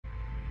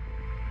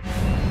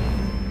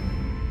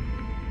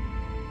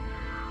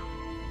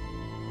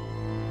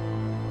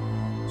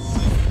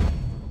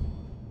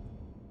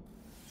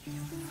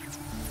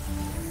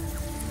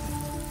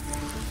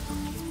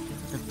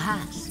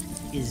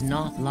is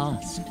not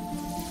lost.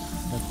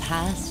 The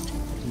past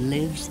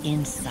lives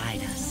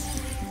inside us.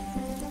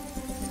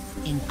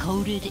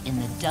 Encoded in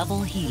the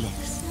double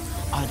helix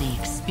are the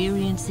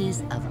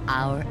experiences of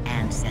our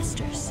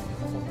ancestors.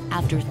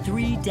 After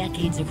 3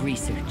 decades of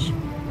research,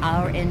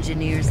 our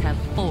engineers have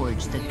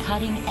forged the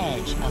cutting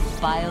edge of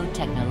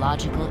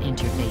biotechnological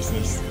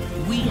interfaces.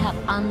 We have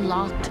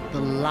unlocked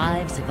the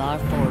lives of our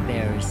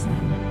forebears.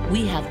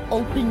 We have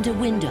opened a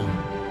window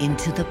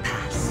into the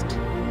past.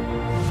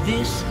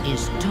 This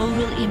is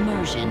Total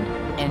Immersion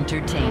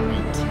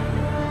Entertainment.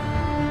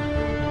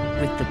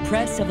 With the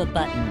press of a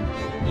button,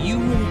 you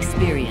will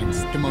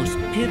experience the most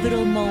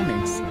pivotal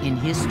moments in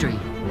history.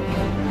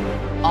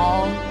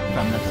 All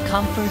from the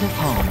comfort of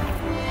home.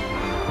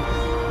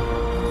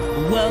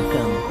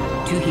 Welcome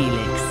to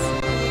Helix,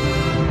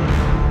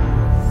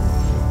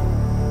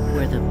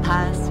 where the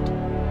past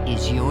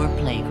is your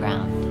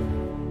playground.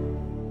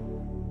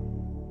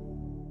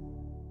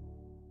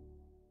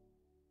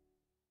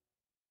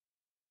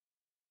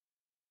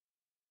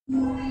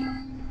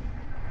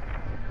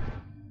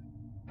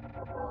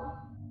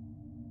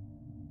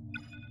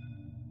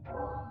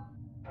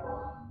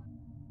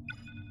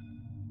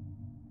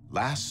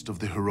 Last of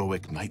the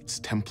heroic Knights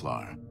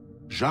Templar,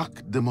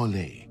 Jacques de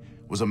Molay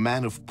was a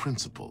man of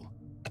principle,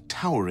 a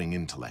towering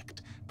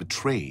intellect,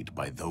 betrayed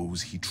by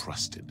those he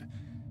trusted.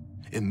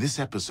 In this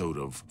episode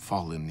of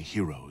Fallen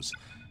Heroes,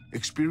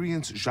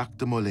 experience Jacques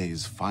de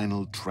Molay's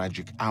final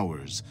tragic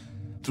hours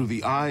through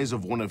the eyes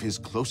of one of his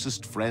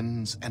closest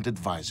friends and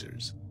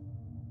advisors.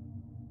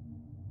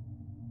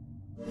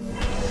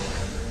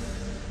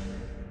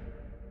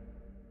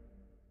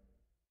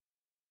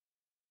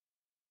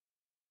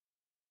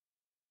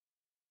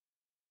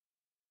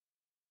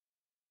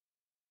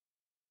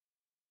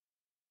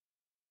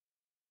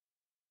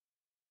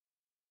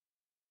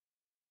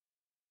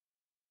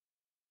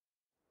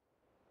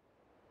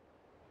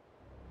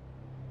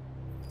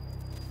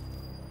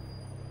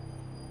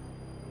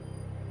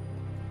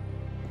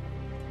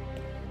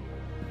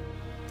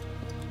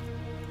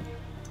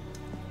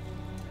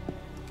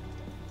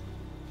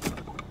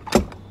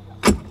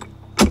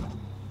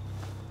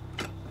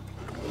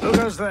 Who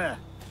goes there?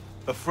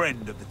 A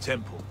friend of the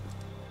temple.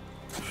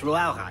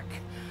 Flaurak.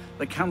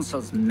 The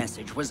Council's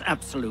message was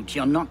absolute.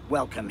 You're not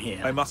welcome here.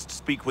 I must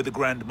speak with the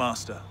Grand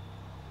Master.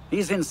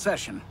 He's in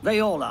session. They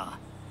all are.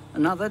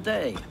 Another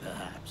day,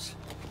 perhaps.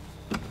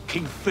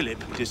 King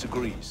Philip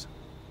disagrees.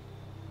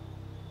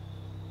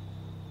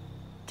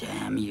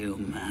 Damn you,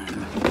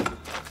 man.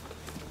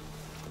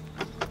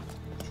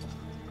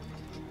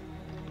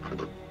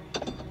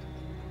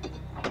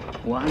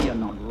 Why you're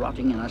not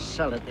rotting in a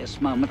cell at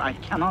this moment, I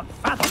cannot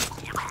fathom.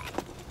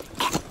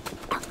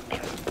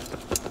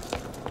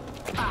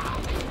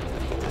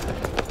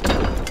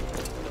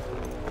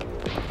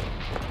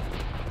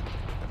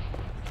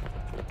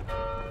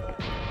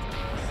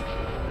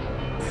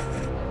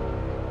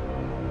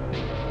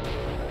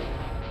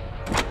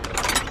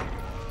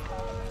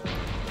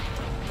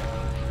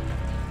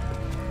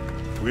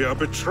 We are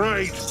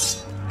betrayed!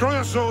 Draw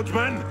your swords,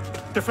 men!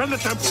 Defend the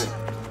temple!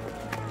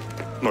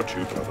 Not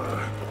you,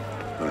 brother.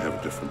 I have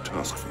a different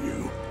task for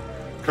you.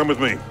 Come with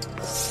me.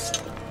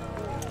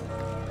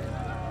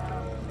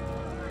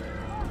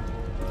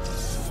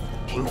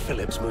 King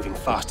Philip's moving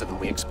faster than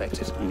we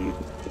expected.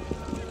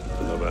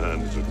 Another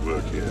hand is at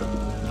work here.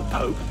 The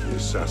Pope? The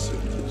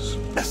Assassins.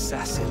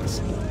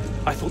 Assassins?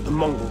 I thought the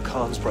Mongol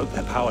Khans broke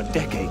their power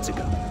decades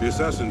ago. The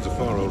Assassins are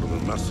far older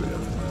than Masyaf,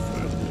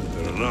 my friend.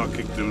 Their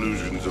anarchic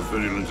delusions are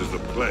virulent as the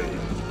plague,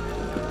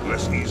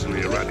 less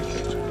easily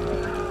eradicated.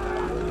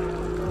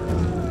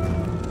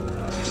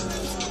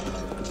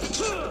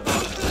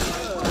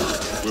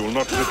 We will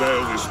not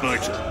prevail this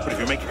night, but if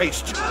you make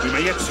haste, we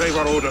may yet save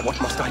our order. What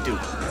must I do?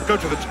 Go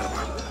to the tower.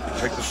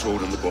 Take the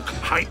sword and the book.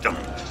 Hide them.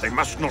 They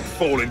must not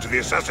fall into the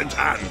assassin's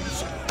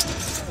hands.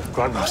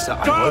 Grandmaster,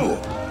 I Go! will.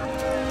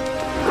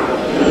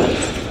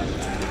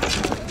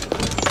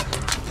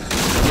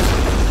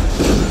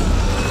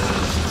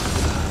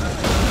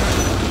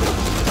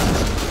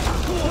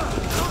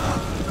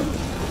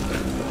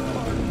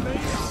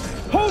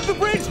 Hold the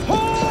bridge!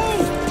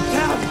 Hold!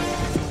 Damn!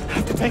 I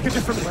have to take a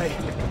different way.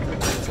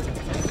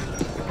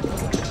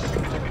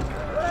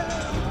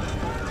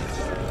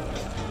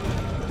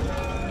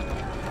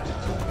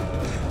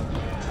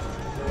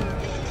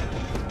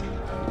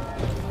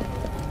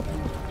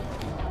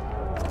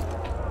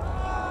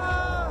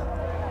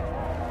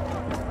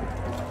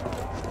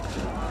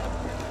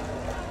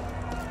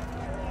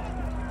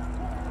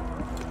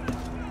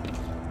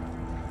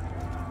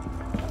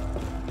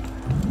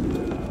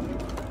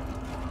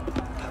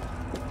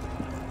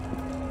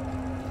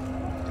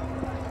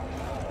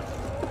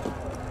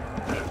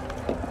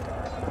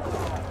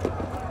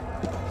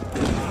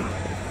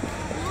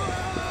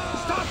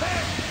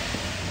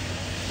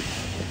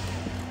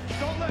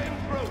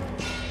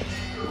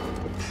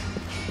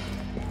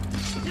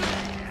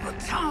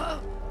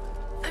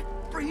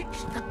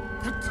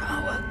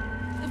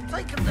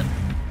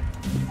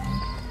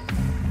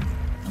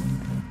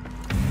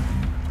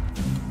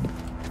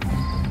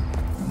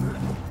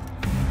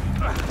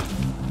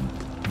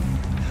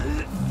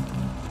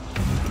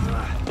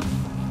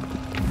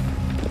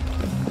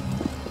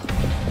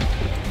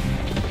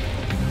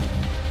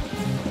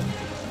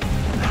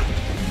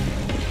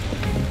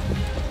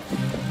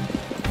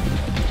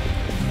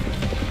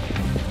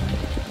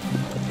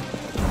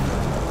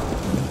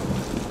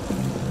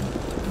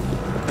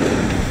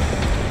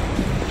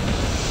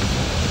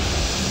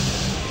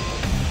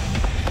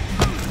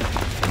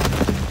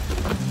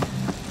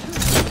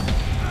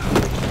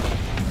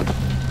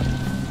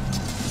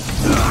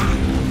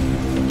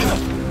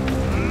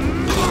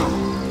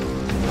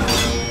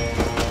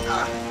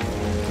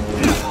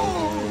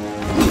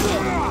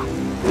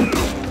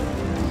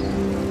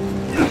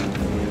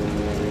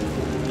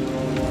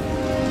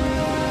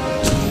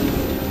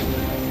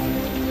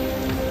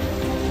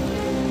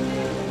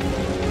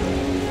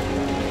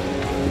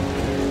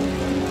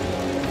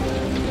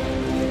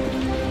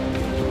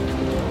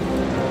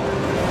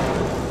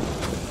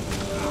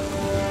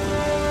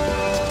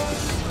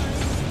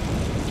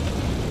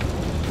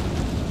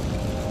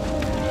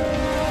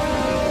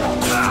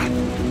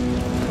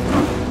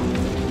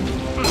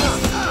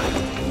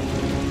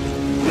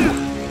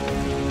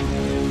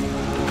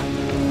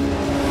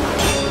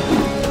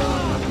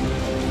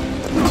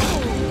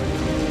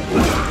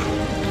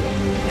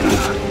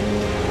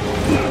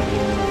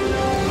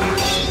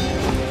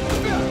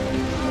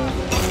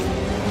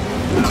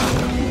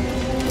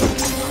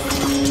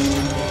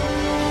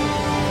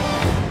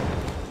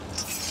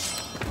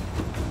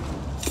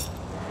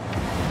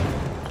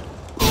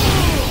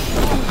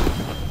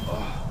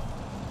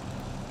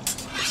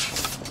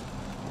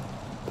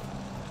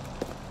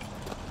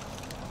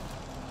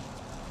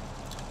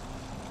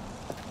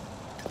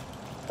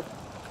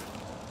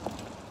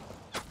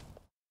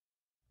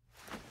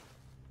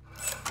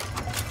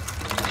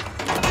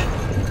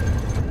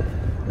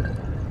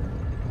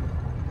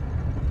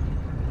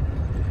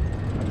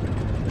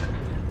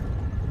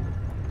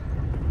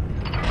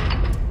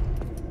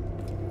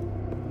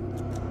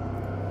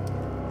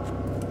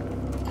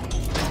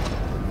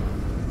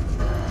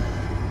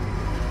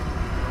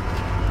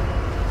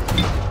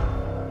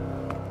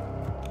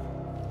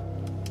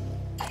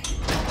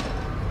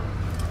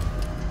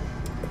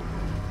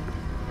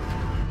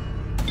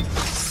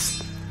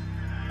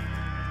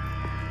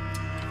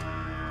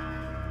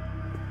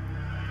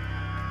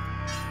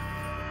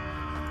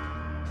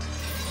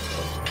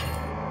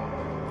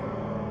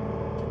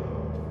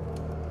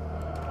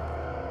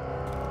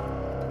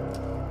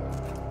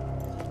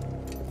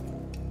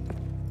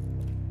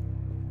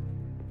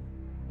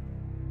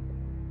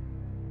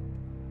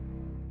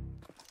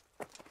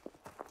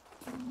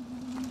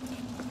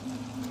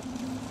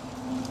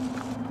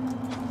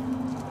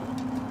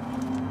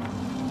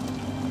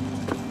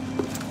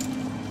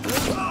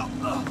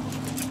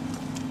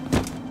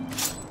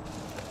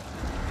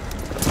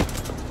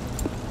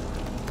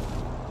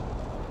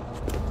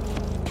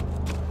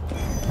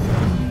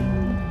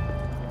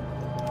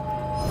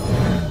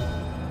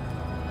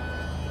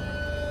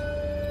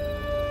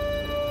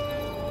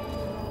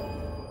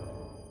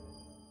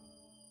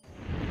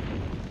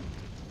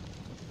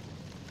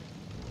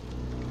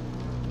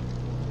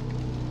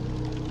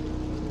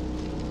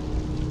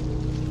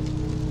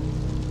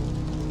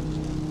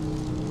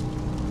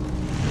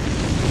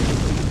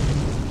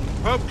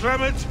 Pope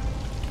Clement,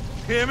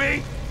 hear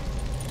me?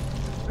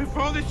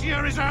 Before this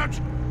year is out,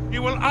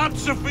 you will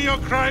answer for your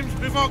crimes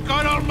before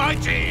God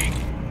Almighty!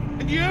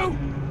 And you,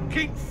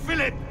 King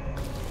Philip,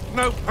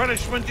 no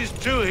punishment is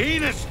too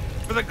heinous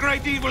for the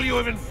great evil you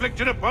have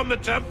inflicted upon the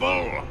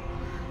temple!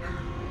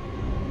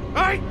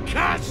 I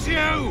curse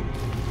you!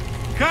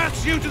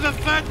 Curse you to the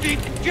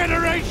 13th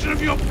generation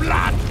of your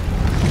blood!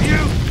 You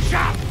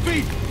shall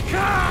be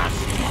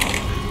cursed!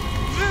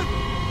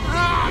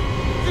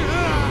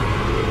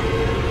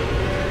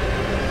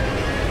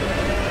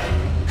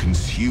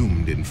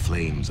 Consumed in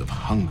flames of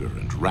hunger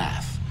and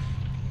wrath,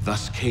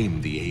 thus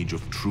came the Age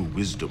of True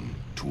Wisdom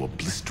to a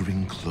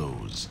blistering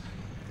close.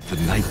 The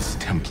Knights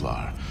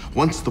Templar,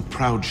 once the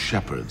proud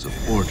shepherds of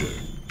order,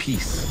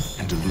 peace,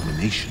 and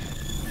illumination,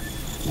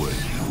 were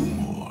no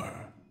more.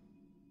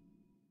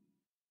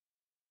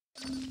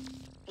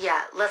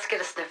 Yeah, let's get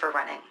a sniffer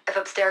running. If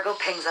Abstergo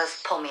pings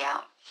us, pull me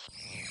out.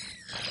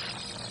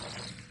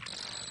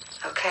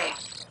 Okay.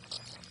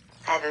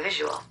 I have a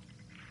visual.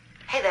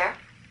 Hey there.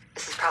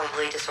 This is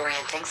probably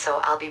disorienting,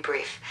 so I'll be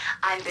brief.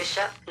 I'm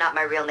Bishop, not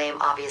my real name,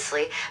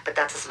 obviously, but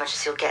that's as much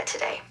as you'll get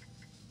today.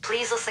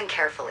 Please listen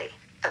carefully.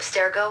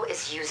 Abstergo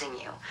is using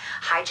you,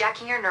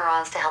 hijacking your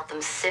neurons to help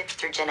them sift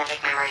through genetic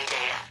memory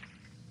data.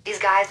 These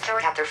guys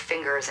have their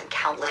fingers in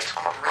countless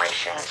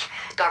corporations,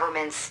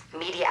 governments,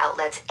 media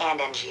outlets,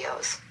 and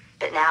NGOs.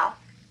 But now,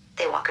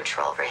 they want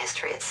control over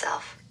history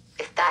itself.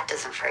 If that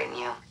doesn't frighten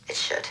you, it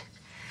should.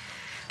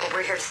 But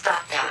we're here to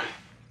stop them,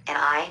 and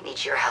I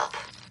need your help.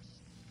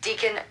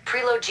 Deacon,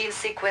 preload gene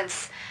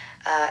sequence,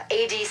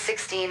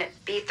 AD16,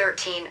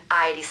 B13,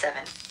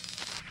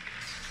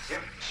 I87.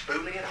 Yep,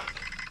 spooling it up.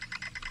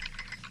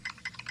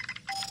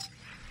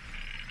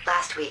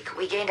 Last week,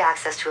 we gained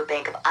access to a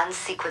bank of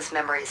unsequenced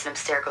memories in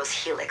Abstergo's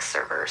Helix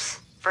servers.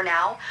 For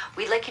now,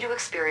 we'd like you to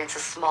experience a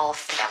small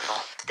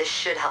sample. This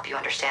should help you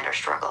understand our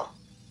struggle.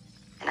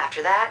 And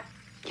after that,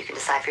 you can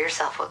decide for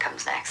yourself what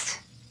comes next.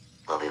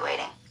 We'll be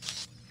waiting.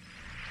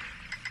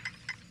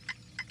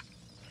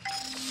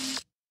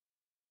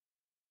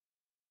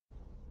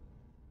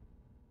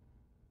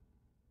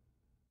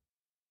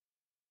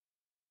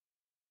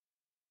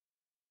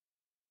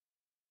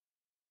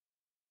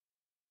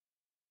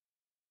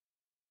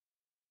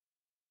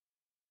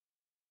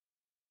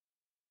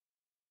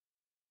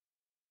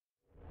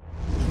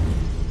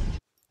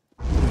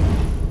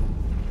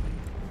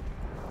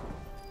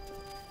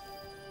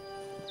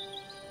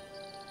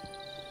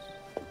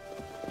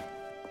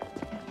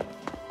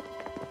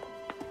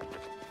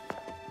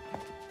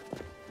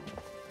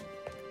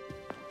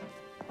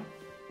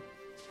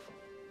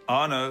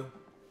 Arno.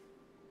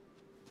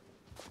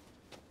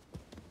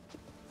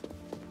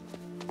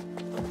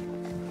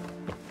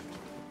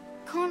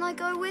 Can't I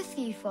go with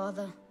you,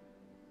 Father?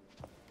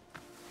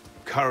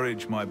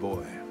 Courage, my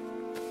boy.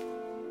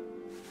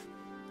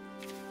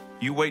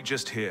 You wait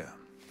just here.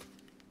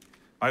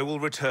 I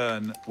will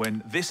return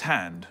when this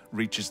hand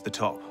reaches the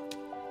top.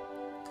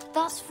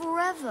 That's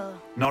forever.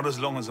 Not as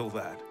long as all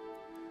that.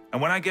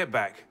 And when I get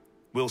back,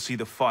 we'll see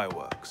the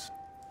fireworks.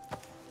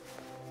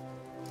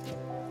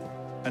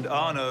 And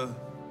Arno,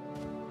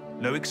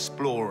 no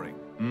exploring,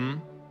 hmm?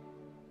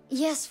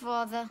 Yes,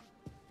 Father.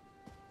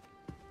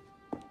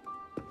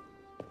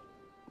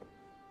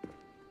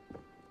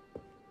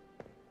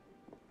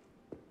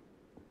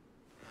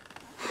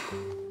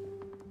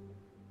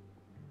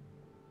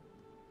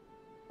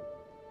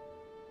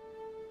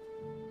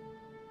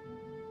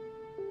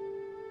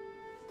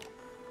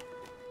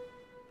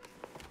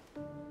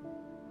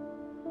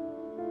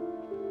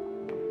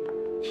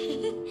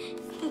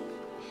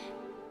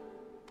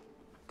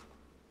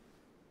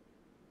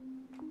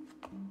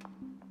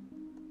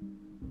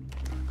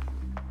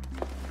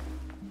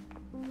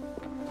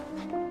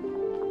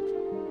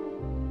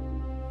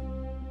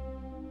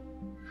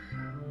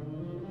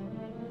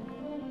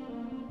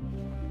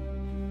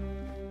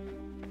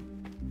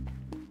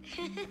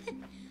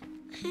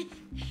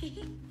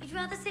 You'd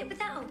rather sit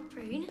without,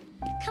 Prune?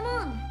 Come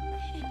on.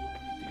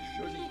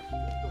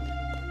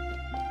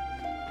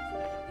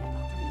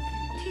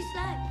 Too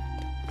slow.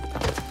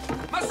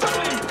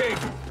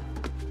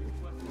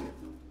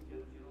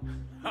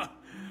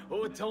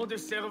 Autant de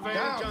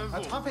cervelle qu'un veau.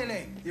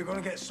 Attrapez-les. You're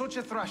going to get such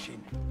a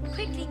thrashing.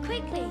 Quickly,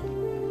 quickly.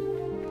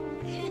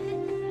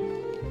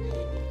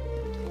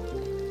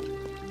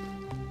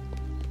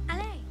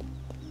 Allez.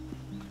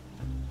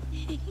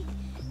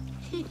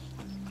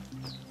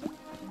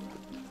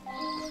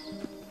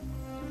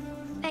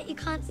 You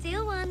can't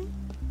steal one.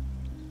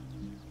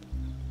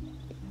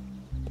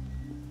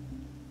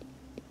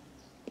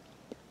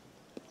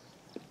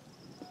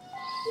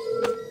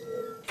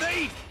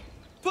 Thief!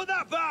 Put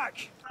that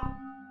back!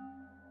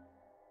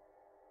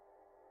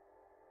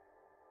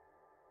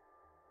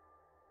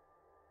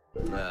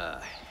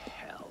 Ah,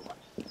 hell.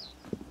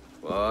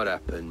 What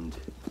happened?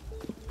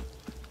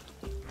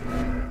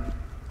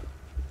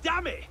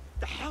 Damn it!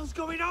 The hell's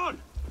going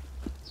on?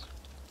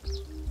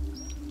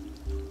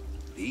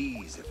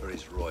 These are for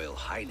His Royal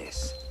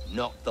Highness,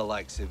 not the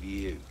likes of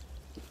you.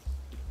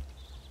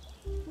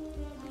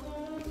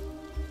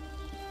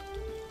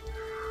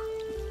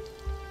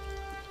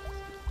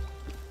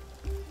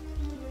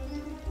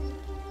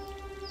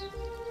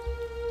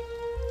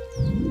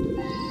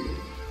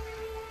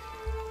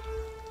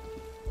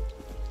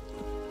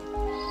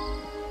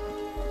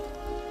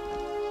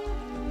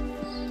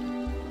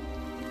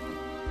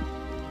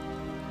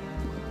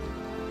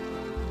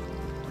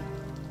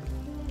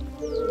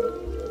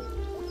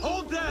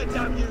 Hold there,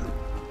 damn you!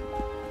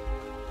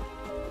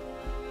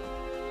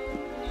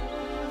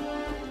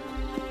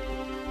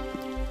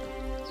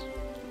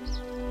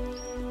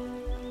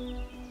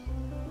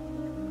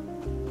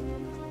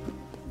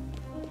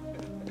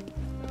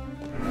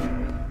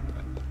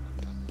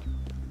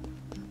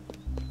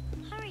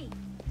 Hurry,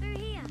 through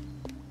here.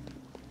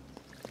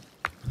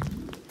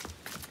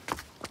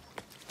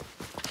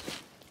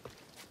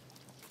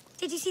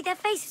 Did you see their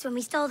faces when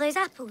we stole those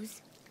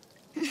apples?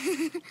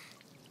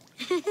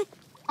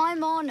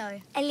 I'm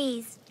Arno.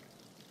 Elise.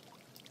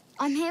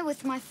 I'm here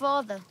with my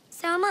father.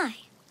 So am I.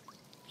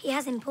 He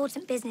has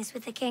important business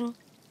with the king.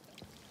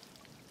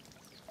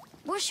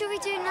 What should we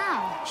do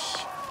now?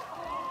 Shh.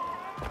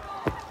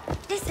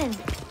 Listen.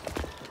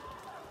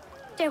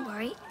 Don't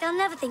worry, they'll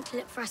never think to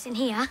look for us in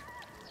here.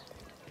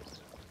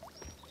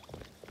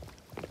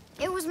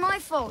 It was my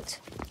fault.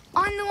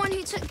 I'm the one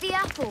who took the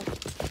apple.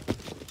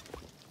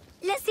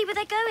 Let's see where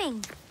they're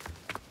going.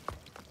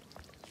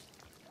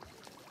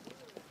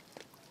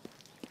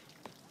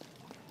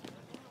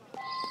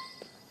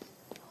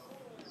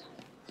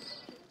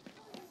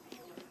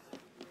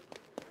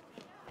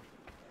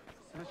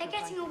 They're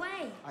getting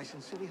away. I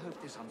sincerely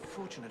hope this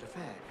unfortunate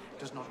affair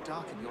does not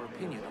darken your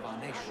opinion of our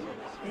nation.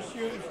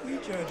 Monsieur, if we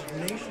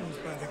judge nations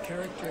by the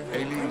character of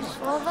Elise.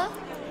 Father?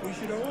 we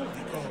should all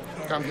be called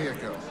Father. Come here,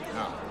 girl.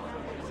 Now.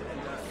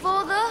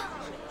 Father?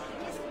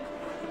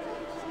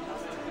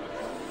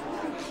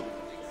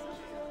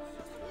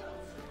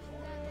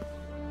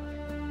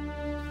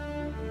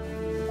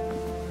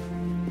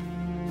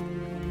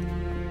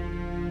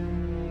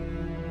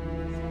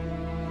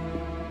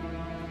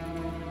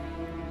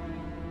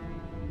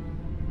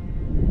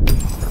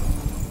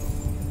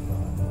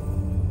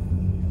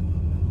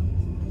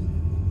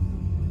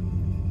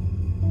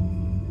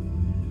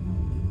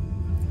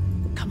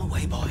 Come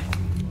away, boy.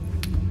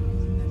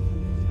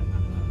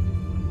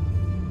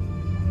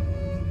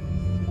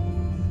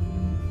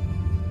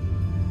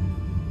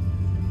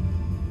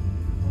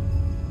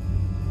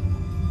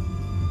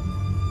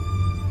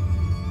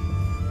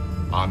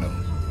 Arno.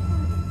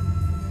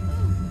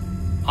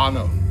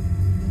 Arno.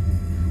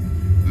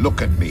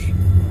 Look at me.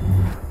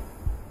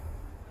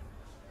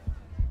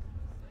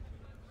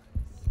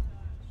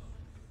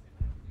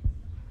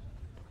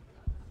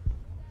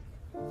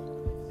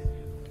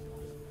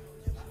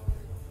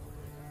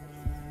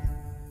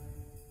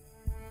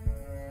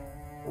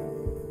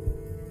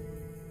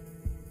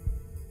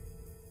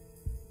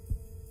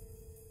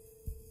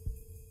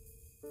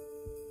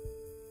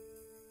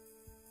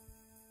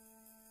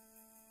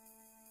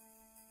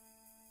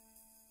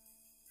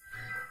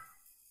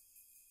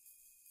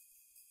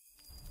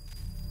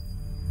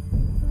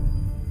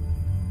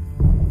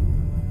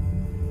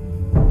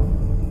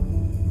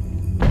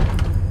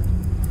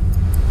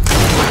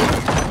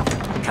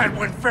 Can't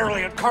win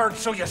fairly at cards,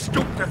 so you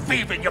stoop to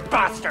thieving, you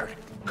bastard!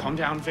 Calm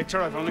down, Victor.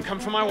 I've only come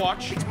for my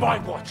watch. It's my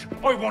watch.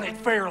 I want it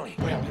fairly.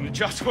 Well, in a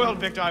just world,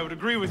 Victor, I would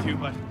agree with you,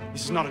 but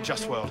this is not a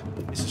just world.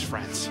 This is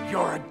France.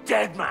 You're a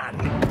dead man.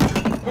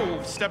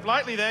 Oh, step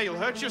lightly there. You'll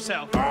hurt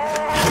yourself.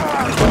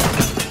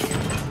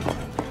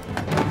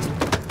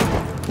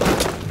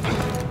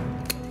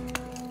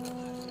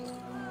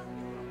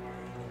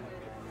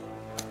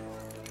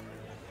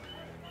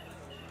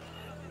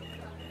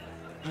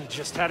 I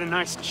just had a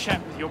nice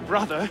chat with your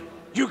brother.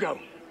 Hugo,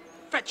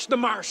 fetch the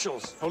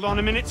marshals. Hold on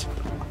a minute.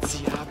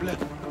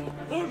 Diable.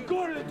 I've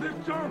got it,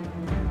 Victor.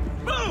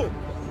 Move!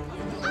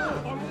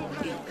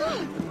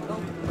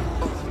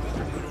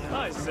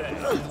 I say.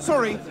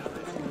 Sorry.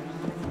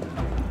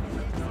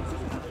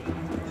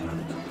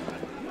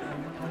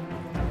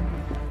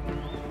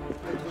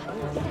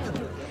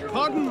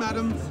 Pardon,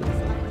 madam.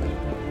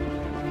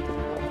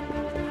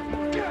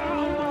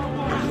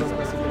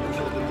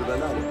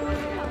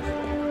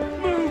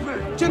 Move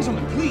it!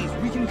 Gentlemen, please,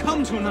 we can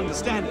come to an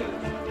understanding.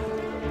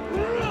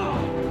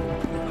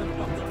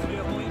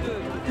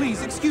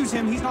 Please, excuse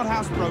him, he's not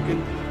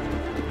housebroken.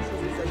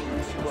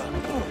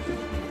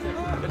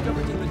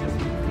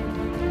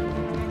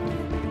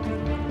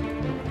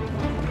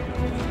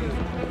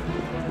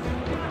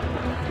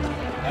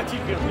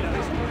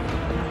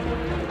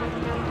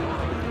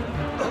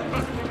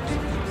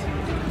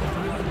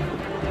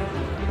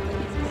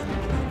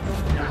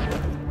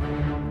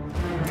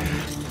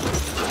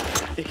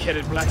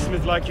 Thick-headed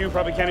blacksmith like you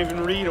probably can't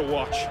even read or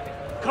watch.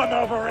 Come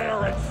over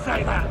here and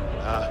say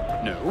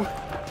that! No.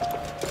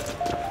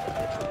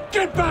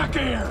 Get back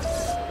here!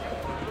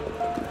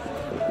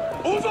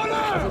 Over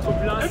there!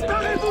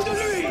 Emparez-vous de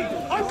lui!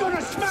 I'm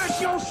gonna smash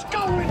your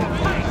skull in the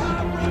face!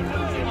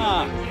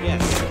 Ah,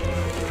 yes.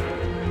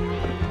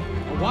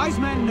 A wise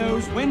man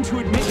knows when to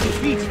admit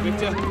defeat,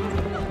 Victor.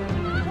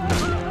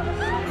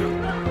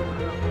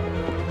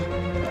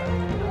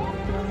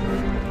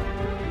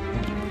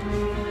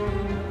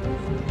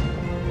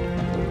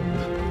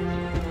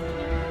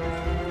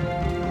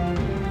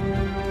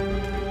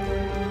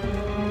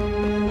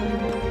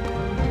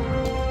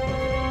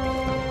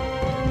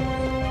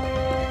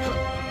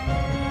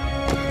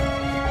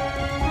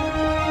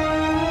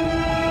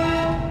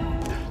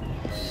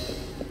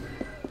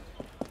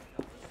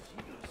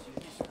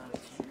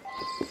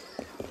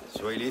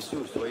 Soyez les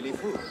sous, soyez les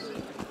fous.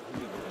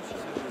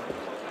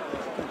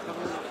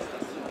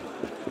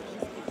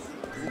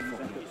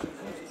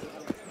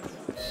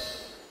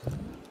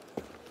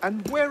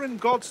 And where in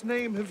God's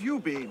name have you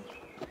been?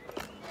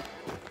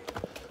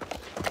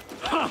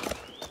 Ha!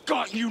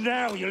 Got you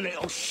now, you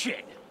little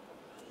shit!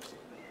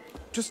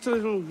 Just a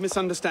little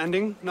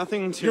misunderstanding,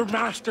 nothing to... Your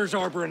master's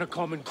harboring a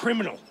common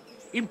criminal.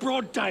 In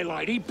broad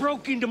daylight, he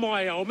broke into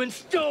my home and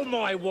stole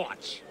my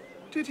watch.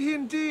 Did he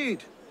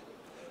indeed?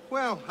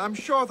 Well, I'm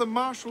sure the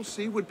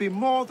Marshalsea would be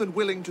more than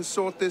willing to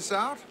sort this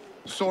out.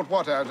 Sort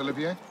what out,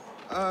 Olivier?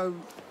 A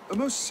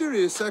most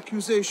serious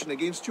accusation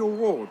against your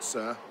ward,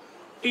 sir.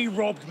 He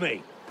robbed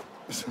me.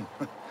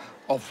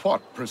 Of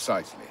what,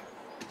 precisely?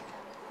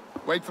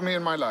 Wait for me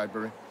in my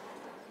library.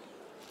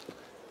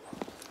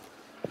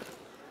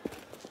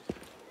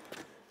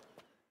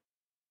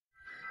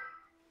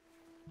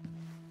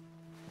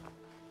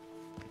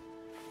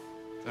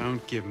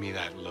 Don't give me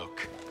that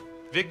look.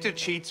 Victor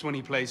cheats when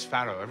he plays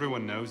Pharaoh.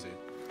 Everyone knows it.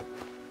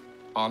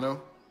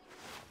 Arno?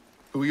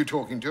 Who are you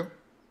talking to?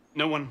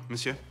 No one,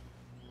 monsieur.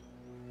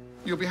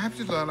 You'll be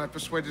happy to learn I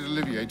persuaded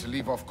Olivier to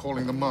leave off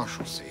calling the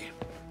Marshalsea.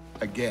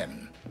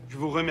 Again. Je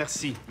vous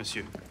remercie,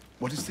 monsieur.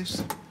 What is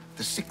this?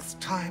 The 6th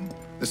time?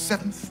 The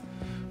 7th?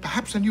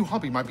 Perhaps a new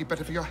hobby might be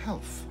better for your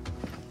health.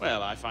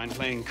 Well, I find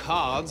playing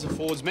cards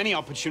affords many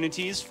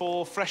opportunities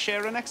for fresh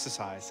air and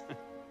exercise.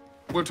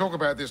 We'll talk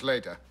about this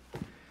later.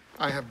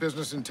 I have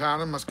business in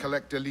town and must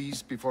collect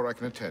Elise before I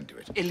can attend to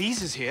it.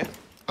 Elise is here?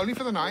 Only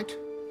for the night.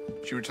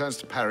 She returns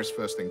to Paris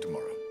first thing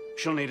tomorrow.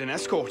 She'll need an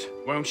escort,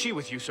 won't she,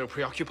 with you so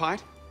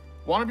preoccupied?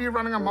 One of you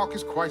running amok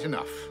is quite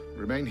enough.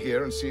 Remain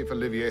here and see if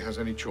Olivier has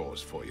any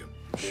chores for you.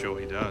 Sure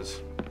he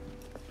does.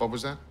 What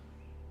was that?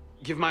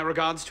 Give my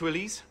regards to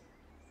Elise.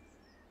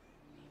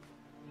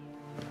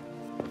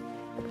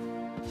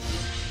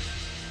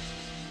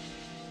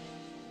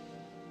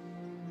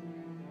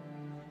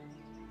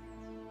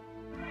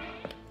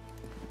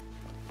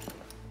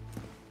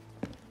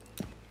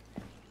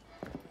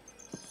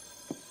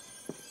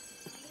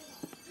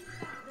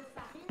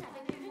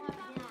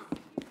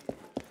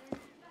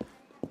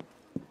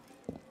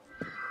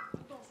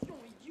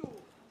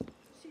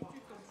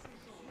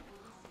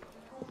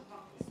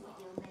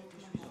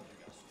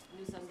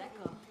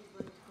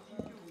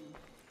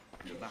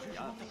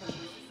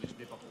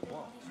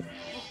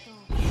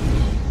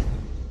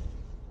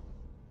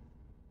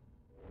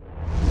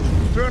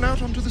 Thrown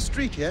out onto the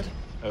street yet?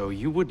 Oh,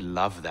 you would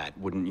love that,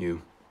 wouldn't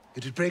you?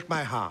 It'd break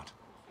my heart.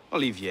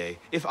 Olivier,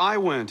 if I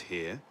weren't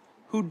here,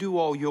 who'd do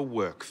all your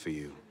work for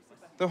you?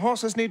 The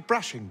horses need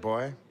brushing,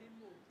 boy.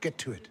 Get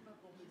to it.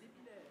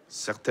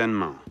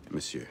 Certainement,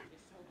 monsieur.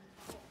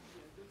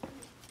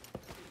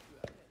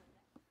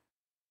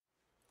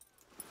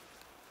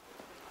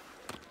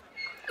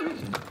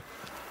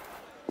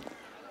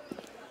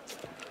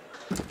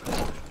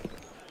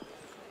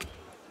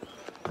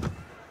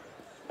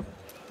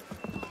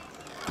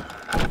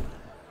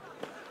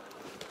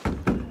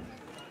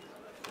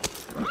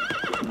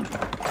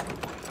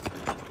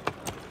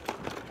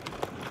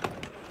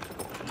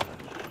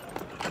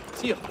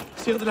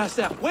 Sire de la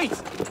Serre, wait!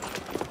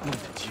 Nom de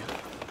Dieu.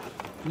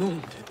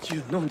 Nom de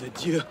Dieu, nom de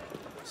Dieu.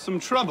 Some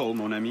trouble,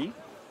 mon ami?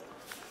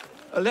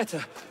 A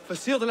letter for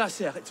Sire de la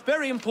Serre. It's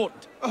very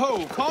important.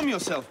 Oh, calm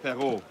yourself,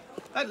 Perrault.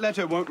 That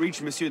letter won't reach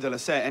Monsieur de la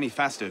Serre any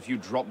faster if you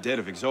drop dead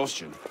of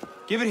exhaustion.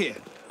 Give it here.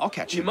 I'll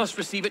catch you. You must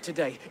receive it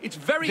today. It's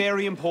very...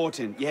 Very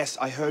important. Yes,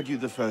 I heard you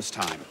the first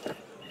time.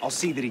 I'll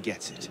see that he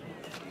gets it.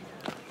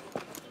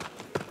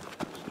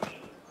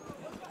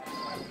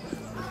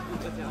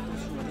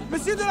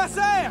 Monsieur de la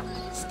Serre!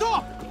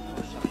 Stop!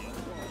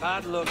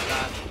 Bad luck,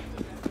 lad.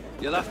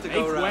 You'll have to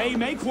go around.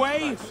 Make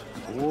way!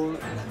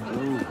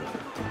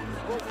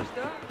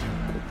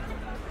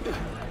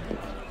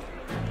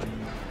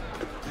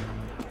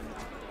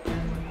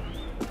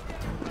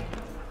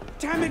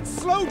 Damn it,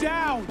 slow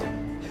down!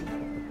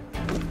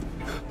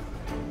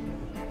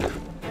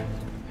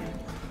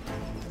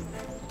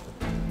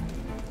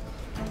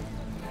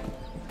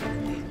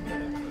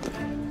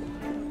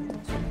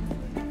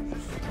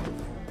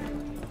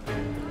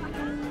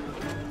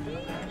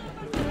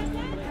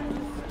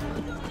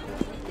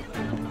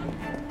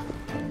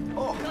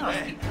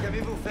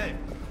 Qu'avez-vous fait?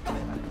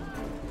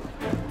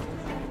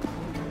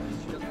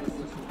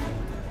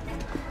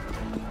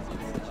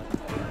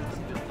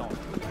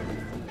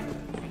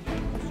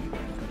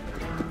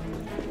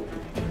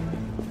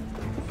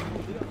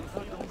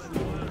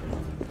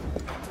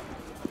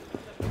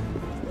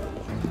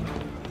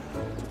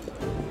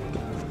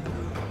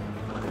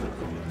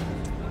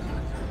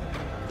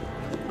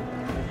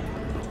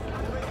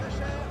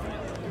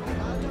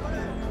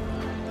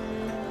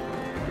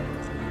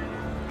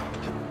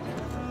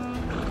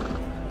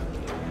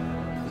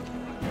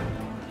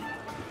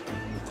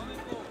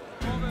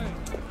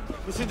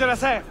 Monsieur de la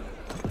Serre!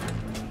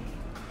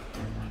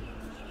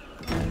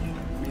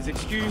 Mes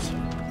excuses,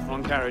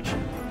 wrong carriage.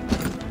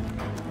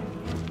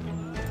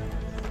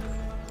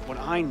 What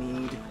I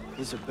need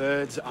is a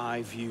bird's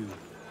eye view.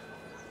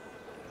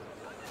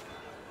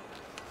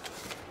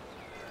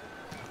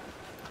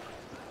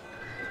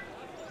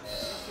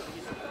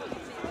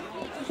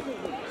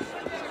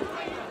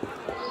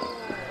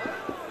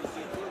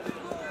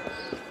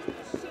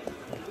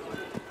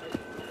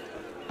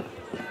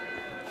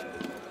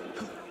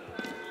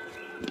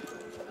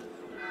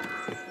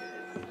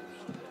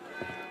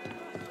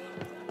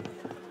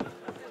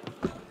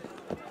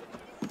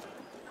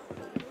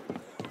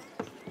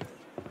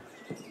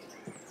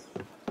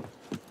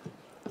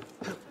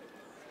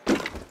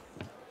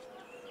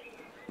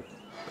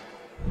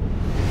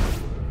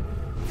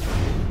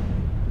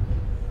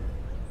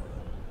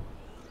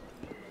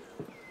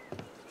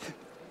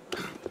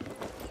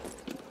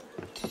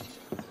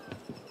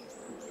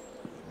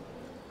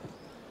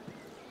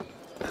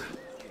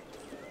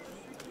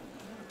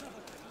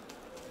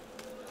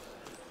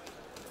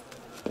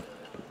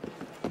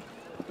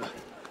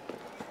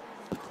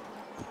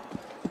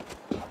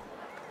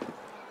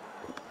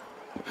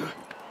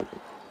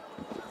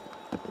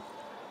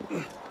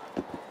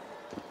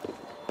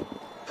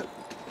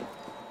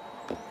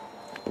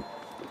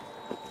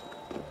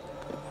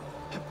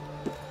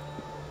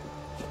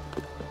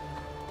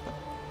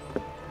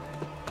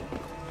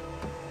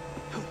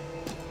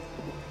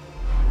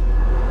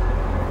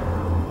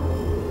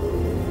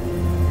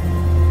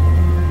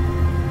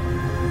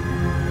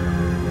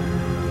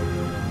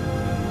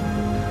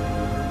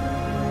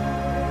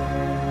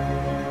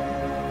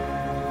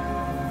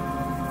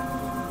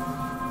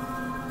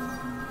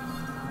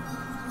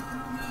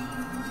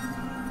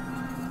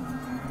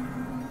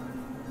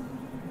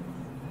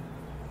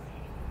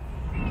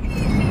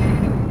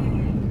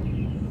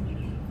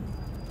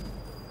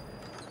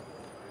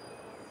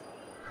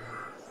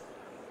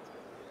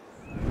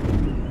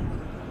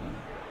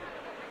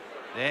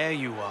 There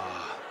you are.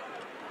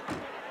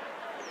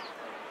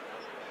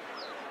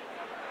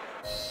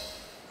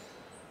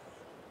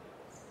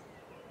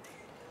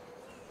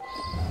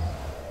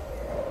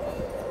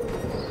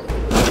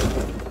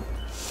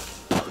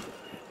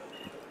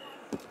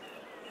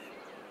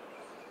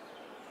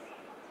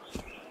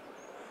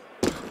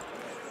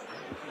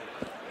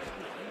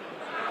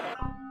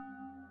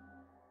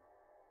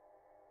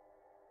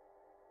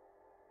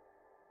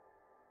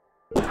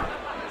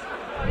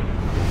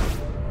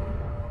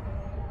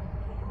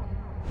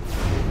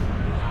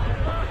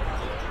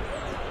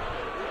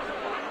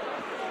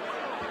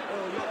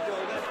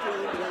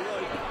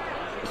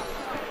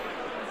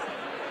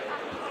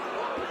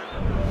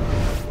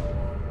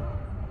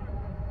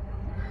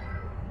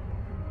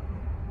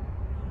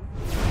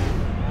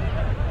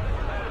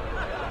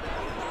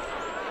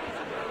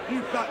 You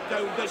back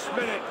down this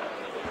minute.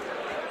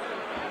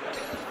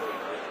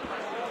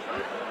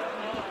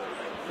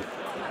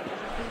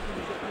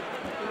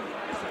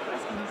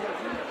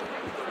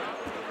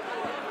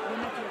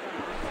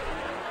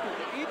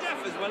 You're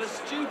deaf as well as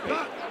stupid.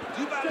 Back!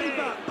 You back Stay there.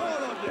 back,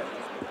 all of you!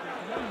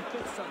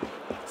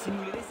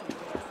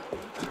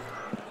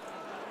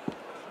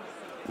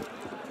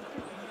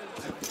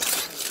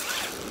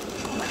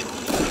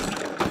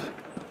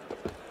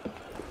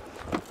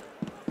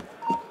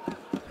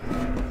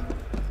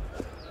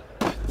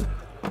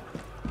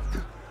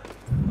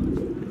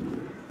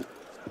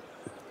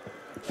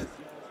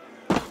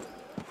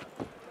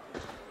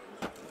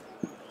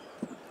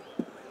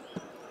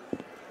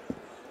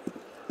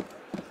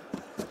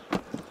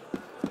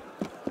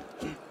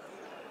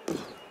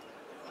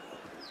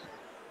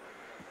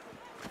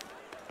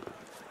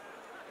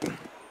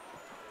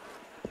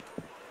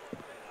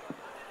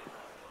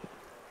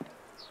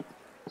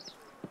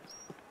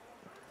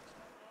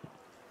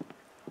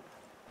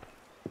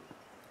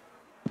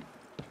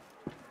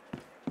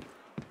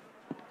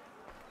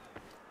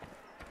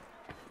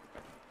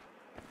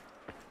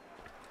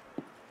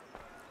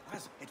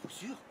 Êtes-vous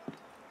sûr?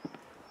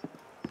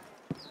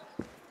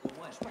 Au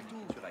moins, je suis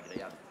une culture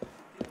agréable.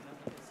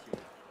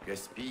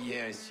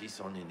 Gaspiller ainsi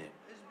son aîné.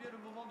 Est-ce bien le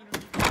moment de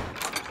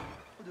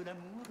nous de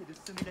l'amour et de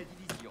semer la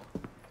division?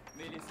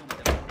 Mais laissons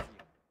Madame partir.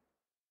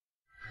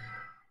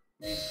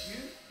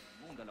 Messieurs,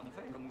 bon, alors on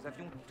fait comme nous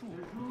avions tout.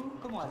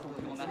 Comment a-t-on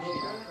pu en arriver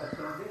là?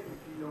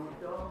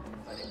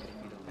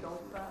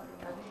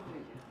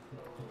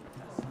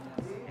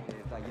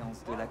 La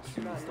vaillance de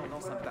l'accuse,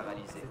 tendance à me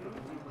paralyser.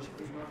 Je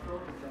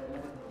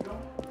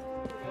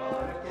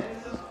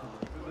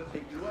me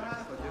fais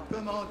gloire de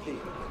commenter.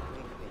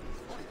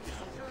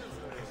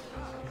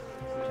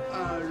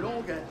 Un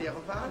long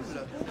intervalle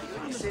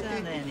s'était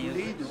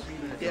écoulé depuis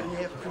les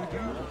dernières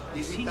figures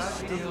des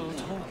étages.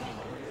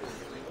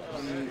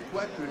 Et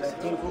quoique la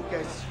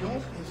convocation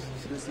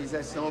de ces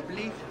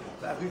assemblées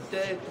parut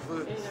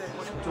être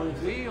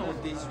tombée en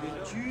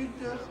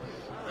désuétude,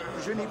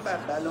 je n'ai pas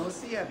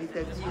balancé à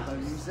rétablir un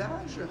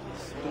usage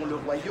dont le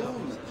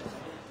royaume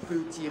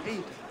peut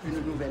tirer une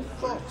nouvelle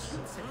force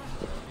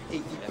et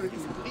qui peut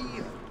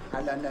ouvrir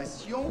à la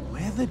nation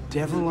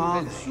une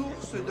nouvelle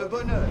source de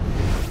bonheur.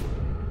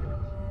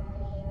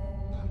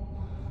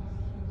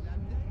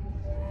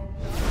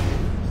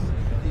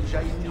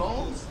 Déjà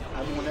immense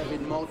à mon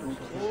avènement au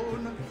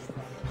trône,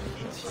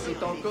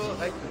 c'est encore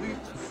accru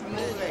sous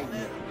mon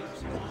règne.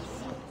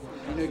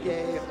 Une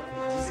guerre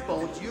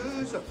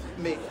dispendieuse,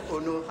 mais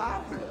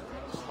honorable,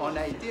 en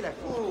a été la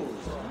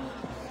cause.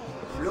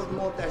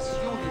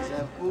 L'augmentation des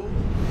impôts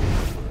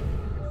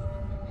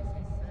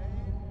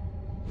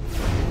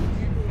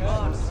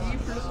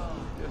sensible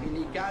leur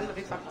inégale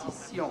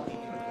répartition.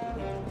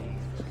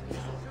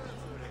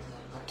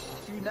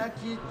 Une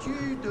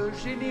inquiétude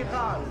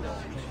générale,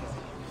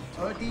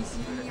 un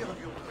désir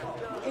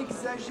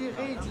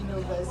exagéré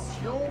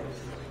d'innovation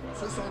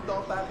se sont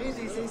emparés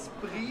des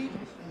esprits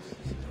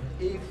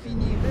et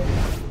finiraient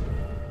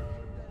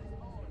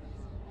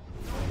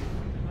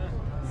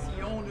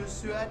si on ne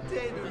se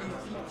hâtait de les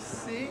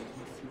fixer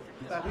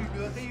par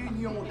une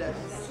réunion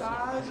d'avis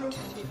sages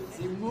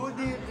et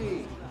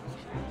modérés.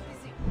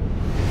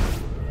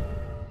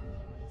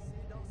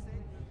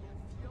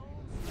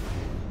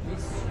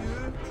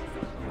 Messieurs,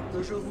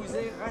 que je vous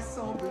ai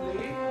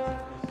rassemblés,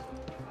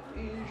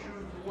 et je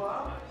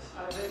vois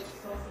avec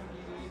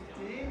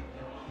sensibilité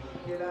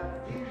qu'elle a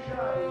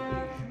déjà été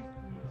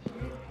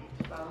justifiée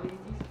par les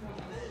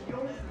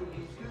dispositions que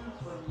les deux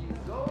premiers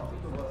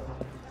ordres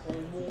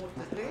ont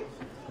montré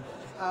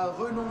à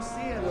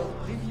renoncer à leurs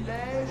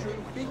privilèges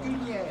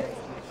pécuniaires.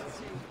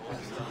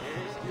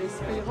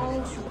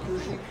 L'espérance que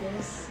j'ai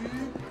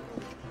conçue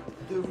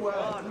de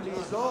voir tous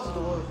les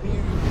ordres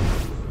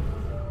réunis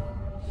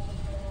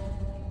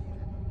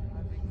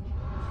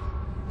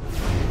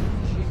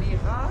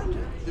général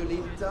de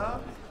l'État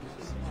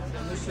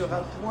ne sera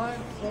point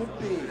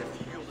trompé.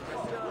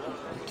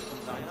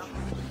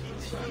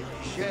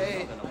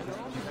 J'ai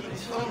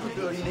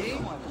ordonné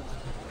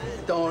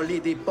dans les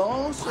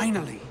dépenses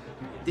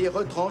des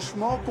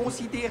retranchements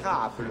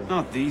considérables.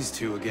 Not these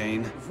two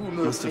again. Vous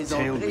me Must have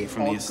tailed me présenterez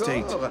from the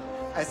estate. encore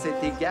à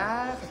cet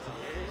égard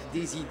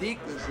des idées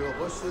que je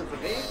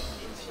recevrai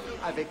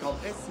avec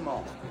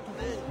empressement.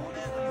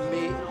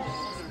 Mais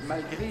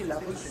malgré la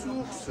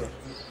ressource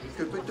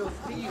que peut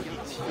offrir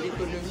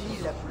l'économie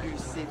la plus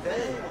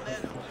sévère,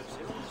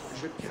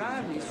 je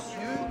crains,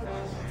 messieurs,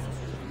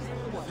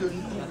 de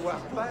ne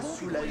pouvoir pas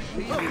soulager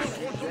le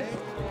sujet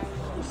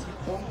aussi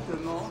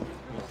promptement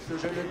que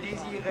je le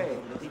désirais.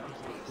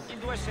 Il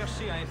doit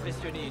chercher à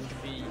impressionner une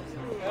fille.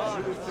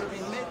 Je ferai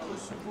mettre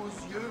sous vos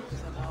yeux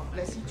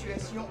la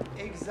situation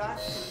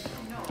exacte des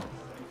finances.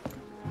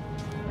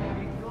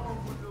 Et quand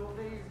vous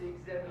l'aurez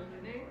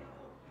examiné...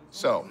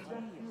 So,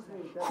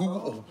 who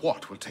or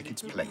what will take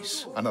its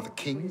place? Another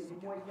king?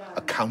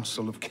 A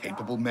council of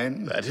capable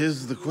men? That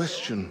is the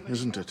question,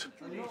 isn't it?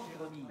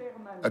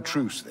 A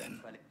truce,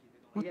 then.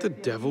 What the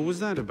devil was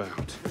that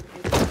about?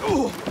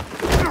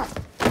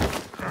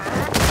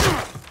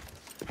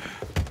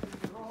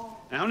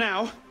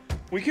 Now,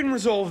 we can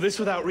resolve this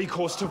without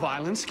recourse to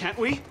violence, can't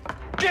we?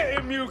 Get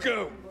him,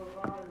 Yuko!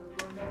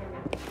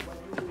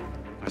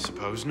 I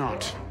suppose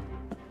not.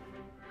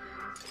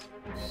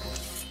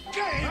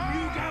 Get him,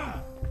 Yugo!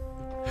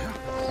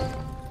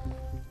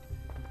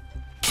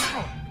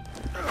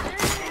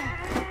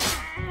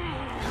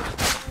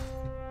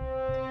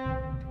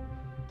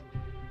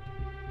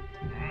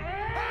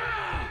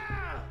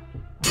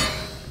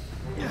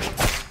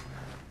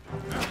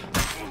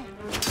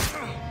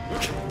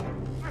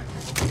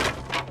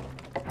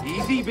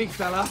 Easy, big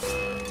fella.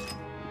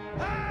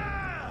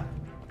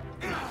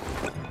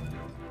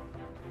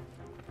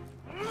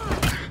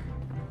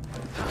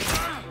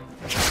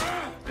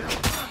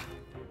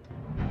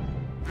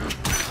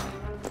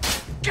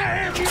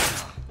 Get him!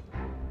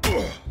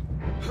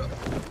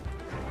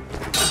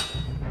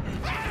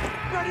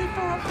 Ready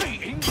for a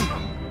beating?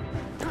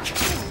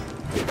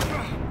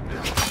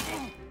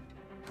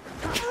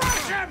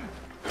 Crush him!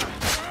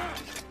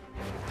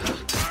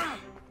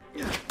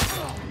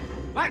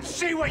 Let's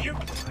see what you...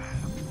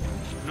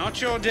 Not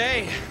your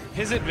day,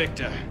 is it,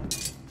 Victor?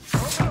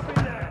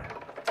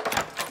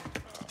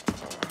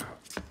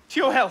 To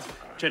your health,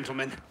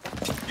 gentlemen.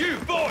 You,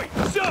 boy!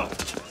 So,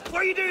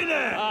 what are you doing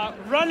there?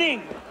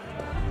 Running!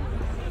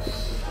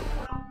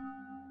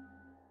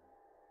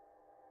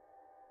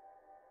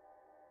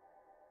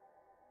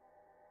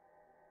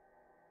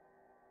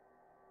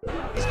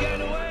 He's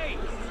getting away!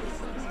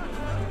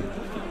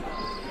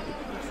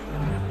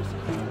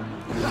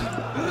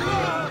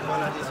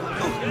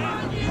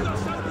 You got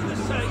something to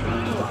say?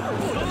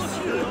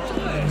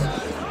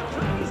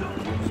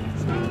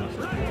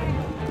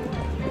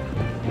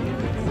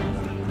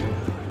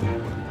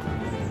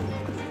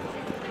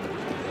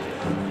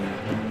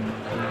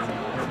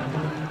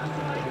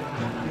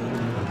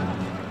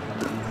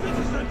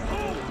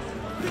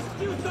 This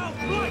futile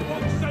flight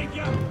won't save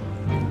you!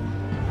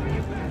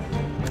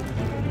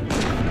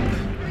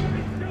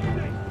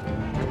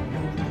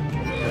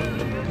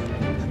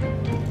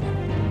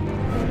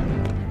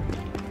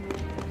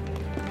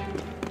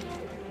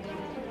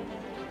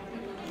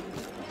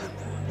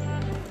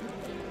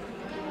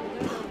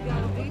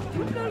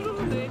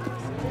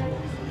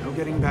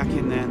 getting back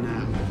in there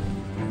now.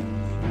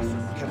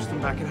 Catch them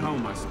back at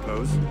home, I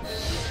suppose.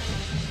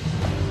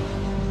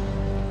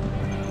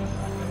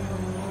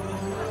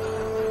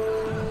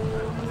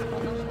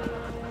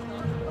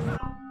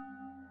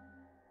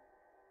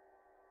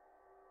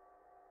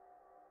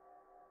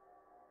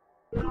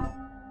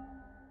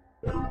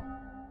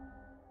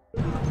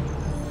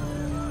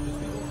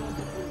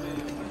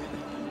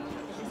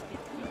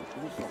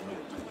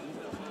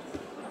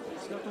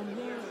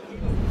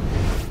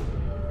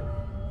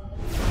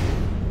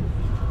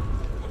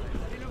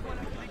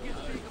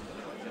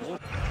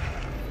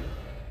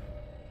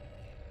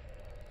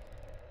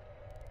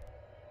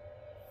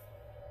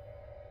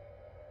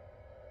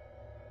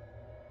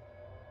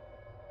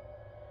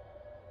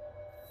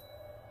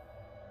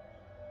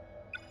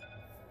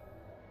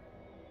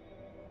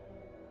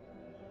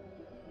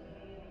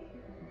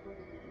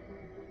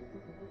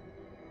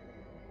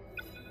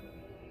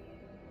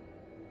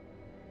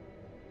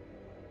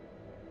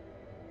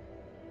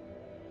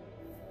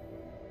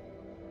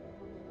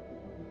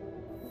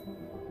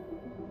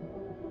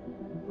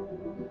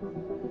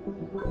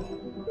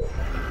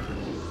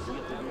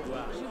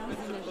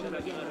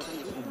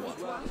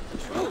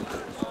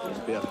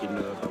 J'espère qu'il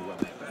ne va pas voir.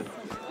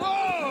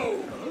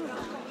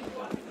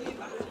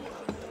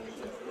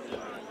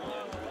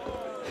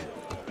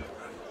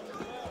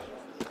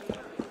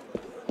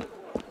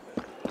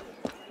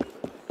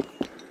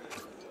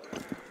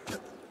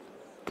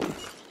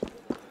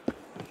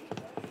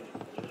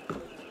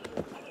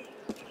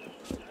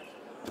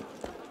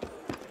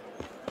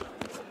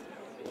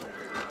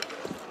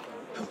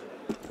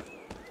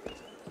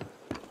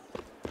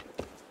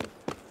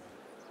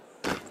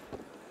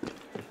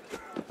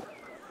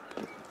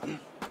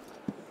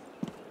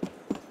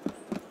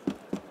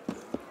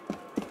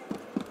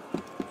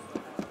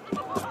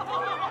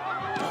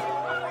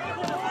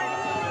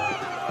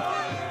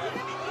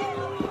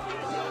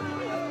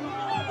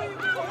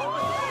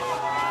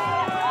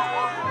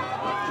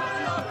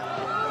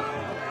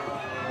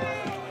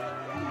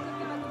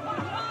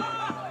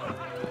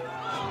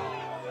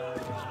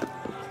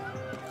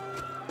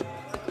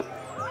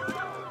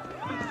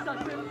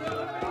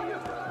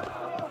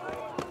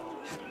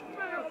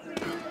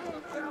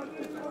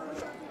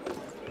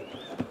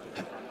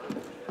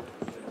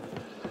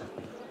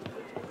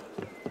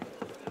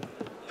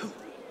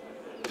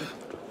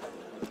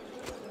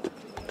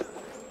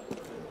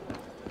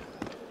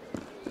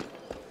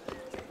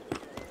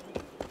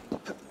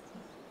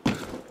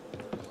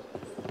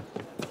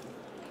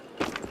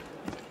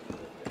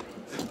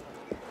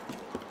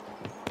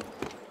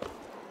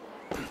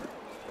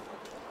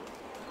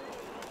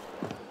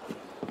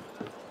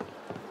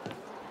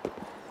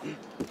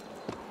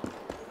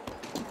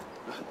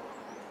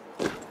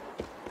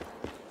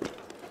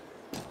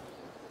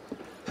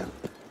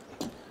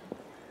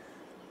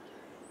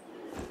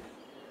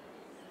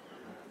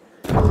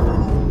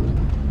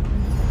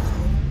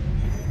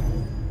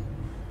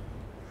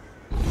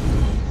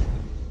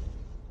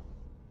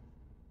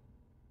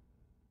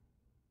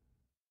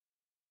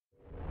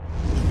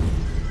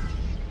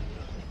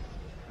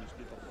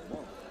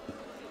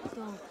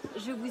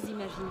 Je vous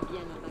imagine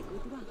bien un bague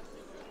au doigt.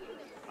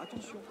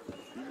 Attention,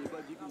 il n'est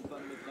pas dit qu'une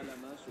femme mettra la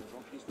main sur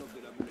Jean-Christophe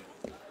de la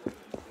Boulette.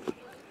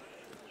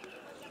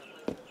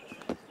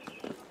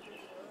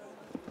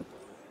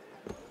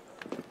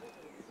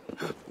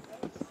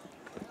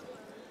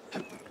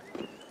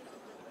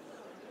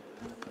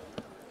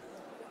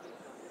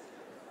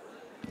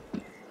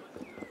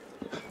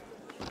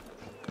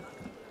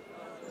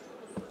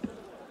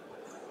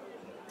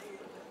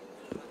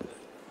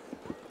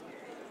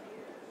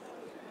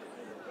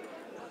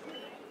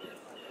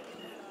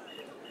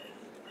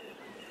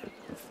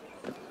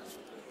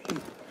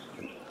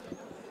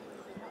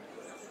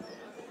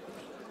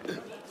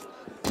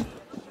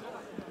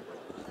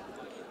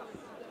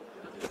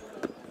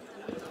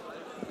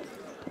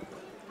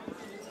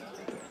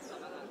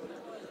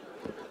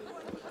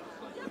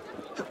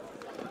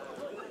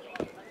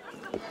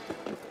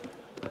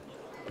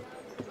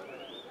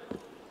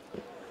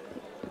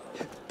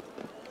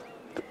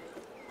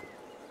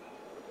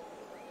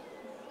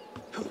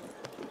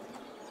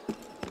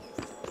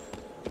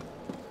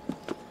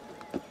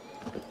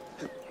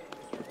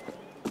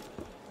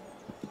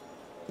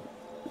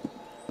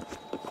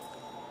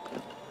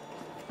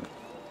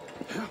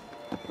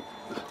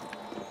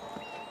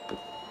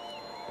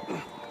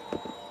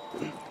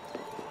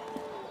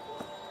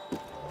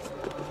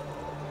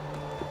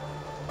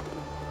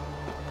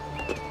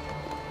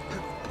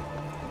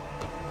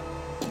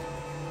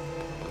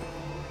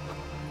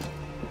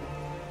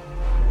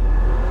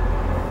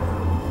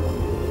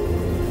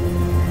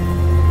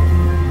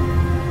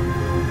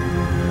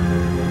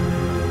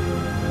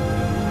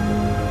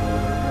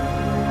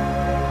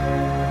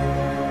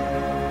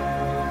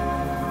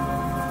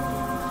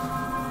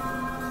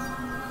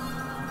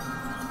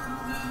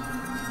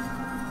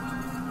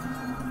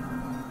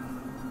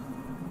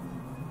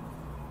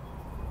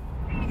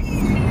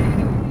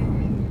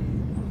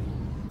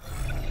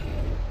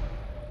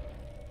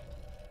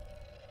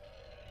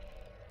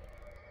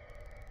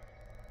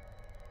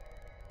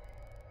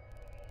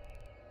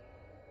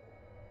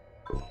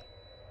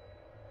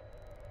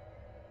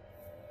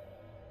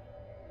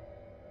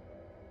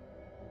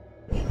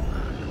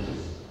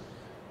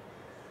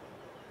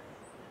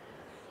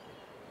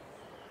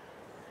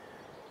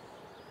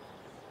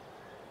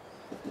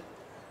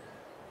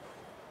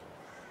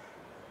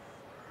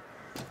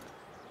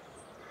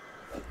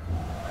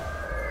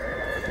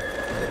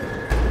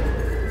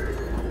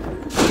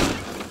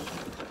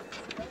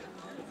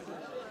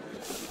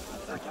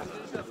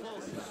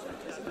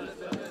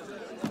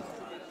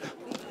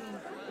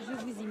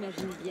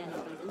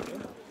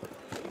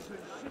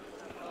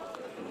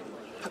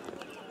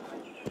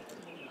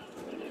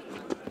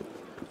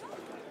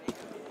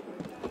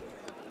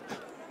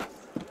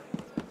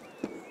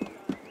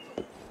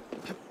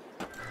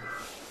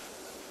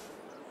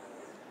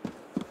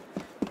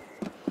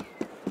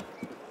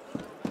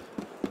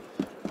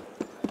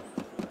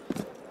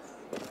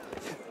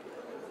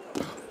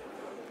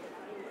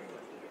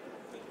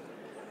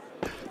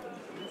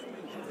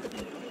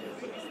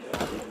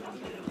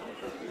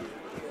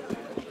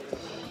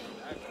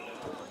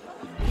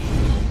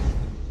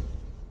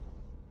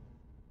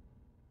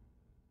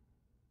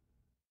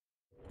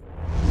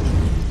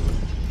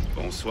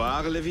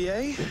 Bonsoir,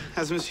 Olivier.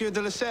 Has Monsieur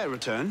de la Serre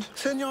returned?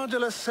 Senor de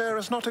la Serre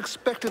is not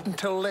expected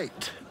until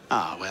late.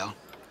 Ah, well.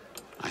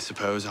 I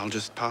suppose I'll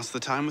just pass the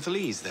time with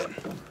Elise, then.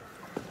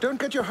 Don't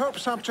get your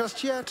hopes up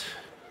just yet.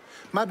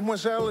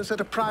 Mademoiselle is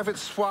at a private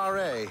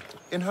soirée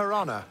in her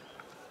honor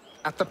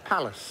at the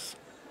palace.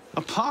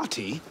 A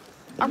party?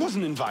 I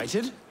wasn't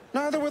invited.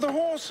 Neither were the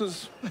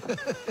horses.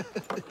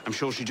 I'm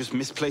sure she just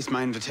misplaced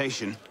my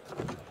invitation.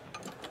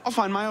 I'll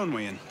find my own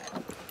way in.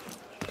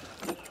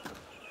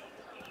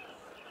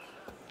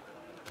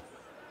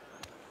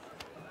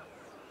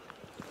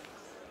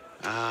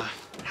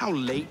 How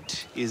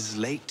late is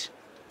late?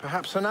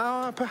 Perhaps an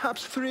hour,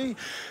 perhaps 3,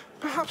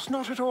 perhaps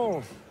not at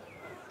all.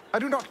 I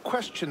do not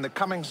question the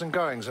comings and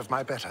goings of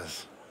my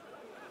betters.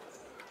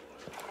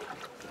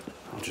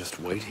 I'll just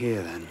wait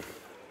here, then.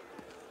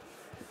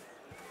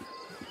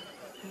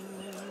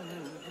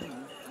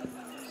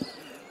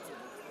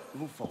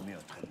 Vous formez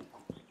un très beau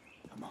couple.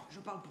 Maman,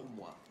 je parle pour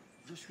moi.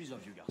 Je suis un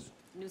vieux garçon.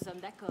 Nous sommes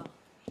d'accord.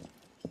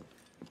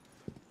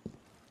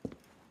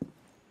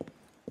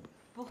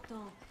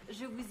 Pourtant,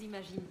 je vous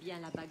imagine bien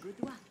la bague au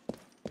doigt.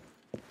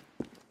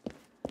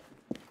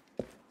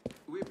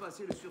 Où est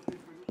passé le surplus?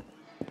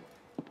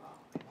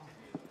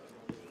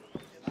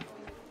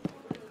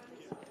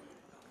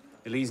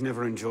 Elise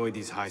never enjoyed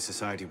these high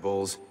society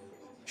balls.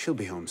 She'll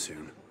be home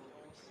soon.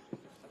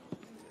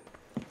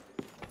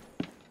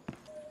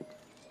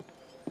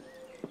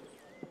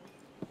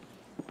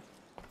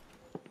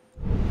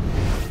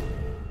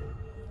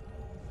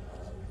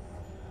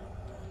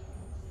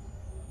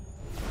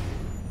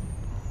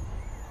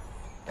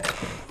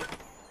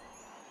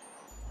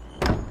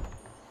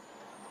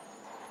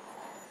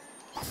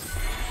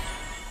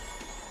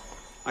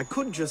 I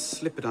could just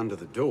slip it under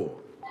the door.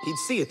 He'd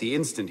see it the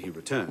instant he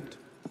returned.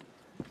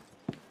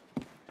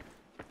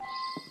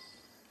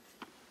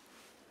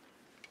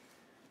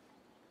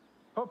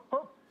 Hop,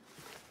 hop.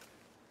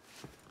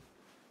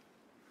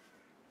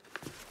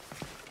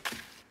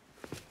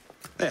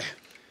 There.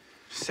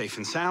 Safe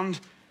and sound,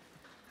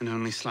 and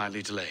only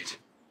slightly delayed.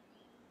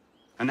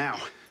 And now,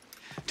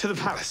 to the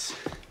palace.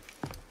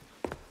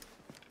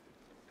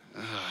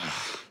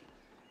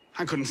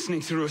 I couldn't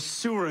sneak through a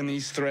sewer in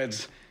these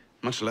threads,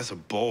 much less a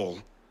ball.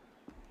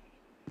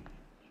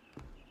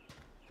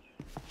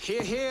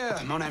 Here, here,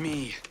 mon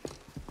ami.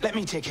 Let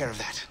me take care of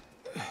that.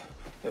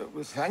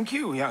 Well, thank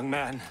you, young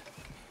man.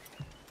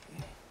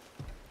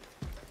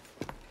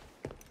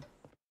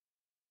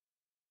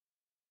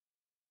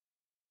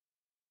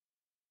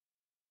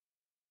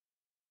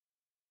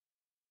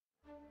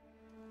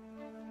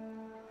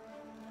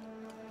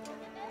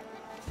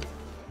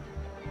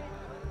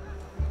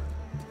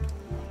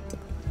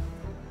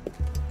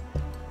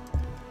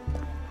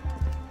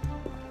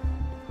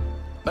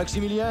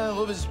 Maximilien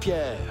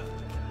Robespierre.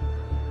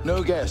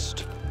 No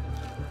guest.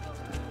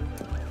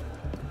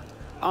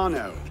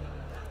 Arnaud.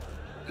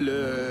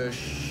 Le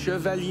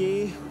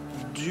Chevalier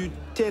du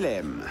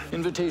Télème.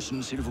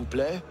 Invitation, s'il vous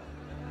plaît.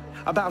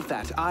 About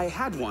that, I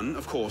had one,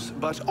 of course,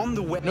 but on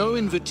the way... No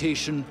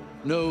invitation,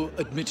 no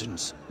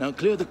admittance. Now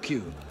clear the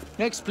queue.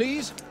 Next,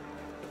 please.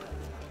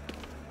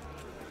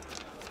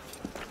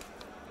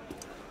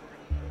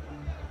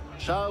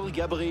 Charles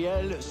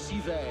Gabriel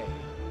Sivet.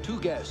 2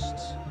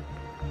 guests.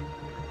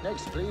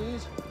 Next,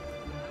 please.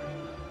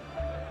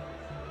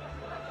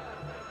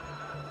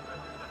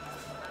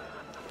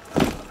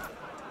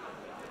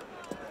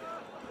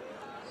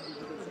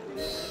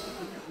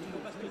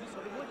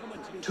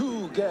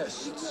 Two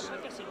guests.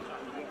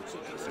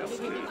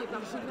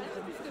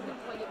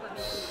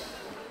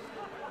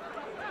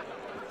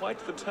 Quite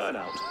the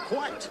turnout.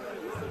 Quite.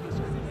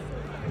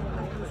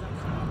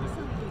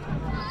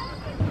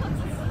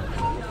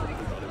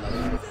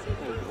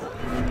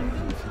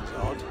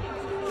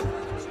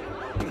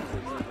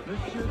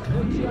 Monsieur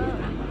Chrétien,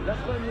 la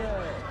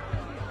première.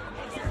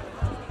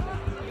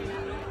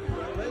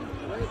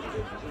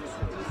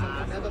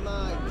 Never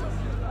mind.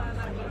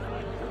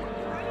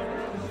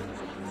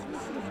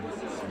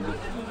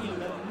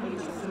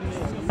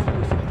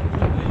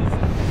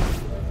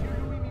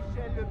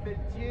 Louis-Michel Le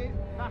Pelletier,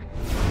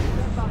 Marquis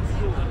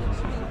Saint-Barthélemy.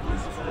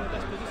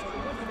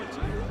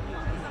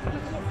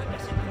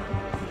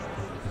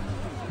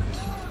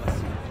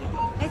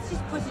 Let's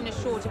just put in a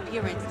short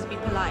appearance to be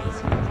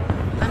polite.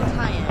 I'm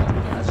tired.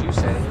 As you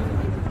say.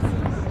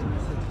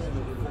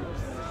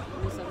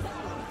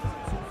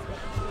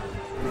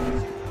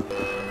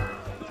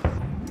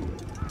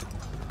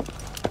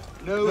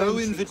 No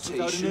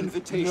invitation.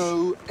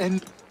 No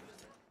end.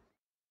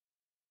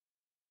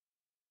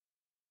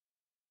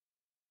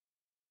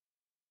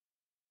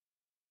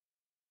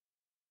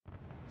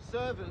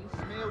 Servants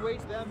may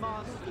await their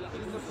masters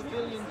in the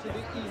pavilion to the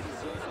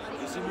east.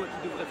 Et c'est moi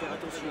qui devrais faire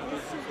attention.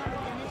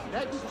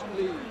 Next,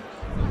 please.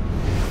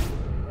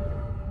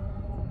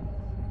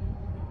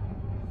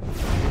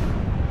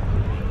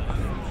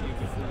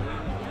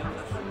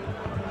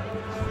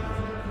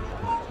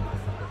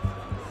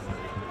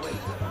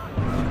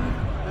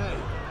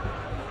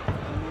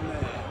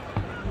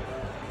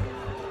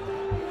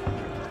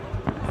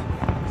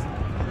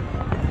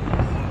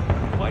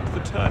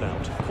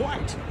 turnout.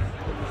 Quite.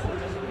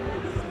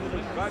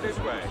 Right this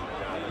way.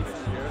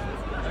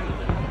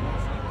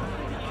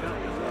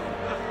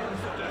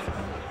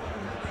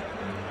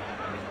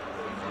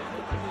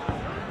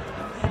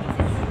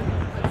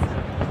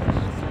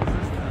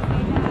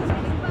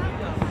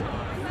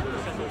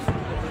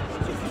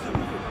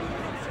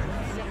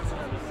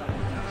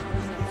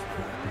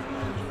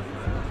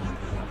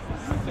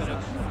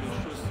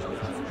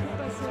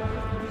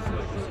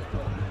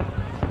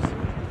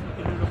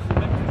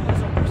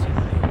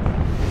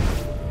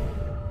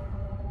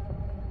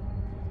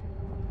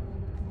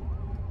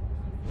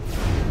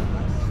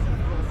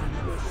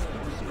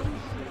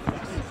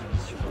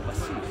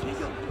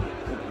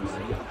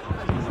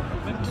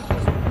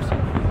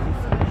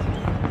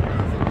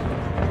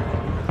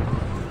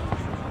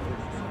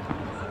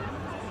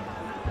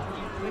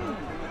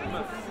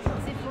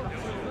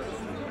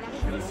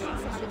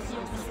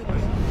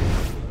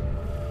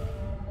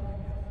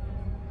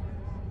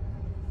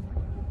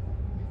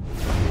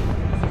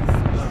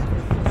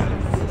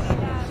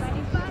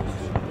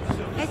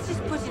 Let's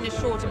just put in a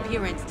short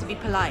appearance to be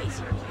polite.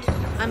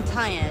 I'm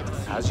tired.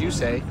 As you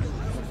say.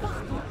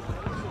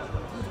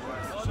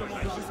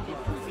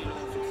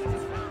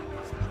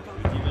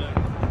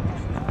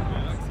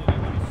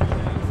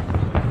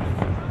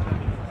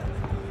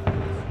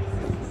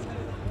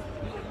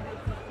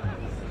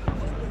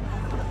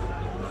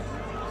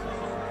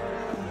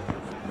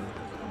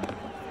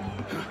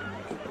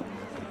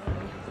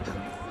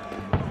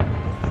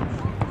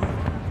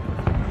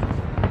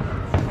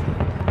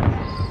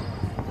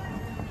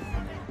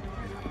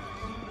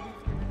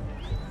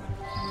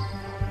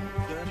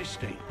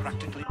 Estate,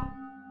 practically.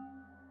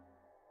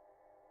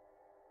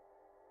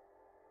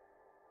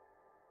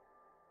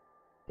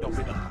 Up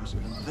in arms,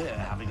 and they're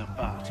having a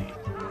party.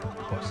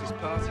 What's this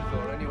party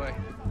for, anyway?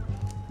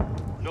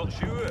 Not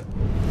sure.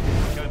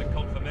 Kind of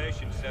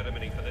confirmation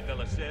ceremony for the De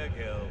La Serre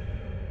girl.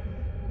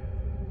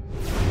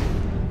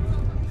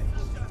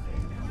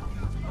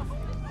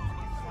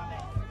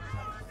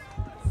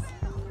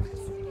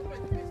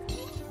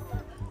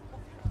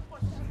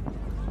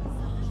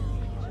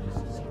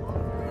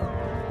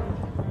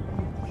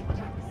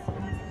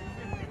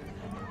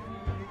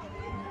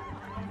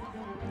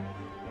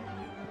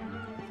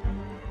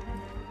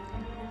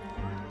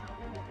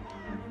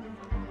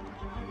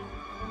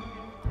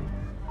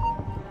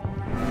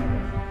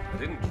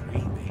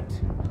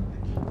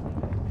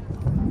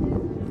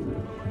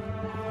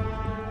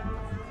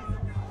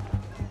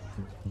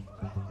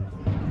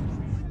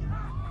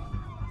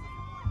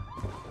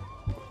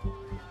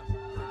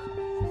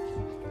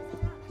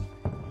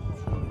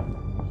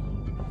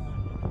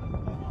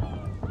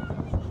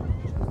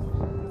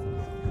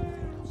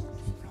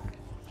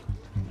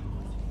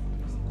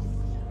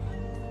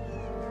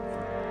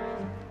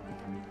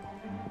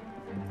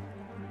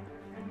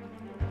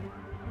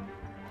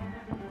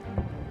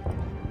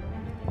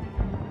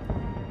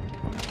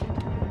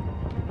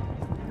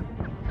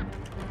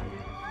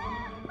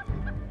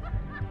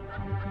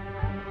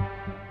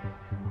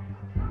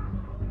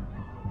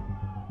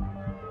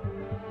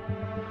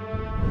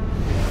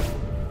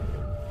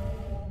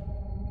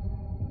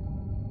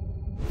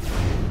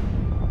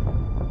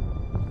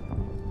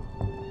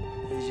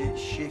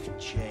 Shift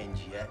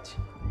change yet?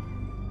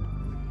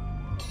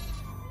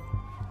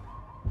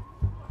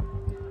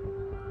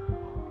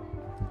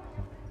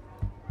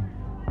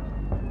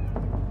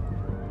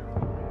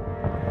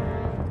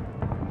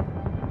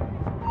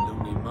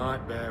 Looney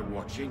might bear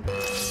watching.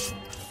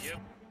 Yep.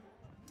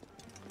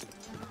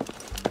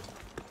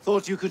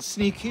 Thought you could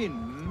sneak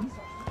in?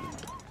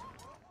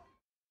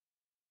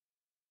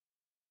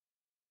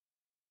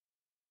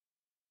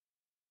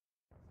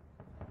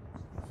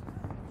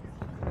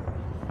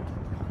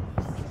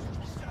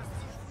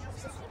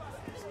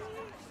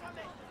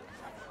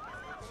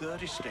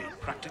 Third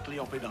Estate practically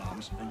up in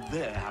arms, and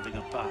they're having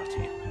a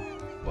party.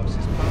 What's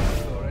this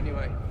party for,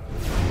 anyway?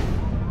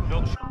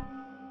 Not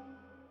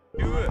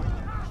sure.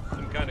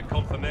 Some kind of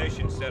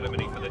confirmation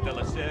ceremony for the De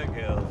La Serre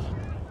girl.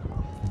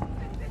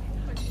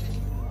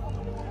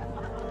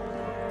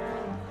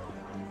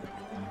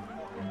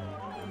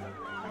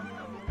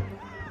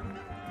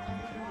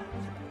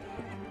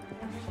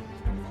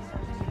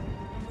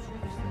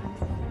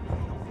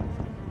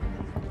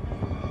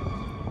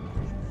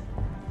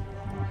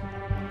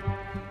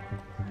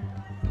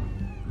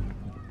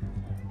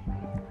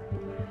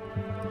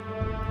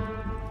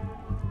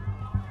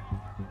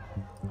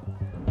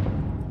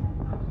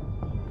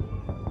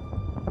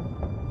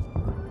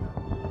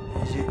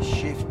 Is it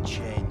shift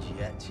change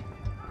yet?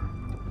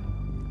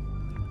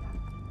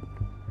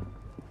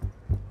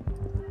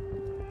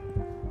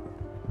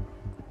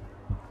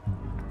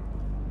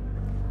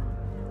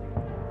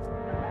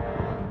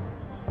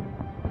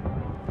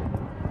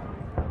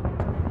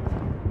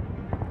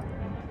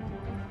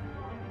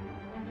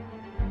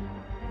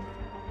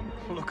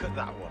 Look at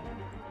that one.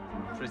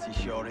 Pretty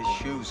sure his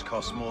shoes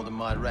cost more than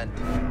my rent.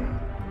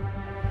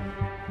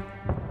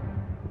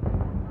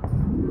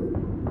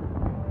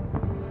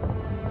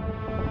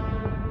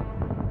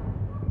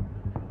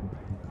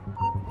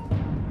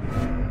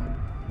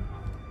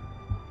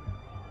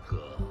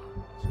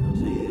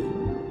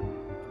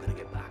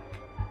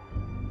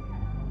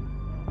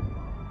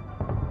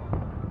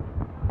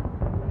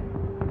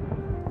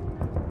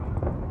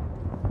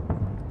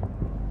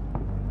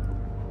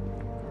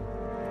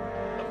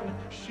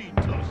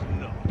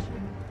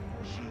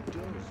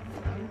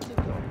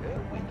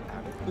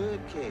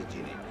 cage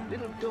in it.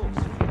 Little doves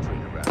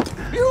fluttering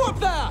around. You up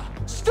there!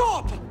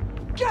 Stop!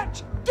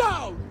 Get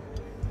down!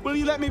 Will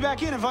you let me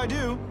back in if I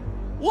do?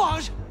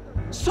 What?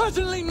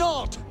 Certainly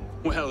not!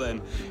 Well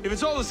then, if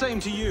it's all the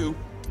same to you,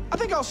 I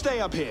think I'll stay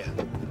up here.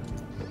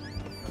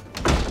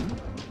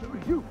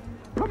 You,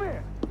 come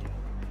here!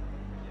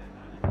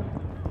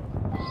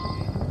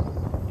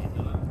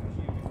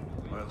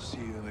 I'll see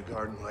you in the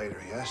garden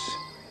later, yes?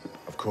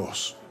 Of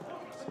course.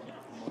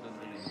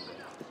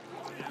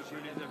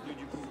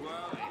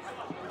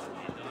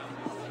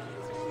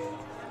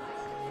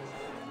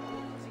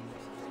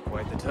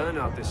 Quite the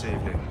turnout this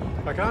evening.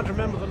 I can't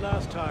remember the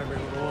last time we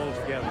were all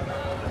together.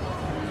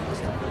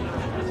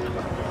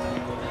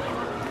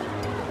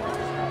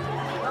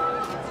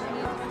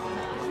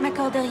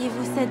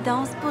 M'accorderiez-vous cette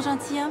danse pour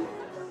gentilhomme?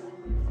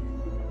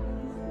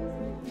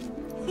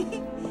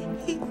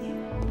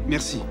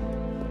 Merci.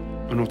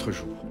 Un autre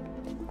jour.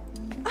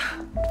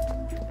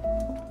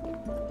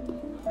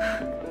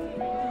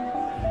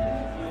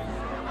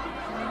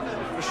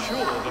 For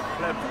sure, the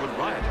pleb would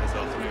riot this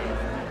afternoon.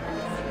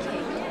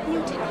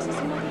 New taxes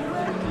and money were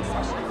a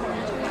concession for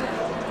it.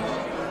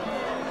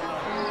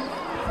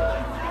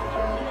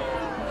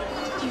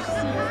 Did you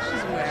see what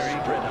she's wearing?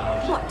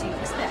 What do you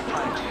expect?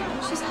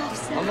 She's half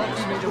set. I'll not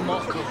be made a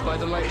mock of by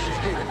the light she's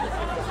given.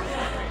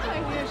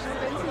 I hear she's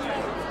been to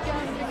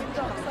gambling in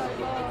dockside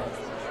bars.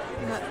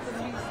 That's the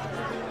least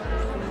of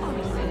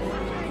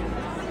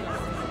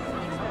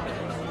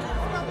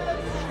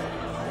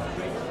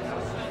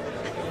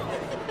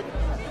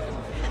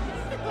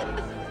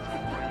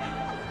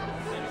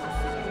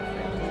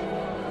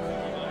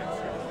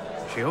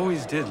She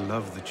always did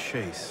love the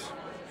chase.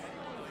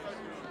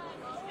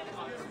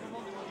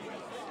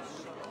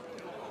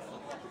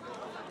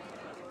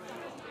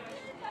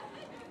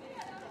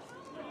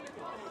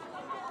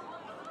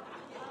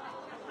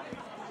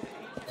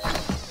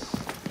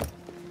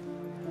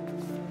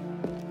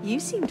 You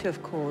seem to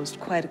have caused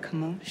quite a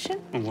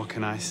commotion. Well, what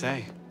can I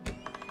say?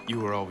 You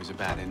were always a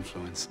bad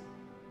influence.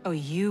 Oh,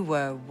 you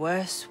were a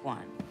worse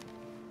one.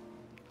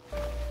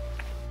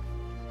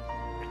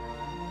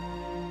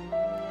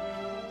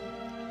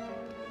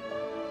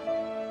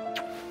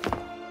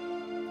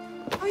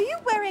 Are you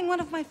wearing one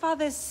of my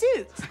father's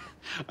suits?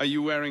 Are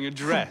you wearing a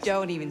dress?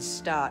 Don't even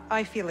start.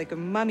 I feel like a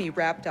mummy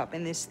wrapped up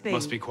in this thing.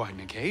 Must be quite an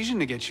occasion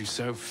to get you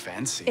so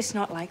fancy. It's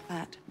not like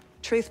that.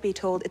 Truth be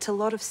told, it's a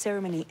lot of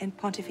ceremony and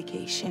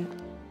pontification.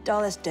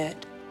 Dull as dirt.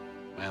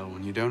 Well,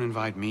 when you don't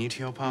invite me to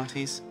your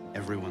parties,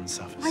 everyone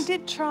suffers. I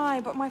did try,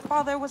 but my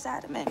father was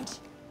adamant.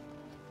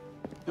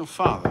 Your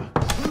father?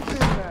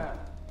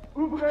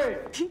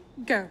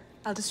 Go.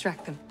 I'll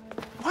distract them.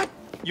 What?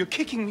 You're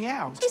kicking me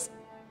out? It's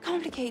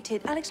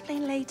complicated. I'll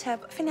explain later,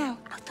 but for now,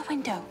 out the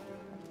window.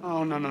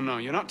 Oh, no.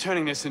 You're not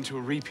turning this into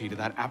a repeat of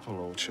that apple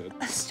orchard.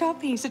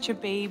 Stop being such a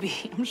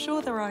baby. I'm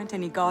sure there aren't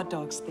any guard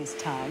dogs this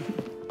time.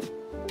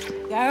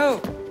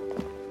 Go!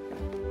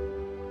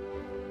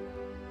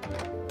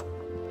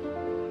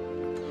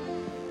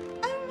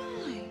 Oh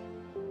my!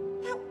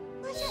 Now,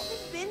 was that the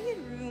billiard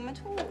room at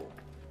all?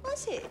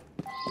 Was it?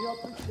 We are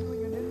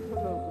pursuing an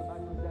interloper,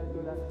 Mademoiselle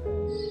de la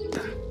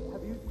Serre.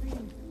 Have you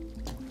seen?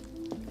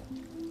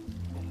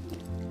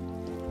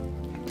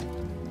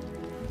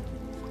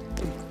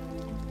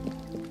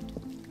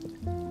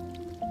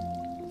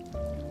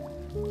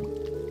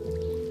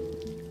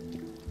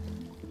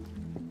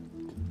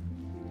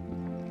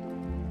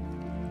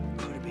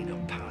 Could have been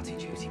on party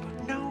duty,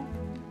 but no.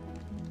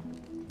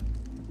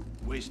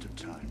 Waste of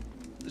time.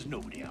 There's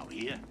nobody out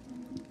here.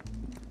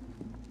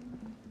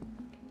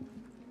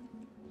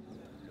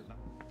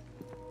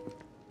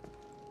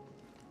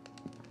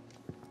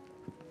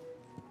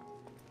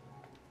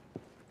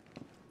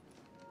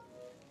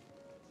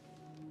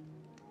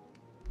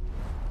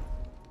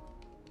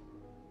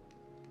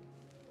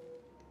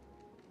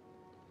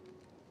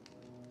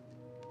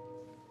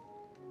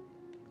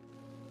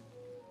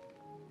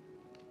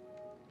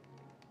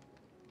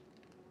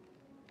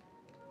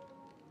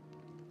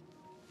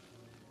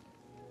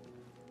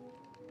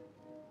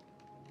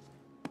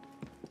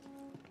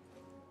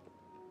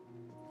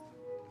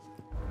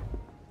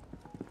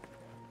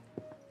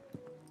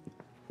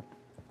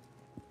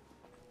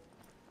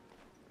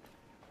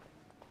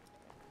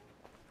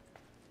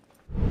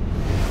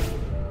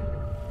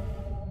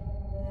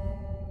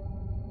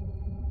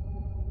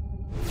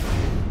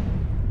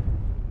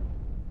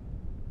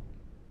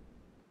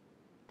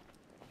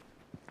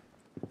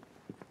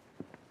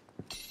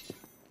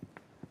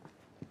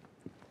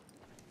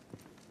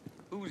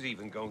 Who's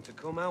even going to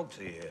come out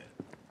here?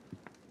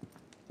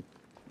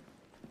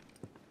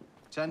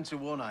 10 to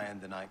 1 I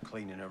end the night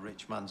cleaning a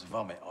rich man's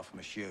vomit off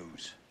my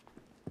shoes.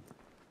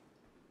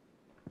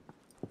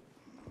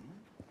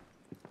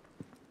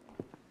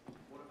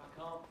 What if I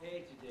can't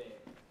pay today?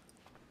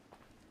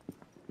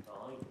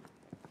 Fine.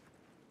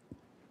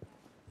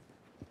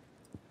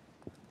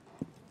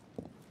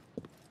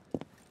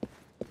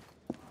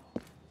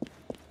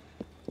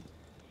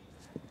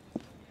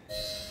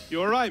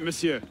 You all right,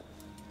 monsieur?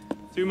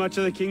 Too much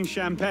of the king's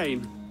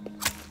champagne?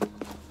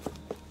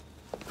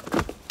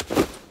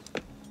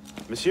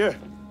 Monsieur!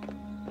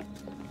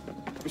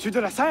 Monsieur de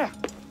la Serre!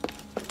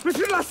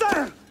 Monsieur de la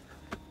Serre!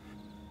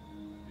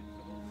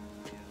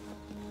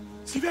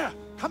 Sivert,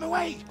 come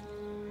away!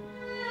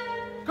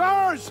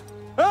 Guards!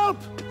 Help!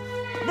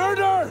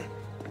 Murder!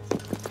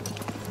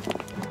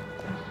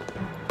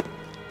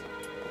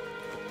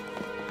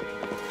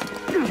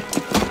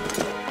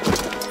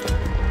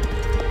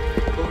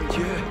 Bon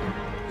Dieu!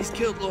 He's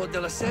killed Lord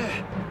de la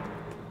Serre.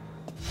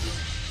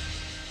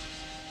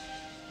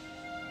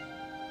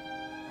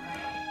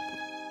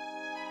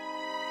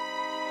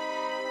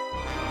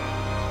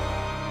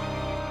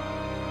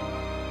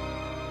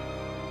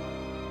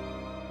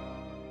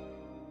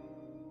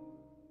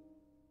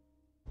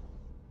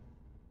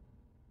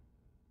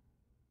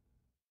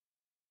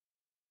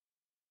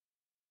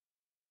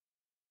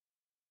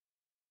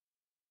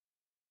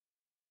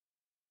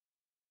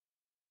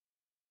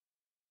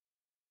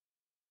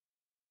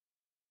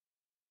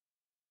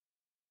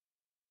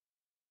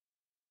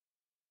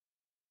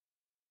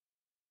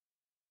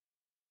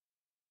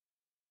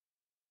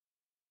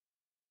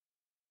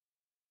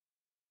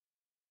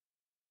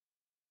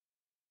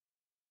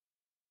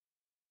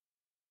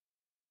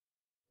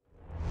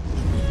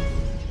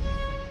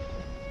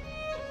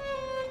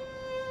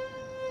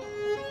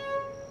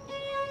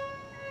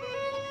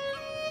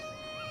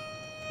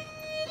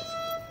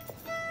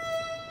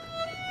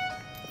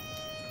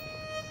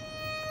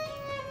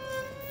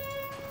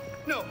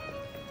 No,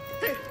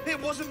 it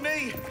wasn't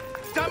me.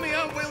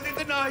 Damian wielded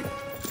the knife.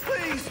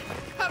 Please,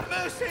 have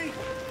mercy.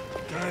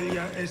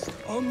 Talia est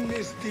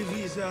omnis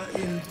divisa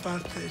in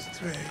partes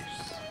tres.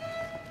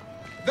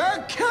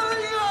 They're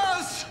killing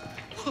us!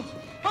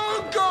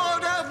 Oh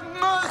God, have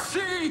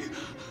mercy!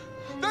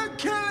 They're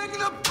killing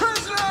the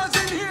prisoners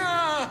in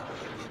here!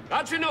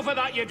 That's enough of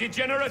that, you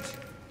degenerate!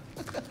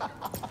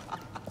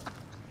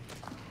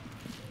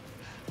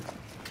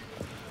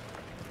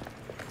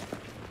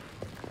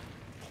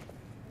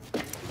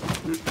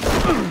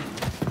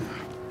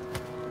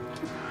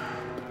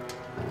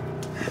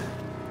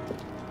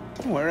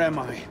 Where am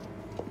I?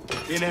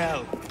 In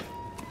hell.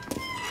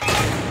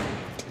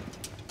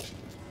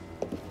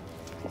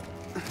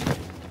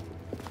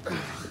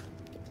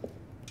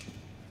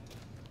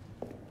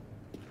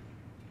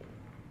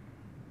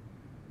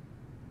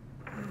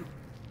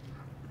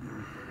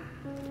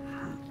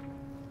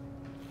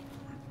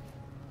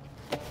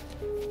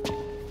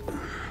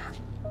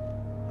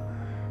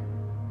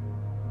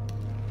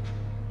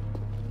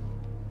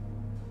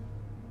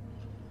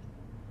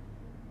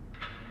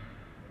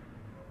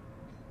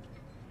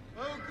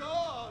 Oh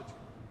God!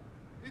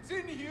 It's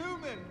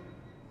inhuman!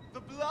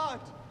 The blood!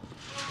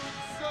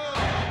 So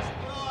much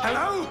blood!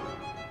 Hello?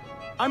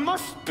 I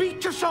must speak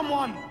to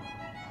someone!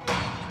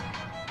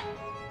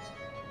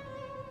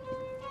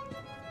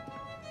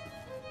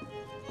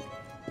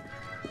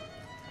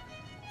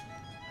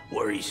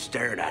 What are you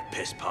staring at,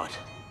 pisspot?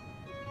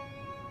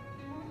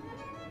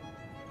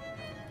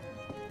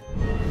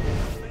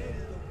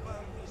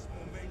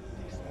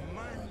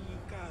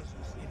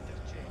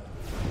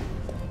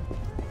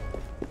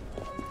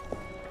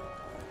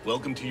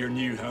 Welcome to your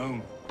new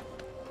home.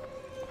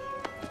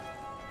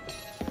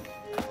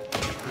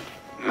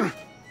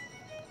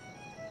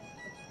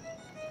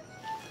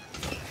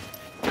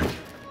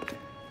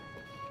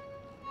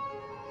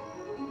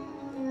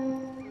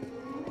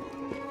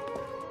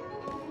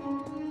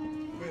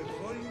 Quae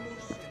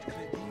volimus et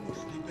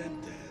credimus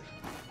libenter,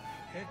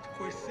 et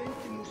quae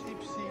sentimus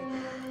ipsi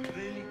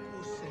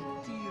reliquos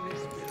sentire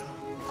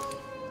speramus.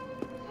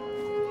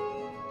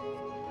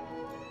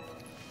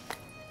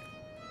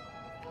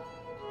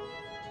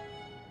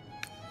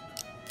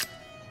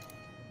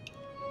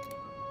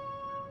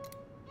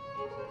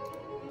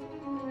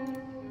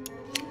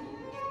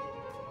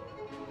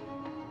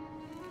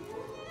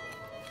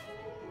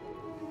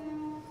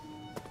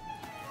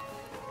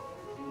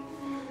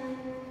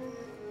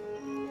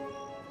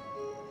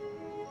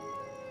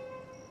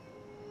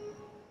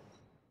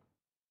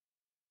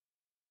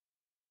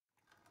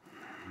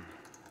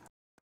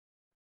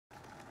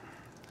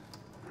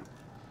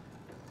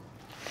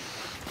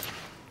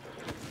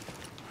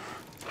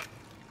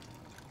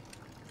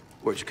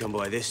 Where'd you come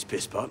by this,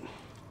 pisspot?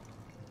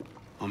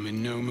 I'm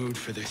in no mood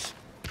for this.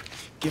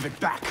 Give it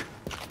back!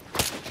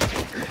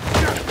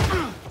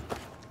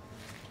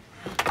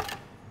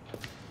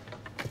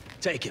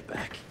 Take it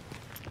back.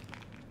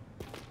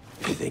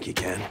 If you think you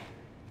can.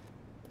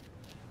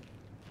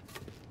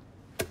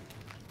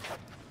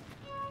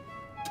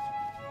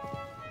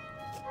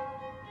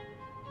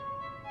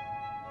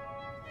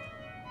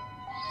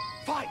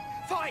 Fight!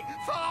 Fight!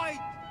 Fight!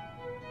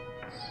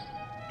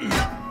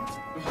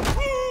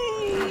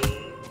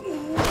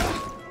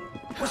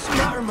 What's the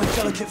matter, my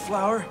delicate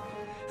flower?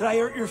 Did I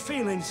hurt your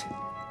feelings?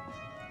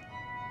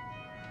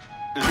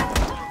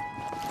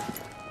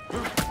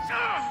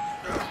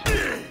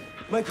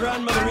 My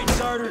grandmother eats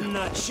harder than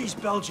that. She's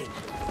Belgian.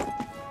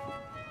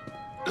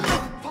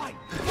 Fight!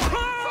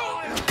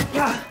 Fight!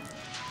 Yeah.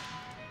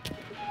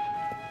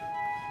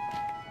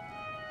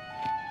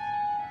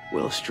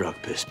 Well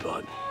struck,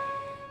 pisspot.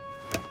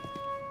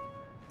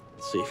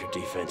 See if your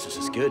defense is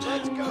as good.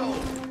 Let's go!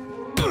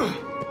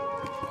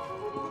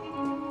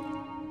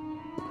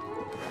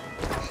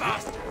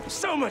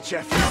 So much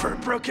effort for a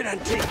broken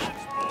antique.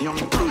 The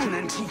only broken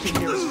antique in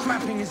here is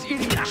flapping his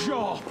idiot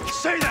jaw.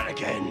 Say that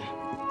again.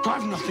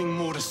 I've nothing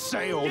more to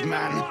say, old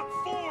man.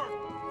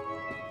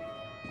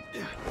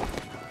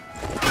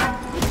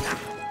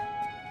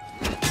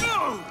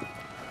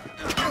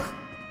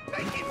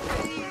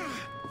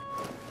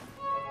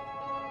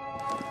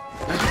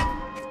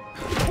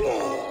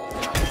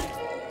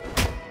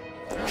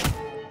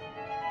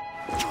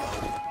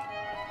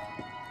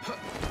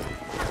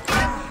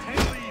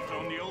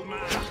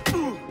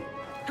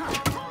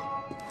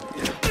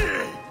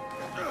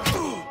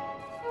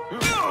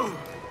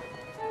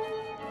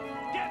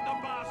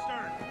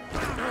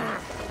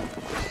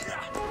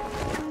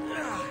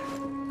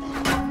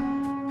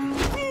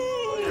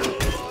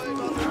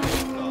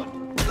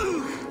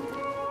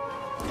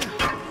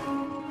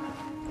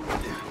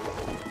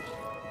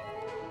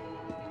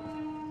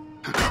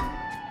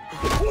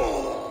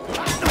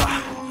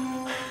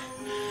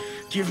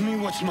 Give me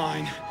what's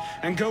mine,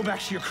 and go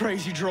back to your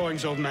crazy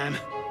drawings, old man.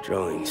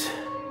 Drawings?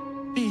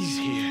 These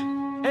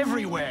here.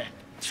 Everywhere.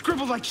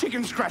 Scribbled like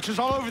chicken scratches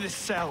all over this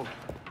cell.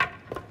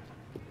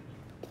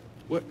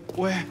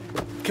 Where?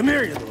 Come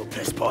here, you little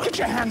piss boy. Get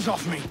your hands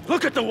off me!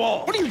 Look at the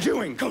wall! What are you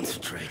doing?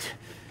 Concentrate.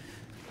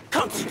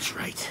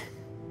 Concentrate.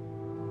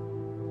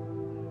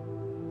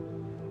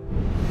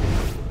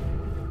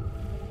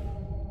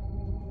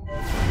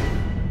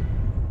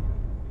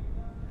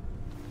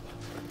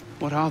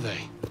 What are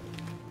they?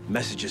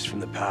 Messages from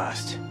the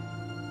past.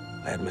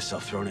 I had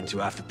myself thrown into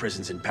half the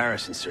prisons in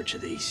Paris in search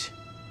of these.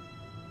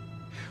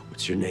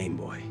 What's your name,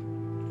 boy?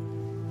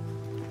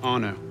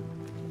 Arno.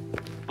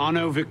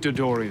 Arno Victor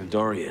Dorian.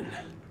 Dorian.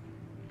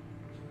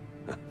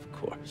 Of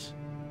course.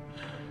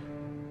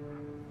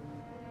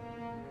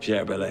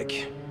 Pierre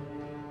Belec.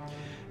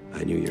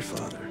 I knew your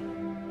father.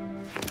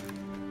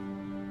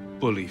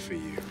 Bully for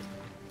you.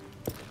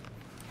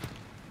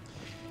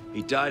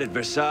 He died at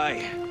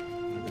Versailles.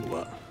 In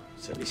what?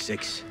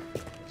 76?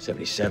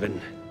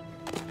 77?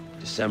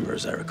 December,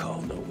 as I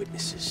recall, no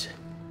witnesses.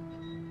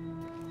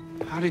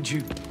 How did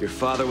you... Your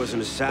father was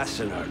an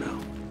assassin, Arno.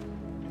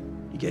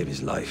 He gave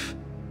his life,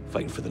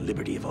 fighting for the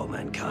liberty of all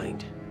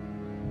mankind.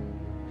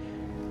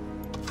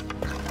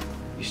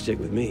 You stick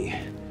with me,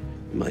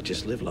 you might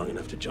just live long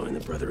enough to join the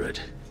Brotherhood.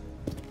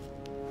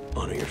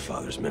 Honor your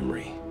father's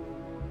memory.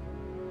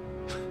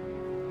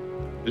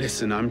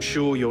 Listen, I'm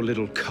sure your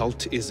little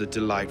cult is a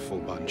delightful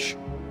bunch,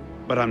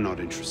 but I'm not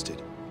interested.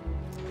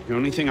 The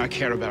only thing I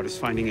care about is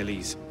finding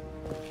Elise.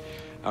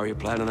 How are you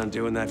planning on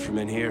doing that from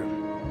in here?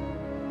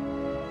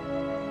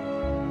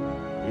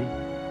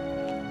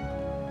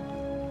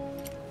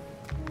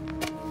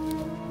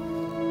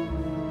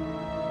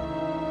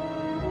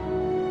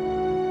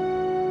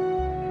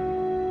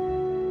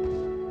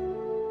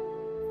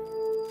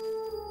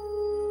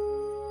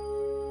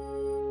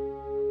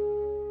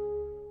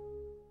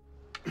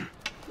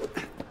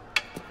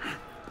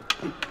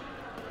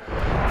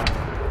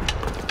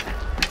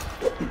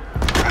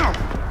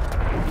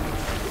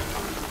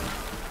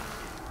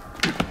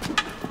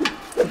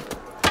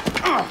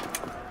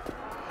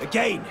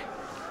 Again!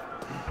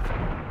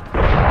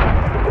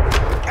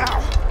 Ow!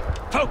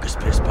 Focus,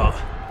 pisspaw!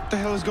 What the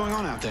hell is going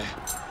on out there?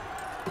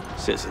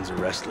 Citizens are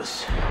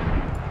restless.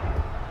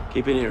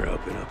 Keep an ear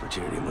open.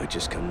 Opportunity might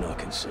just come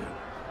knocking soon.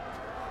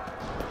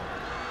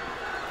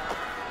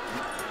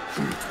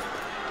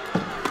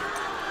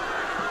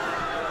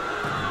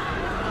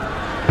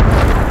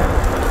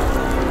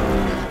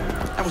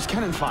 That was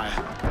cannon fire.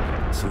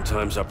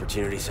 Sometimes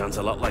opportunity sounds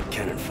a lot like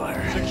cannon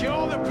fire.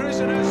 Secure the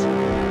prisoners!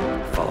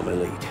 Follow my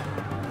lead.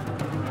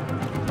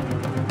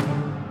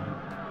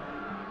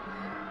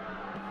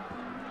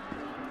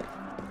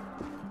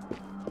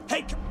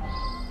 Hey!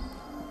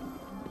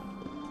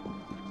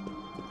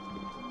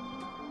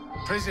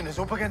 Prisoners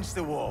up against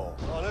the wall.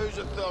 On whose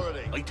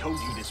authority? I told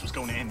you this was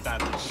going to end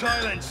badly.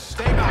 Silence!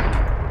 Stay back!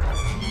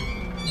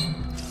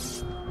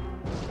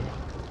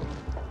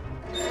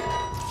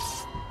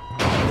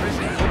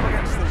 Prisoners up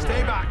against the wall.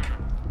 Stay back!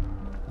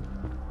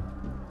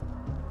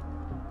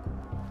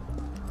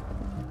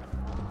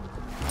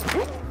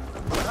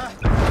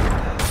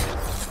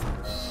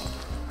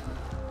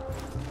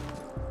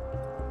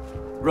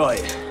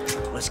 Right,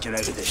 let's get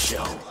out of this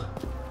shell.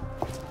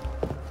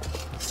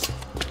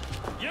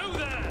 You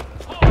there!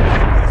 Oh,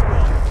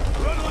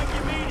 run like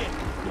you mean it!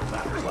 No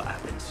matter what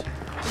happens,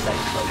 stay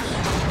close.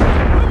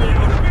 Let me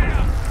out of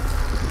here!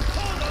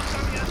 Hold on,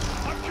 Samuel!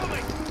 I'm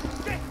coming!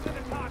 Get to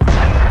the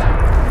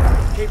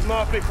target! Keep them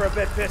off me for a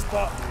bit,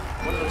 pisspot.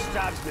 One of them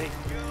stabs me.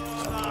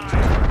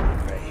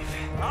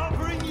 I'll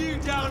bring you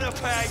down a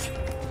peg!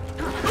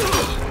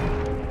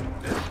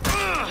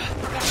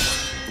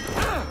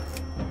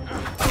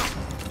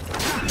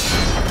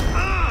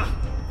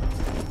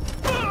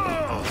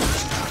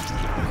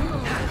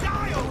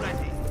 Die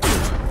already!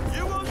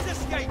 You won't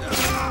escape!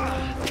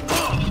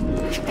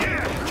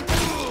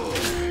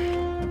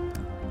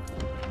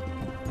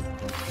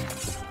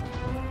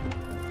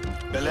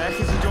 Belec,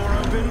 is the door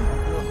open?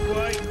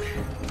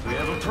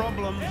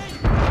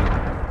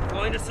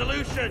 find a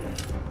solution.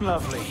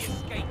 Lovely.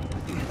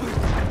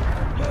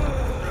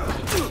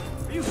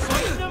 Are you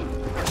fighting them?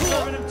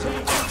 Serving them tea?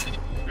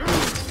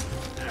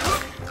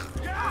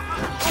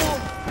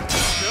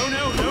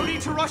 No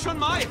need to rush on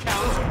my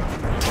account.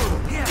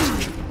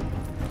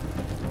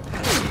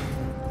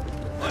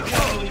 Let me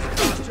all these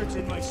bastards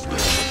in my sleep.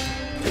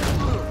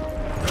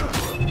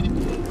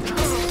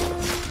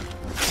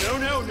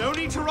 No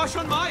need to rush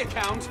on my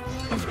account.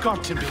 You've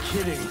got to be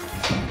kidding.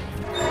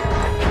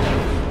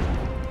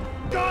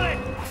 Got it!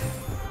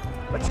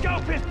 Let's go,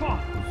 Pisspot!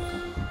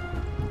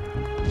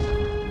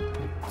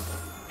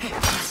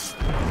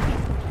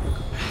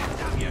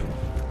 Damn you!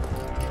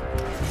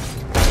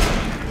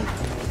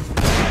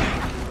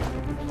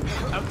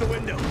 Out the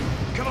window.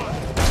 Come on.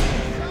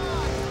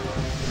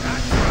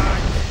 That's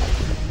right.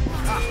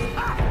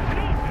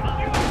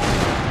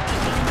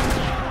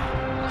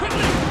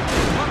 Quickly!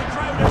 While the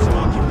crowd has some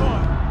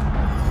occupied.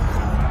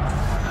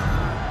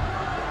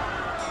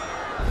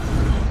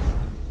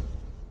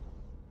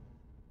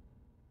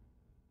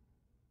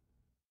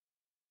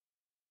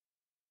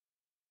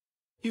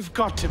 You've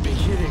got to be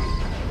kidding.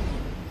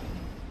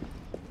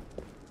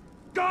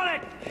 Got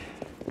it!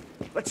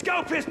 Let's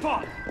go,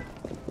 Pisspot!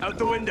 Out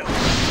the window.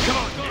 Come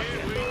on.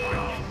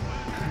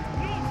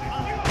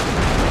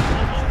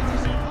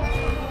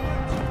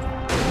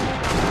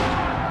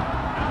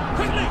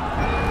 Quickly!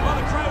 While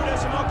the crowd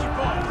has him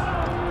occupied.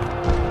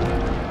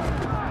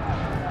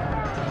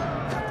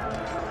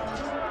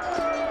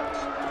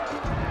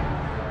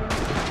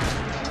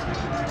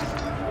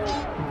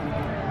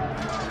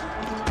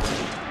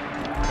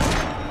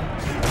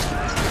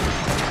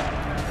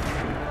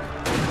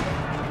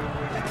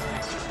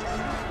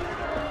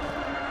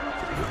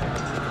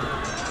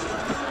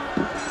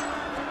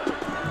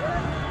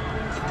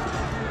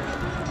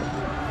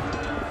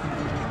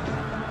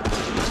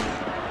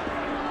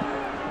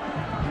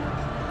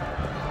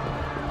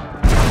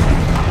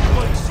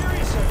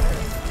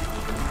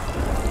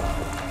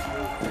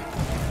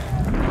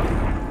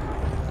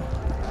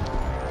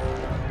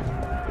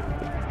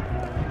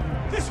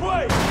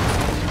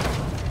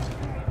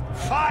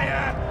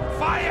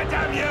 Fire,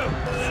 damn you!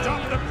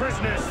 Stop the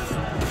prisoners!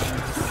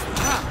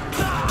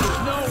 There's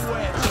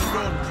nowhere to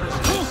run,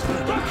 prisoners!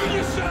 Buckle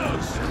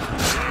yourselves!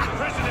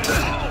 Prisoners,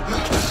 hold!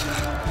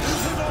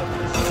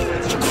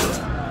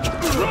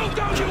 Roll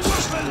down your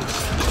weapons!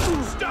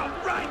 Stop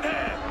right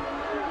there!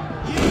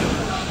 You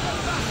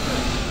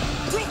bastard!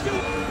 Drop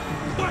your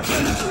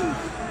weapons!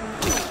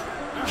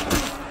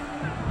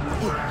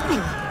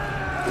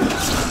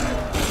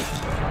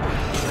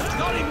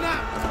 Not even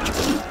that!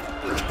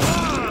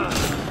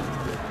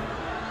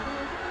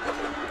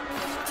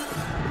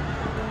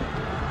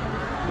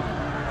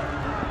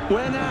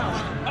 Where now?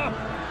 Up!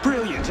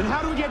 Brilliant. And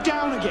how do we get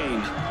down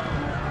again?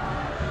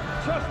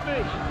 Trust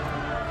me!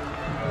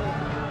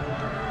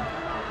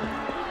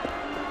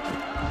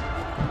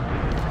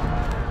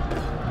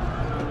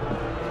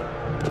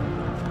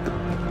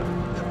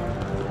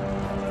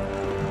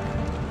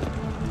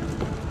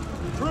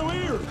 Through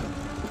here!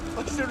 I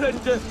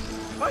surrender!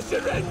 I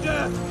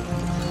surrender!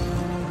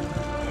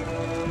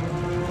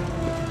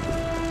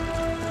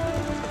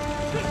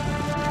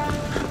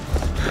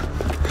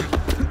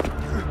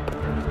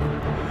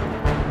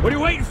 What are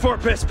you waiting for,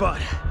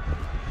 Pisspot?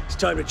 It's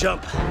time to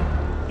jump.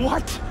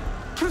 What?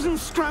 Prison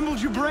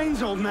scrambled your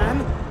brains, old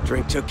man.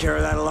 Drink took care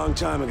of that a long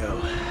time ago.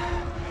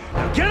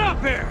 Now get up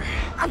here!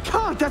 I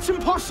can't, that's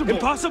impossible.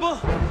 Impossible?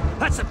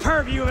 That's the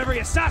purview of every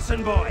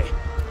assassin boy.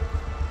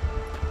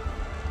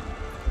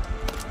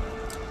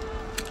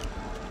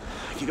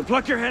 If you can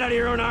pluck your head out of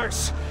your own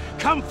arse,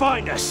 come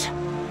find us.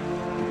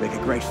 Make a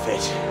great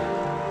fit.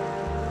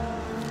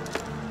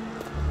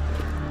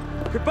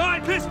 Goodbye,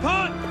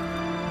 Pisspot!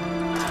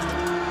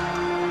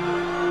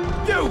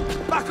 You!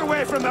 Back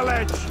away from the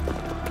ledge!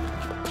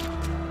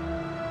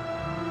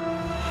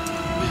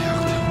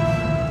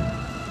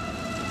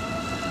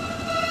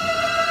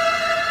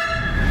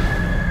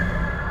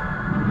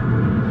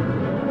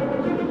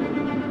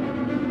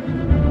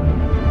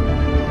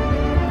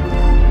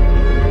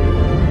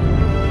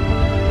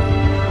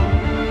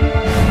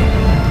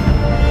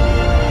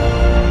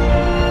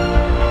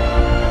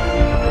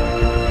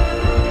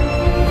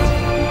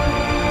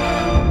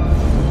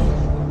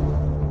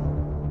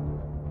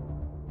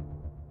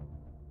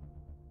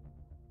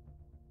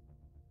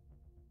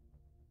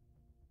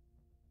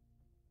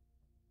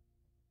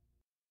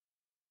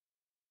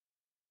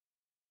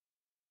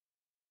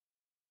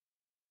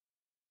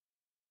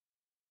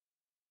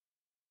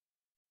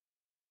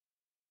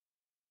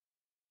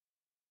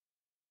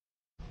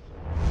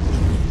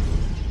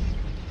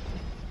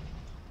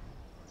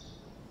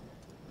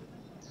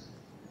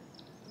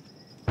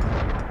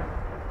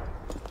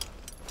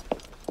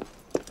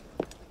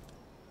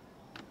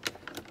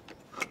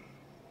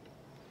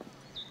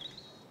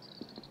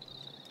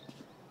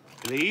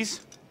 Please?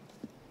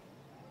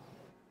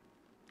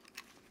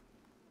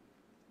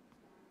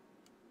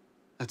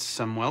 That's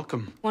some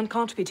welcome. One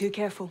can't be too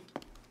careful.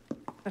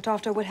 Not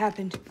after what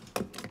happened.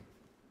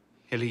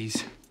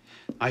 Elise,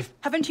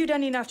 Haven't you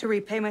done enough to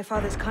repay my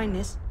father's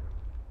kindness?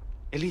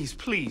 Elise,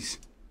 please.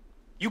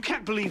 You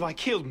can't believe I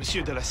killed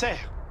Monsieur de la Serre.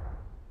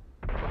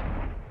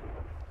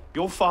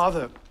 Your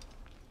father,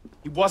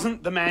 he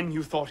wasn't the man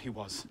you thought he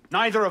was.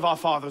 Neither of our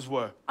fathers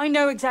were. I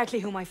know exactly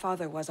who my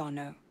father was,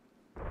 Arnaud.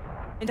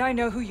 And I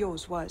know who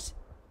yours was.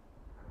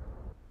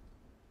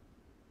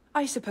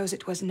 I suppose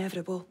it was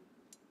inevitable.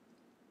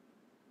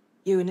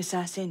 You an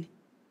assassin,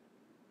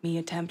 me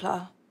a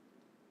Templar.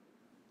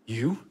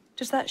 You?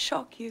 Does that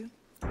shock you?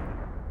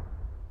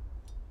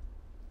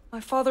 My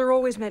father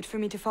always meant for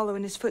me to follow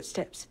in his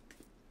footsteps.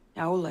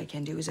 Now all I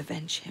can do is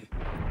avenge him.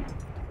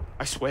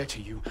 I swear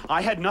to you,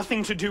 I had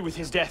nothing to do with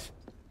his death.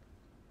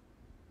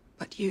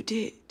 But you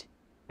did.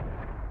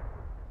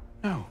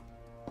 No.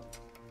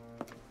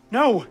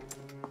 No!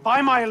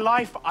 By my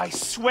life, I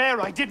swear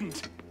I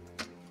didn't.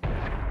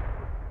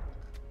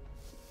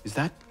 Is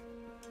that?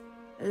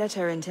 A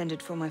letter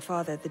intended for my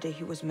father the day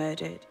he was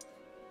murdered.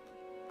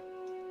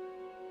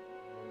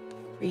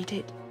 Read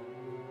it.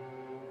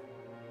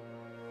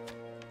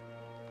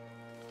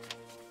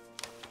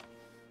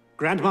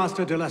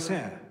 Grandmaster de la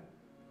Serre,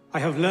 I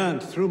have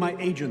learned through my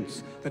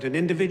agents that an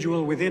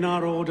individual within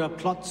our order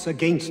plots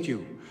against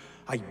you.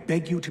 I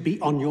beg you to be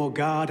on your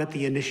guard at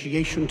the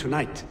initiation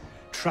tonight.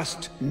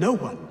 Trust no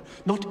one,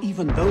 not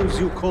even those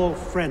you call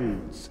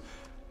friends.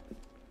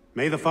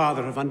 May the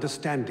Father of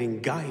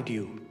Understanding guide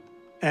you.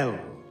 L.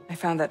 I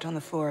found that on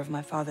the floor of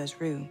my father's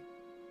room.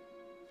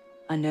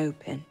 A no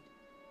pin.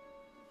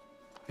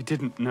 I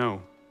didn't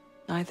know.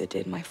 Neither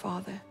did my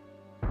father.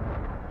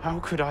 How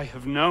could I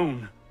have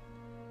known?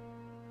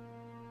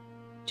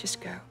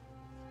 Just go.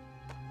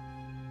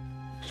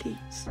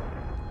 Please.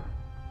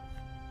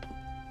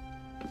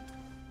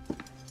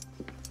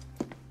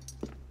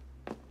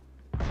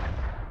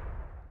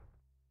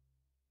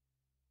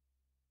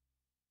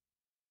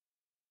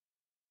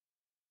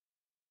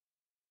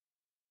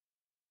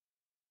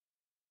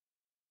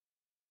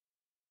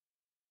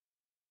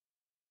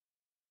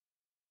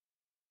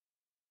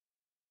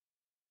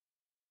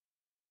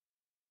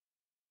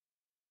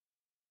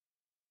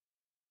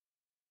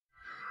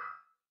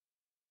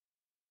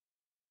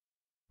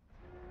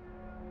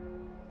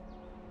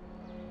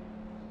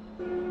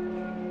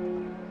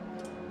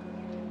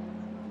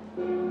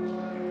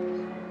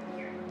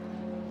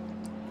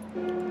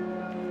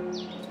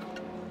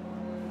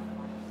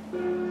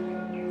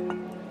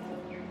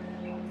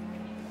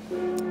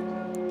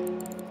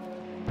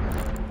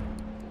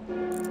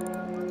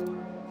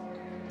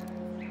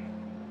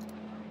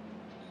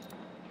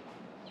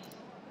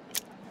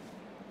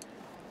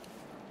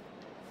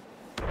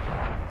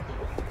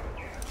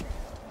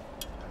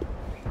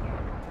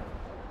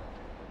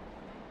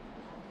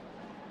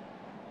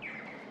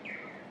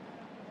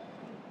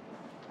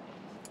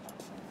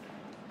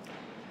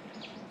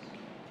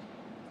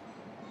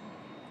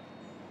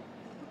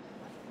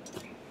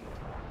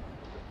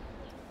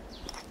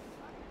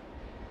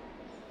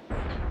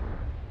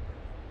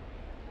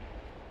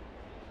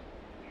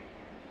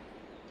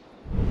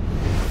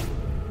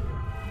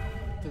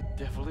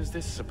 The devil is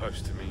this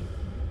supposed to mean?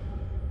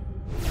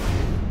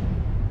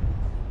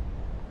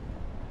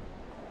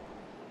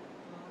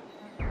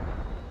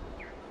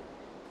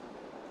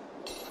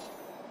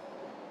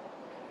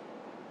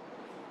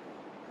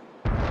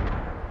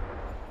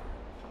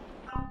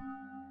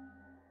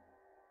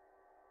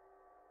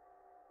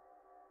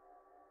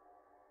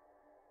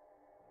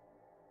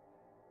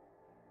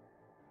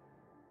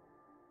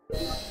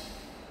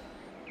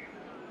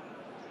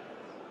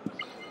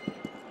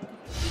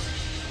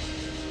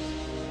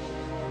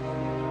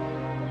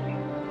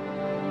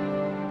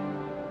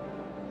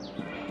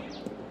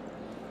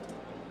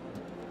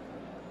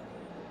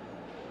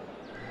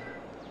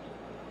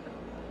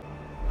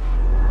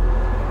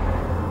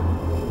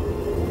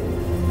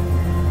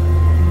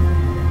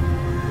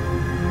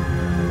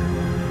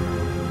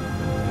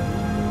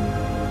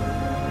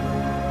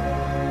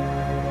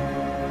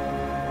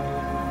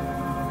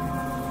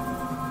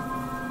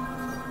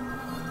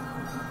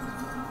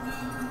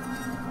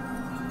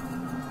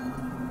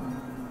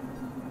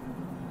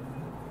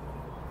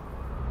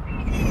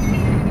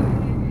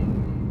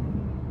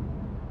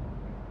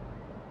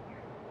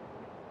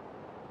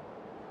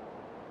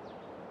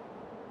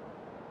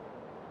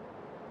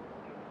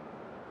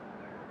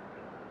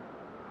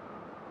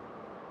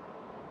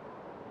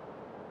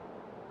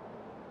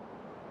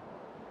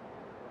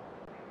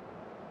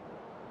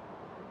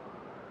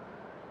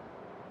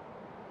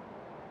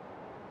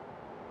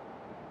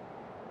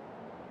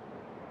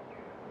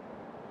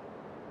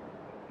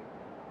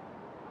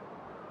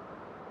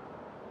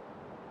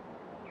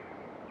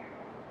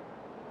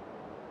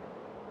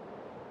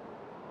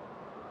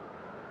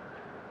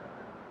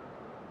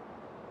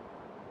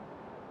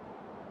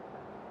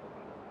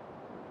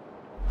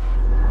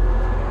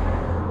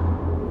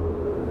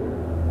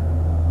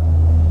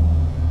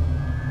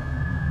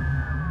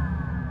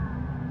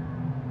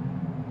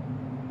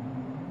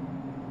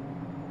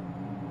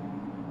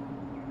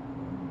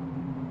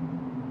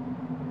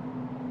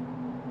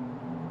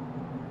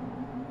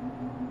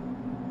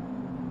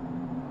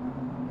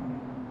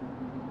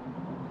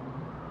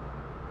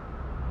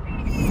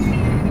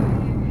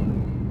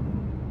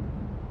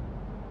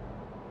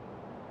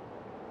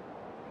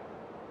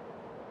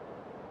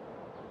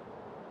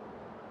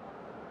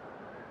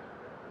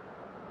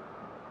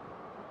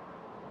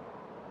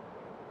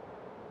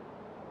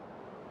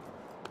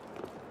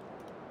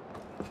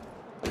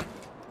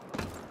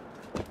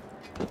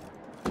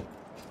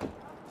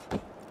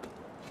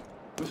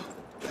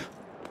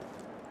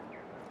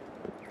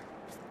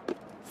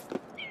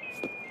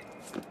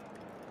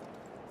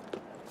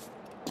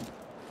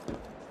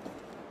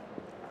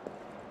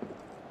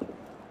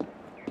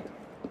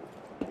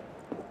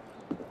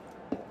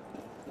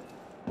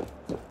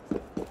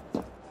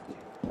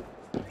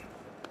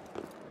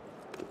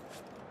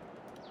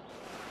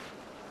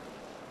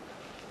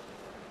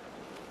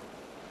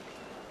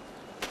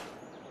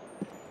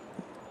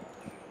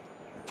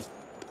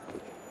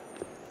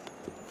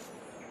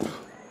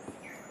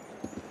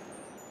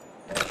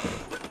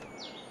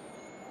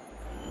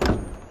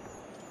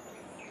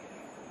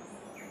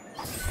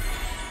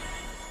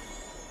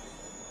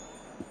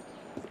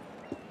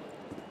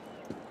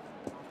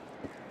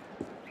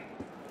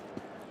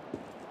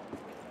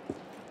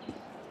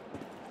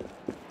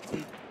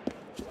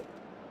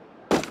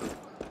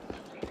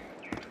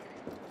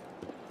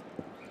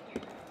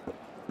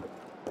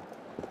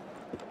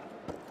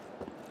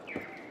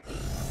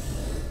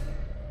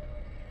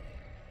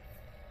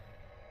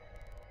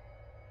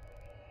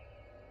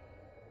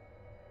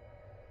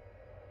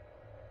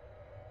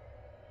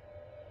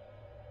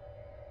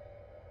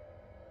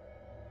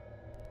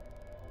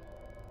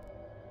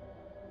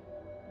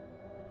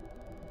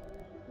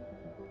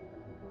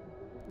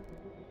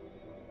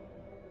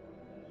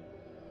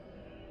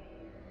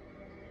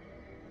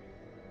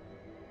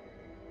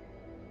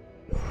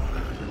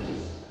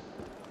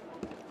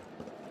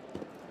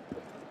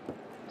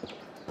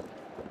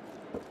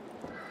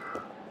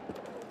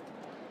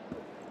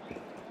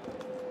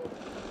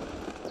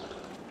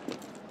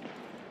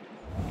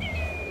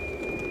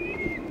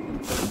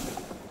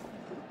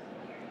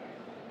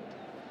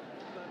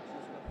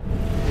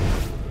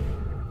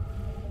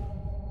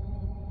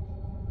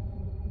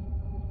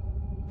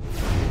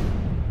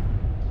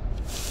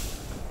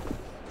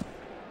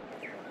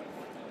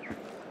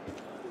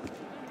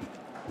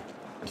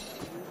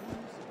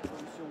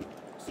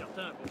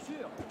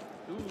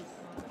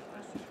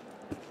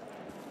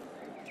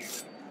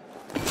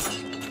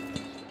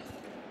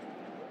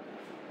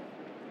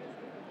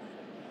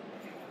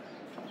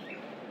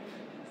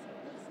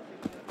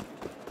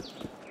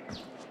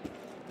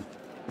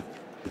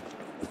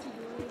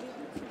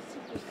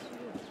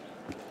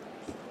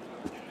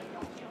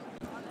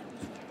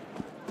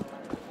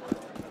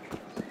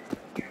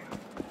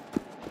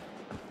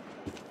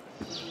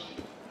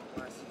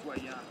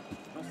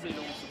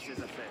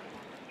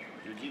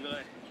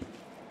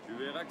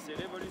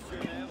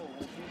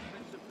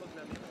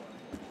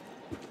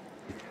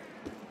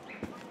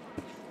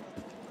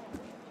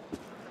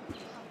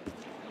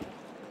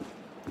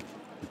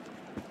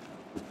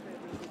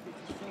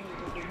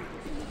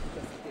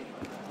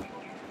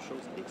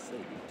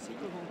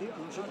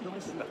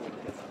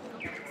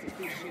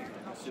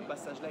 Ce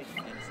passage-là est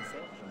bien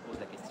nécessaire, je me pose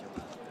la question.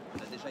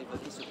 On a déjà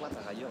évoqué ce point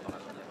par ailleurs dans la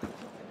première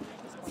partie.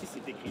 Si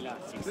c'est écrit là,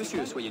 c'est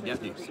Monsieur, soyez le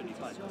bienvenu. Ce n'est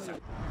pas ça.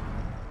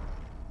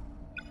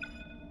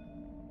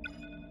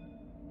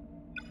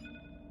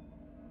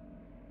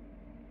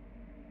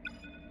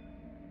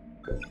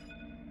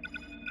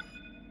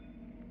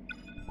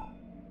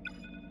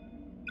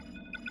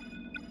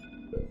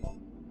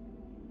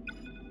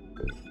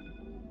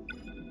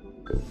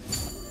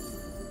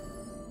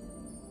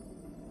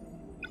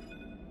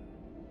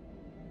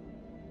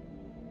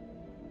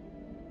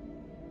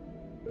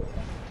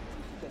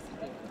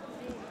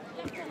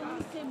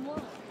 C'est moi.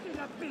 C'est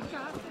la P4.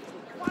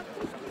 Moi,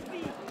 tout ce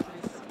qu'il dit.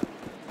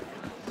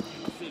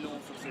 C'est long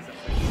sur ces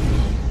affaires.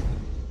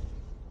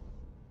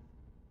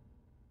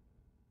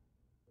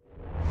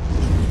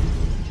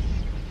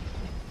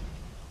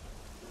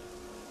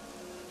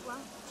 Toi,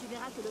 tu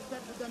verras que le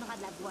peuple donnera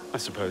de la voix. I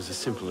suppose a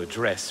simple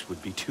address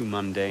would be too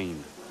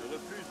mundane. Je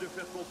refuse de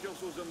faire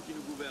confiance aux hommes qui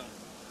nous gouvernent.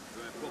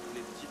 Peu importe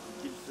les titres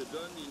qu'ils se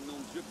donnent, ils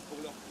n'ont Dieu que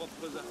pour leurs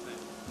propres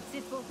affaires.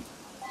 C'est faux.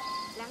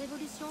 La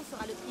révolution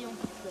sera le triomphe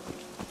du peuple.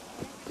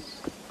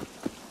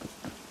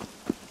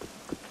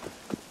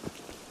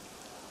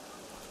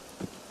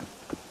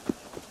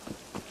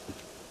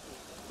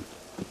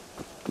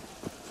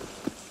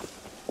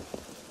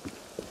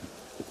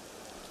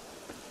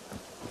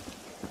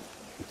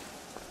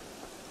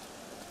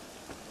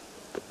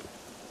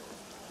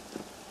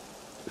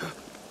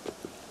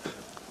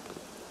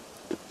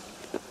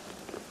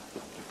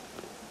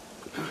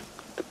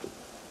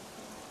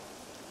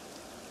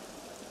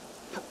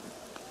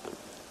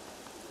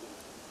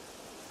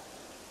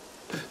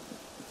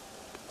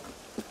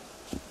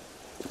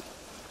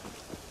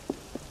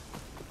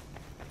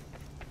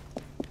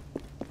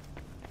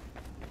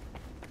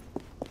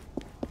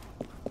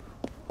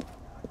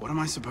 What am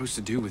I supposed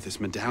to do with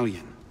this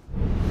medallion?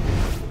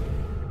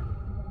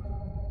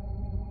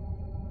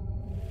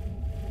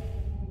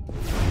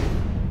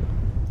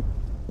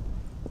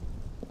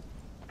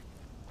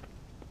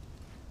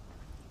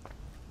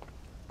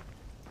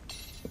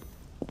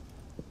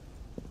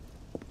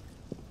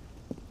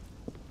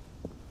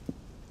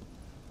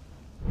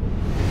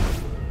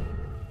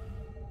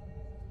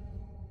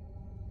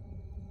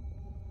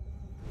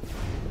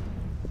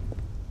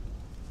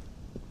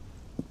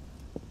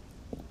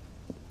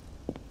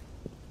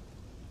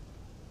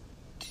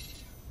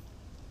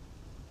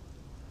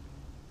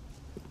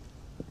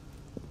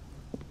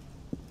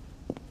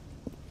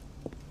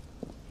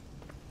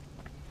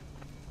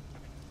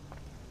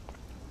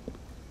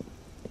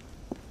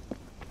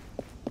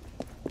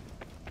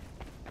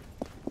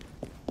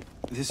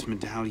 This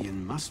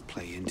medallion must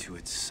play into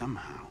it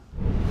somehow.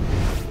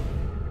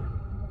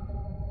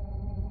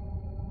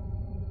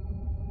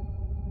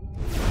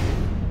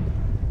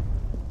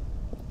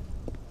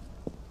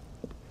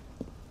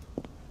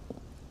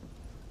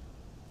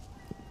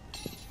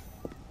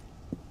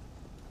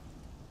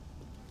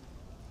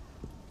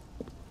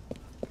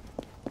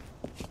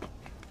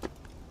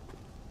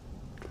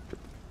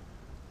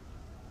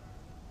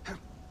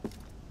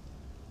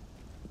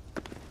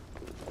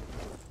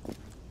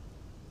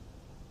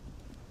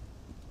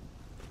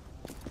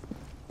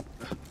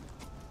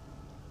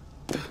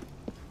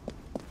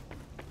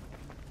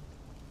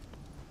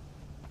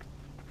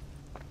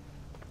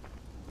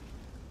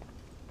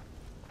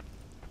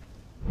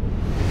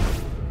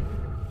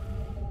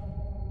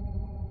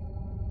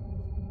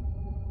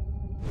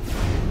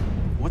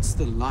 What's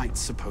the light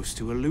supposed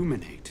to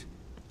illuminate?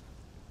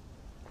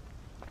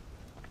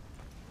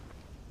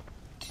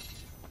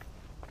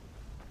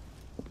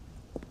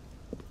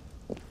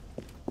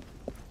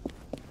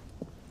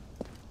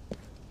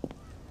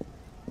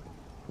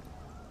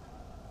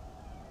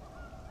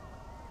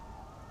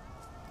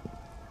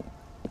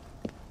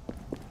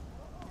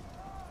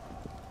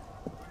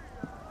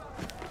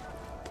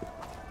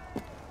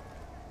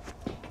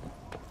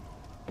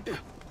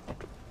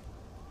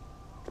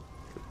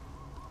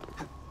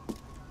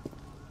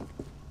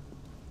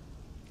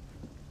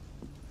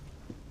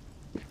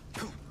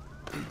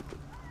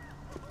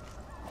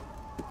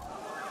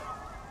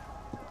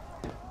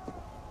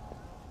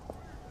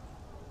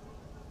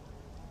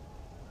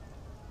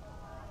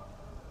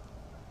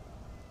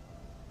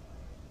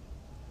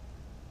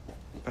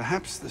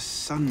 Perhaps the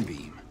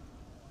sunbeam.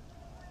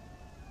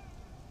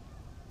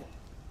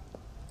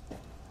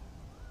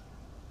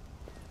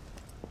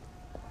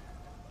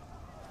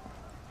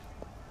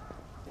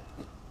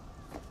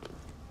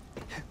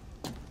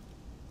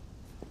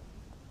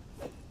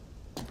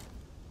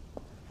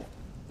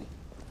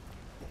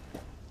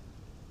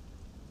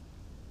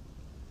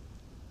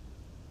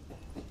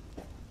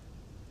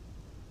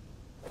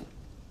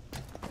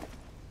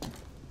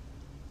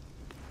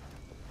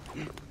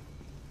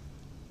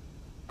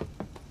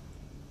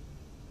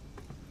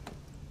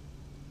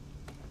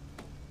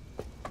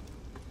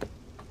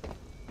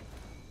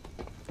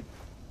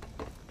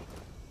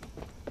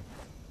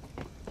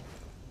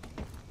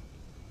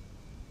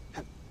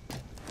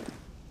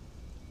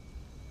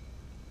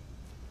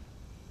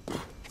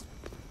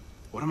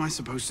 What am I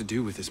supposed to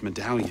do with this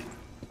medallion?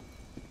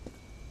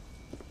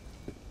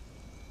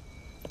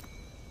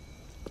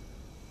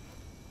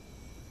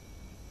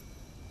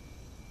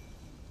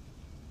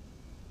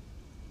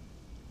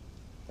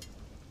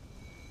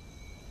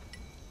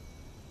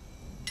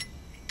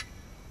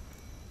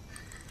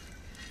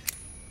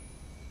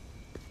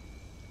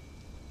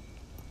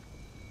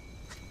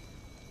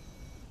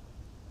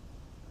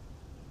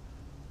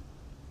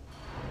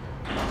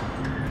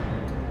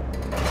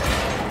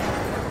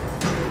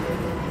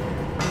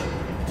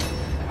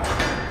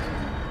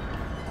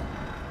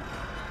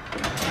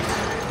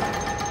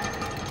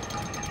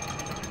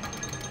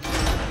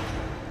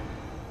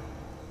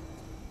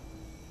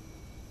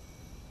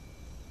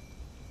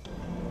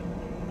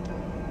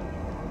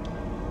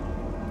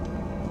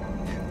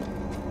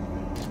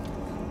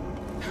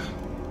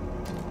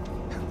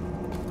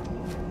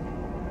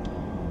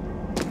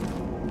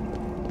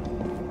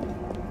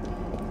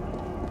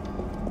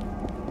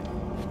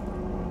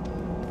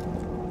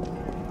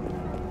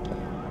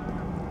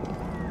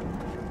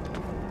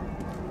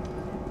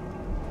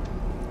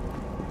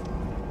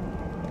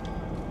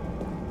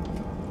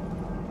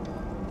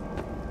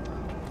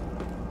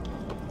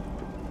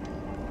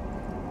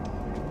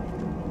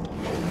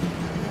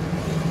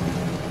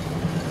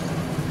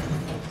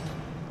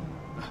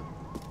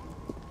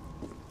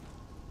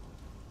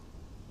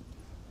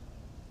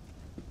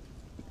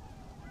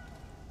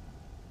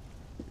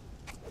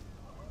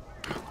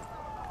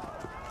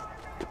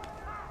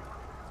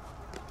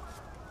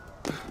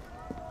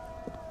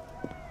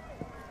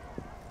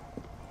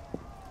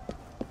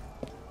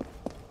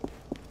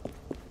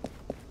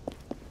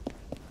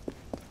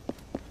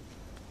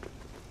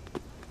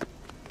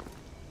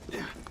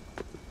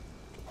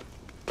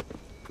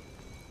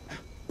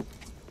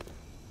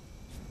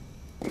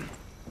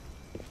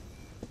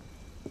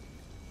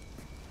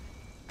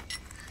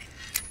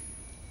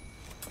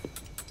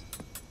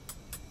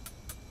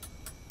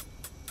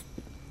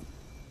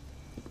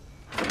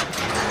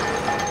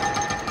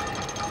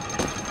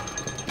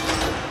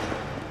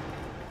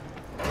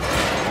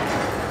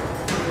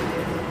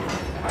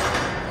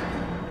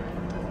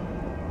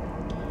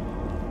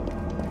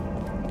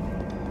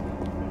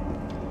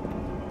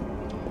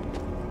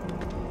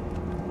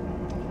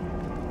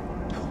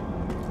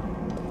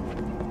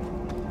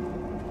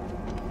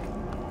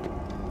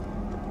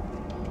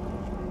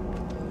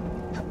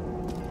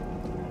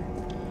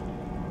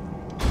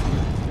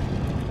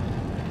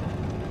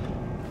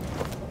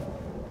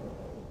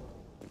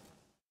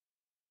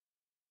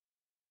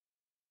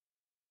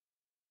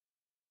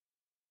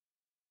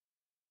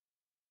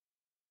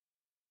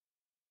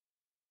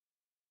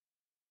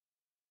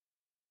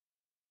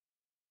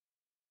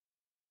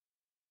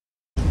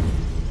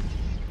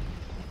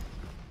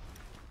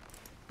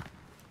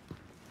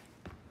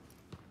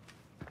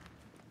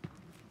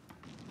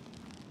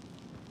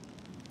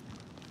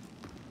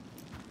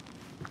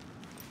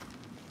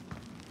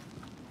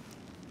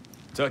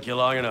 Took you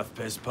long enough,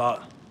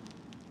 pisspot.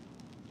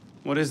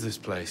 What is this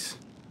place?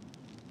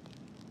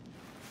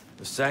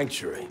 The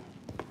Sanctuary.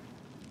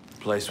 A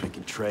place we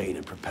can train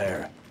and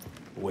prepare,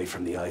 away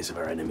from the eyes of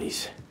our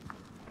enemies.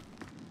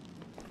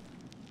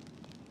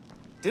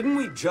 Didn't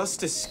we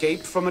just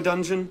escape from a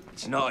dungeon?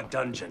 It's not a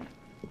dungeon.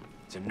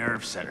 It's a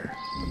nerve center.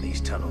 From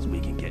these tunnels,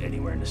 we can get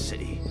anywhere in the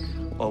city,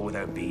 all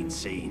without being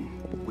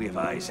seen. We have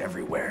eyes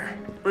everywhere.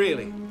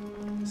 Really?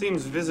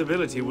 Seems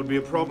visibility would be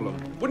a problem.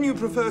 Wouldn't you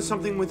prefer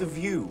something with a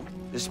view?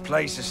 This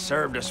place has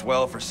served us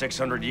well for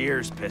 600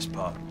 years,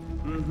 pisspot.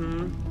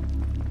 Mm-hmm.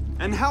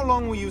 And how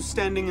long were you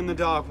standing in the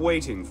dark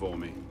waiting for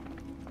me?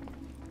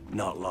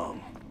 Not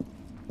long.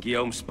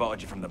 Guillaume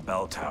spotted you from the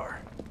bell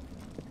tower.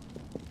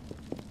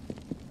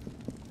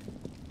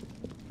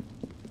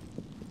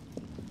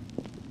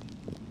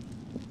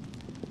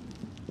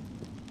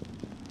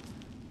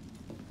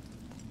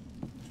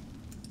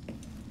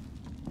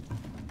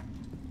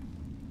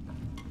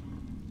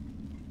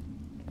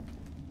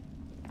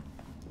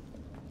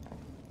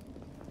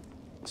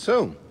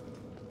 So,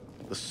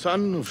 the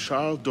son of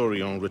Charles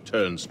Dorion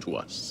returns to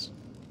us.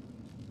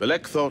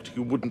 Belek thought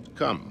you wouldn't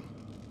come.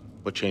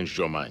 What changed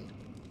your mind?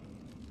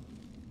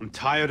 I'm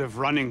tired of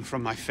running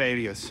from my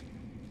failures.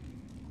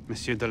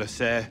 Monsieur de la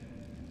Serre,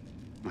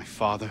 my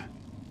father.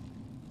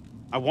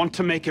 I want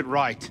to make it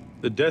right.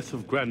 The death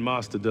of Grand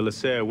Master de la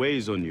Serre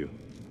weighs on you.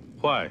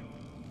 Why?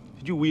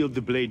 Did you wield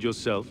the blade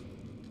yourself?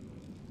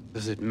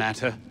 Does it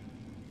matter?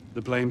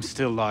 The blame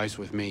still lies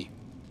with me.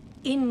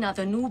 إن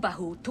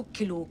ذنوبه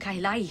تكل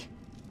كيلاي.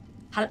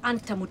 هل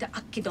أنت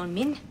متأكد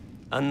من؟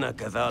 أنا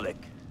كذلك.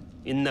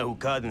 إنه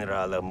قادر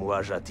على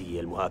مواجهة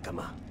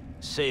المحاكمة.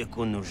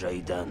 سيكون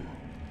جيدا.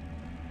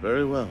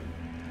 Very well.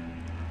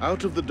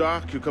 Out of the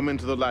dark you come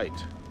into the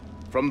light.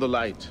 From the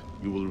light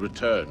you will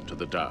return to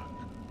the dark.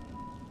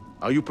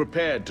 Are you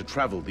prepared to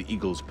travel the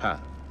Eagle's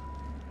path?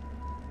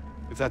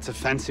 If that's a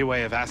fancy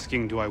way of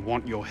asking, do I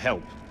want your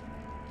help?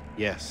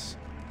 Yes.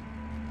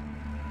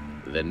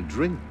 Then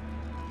drink.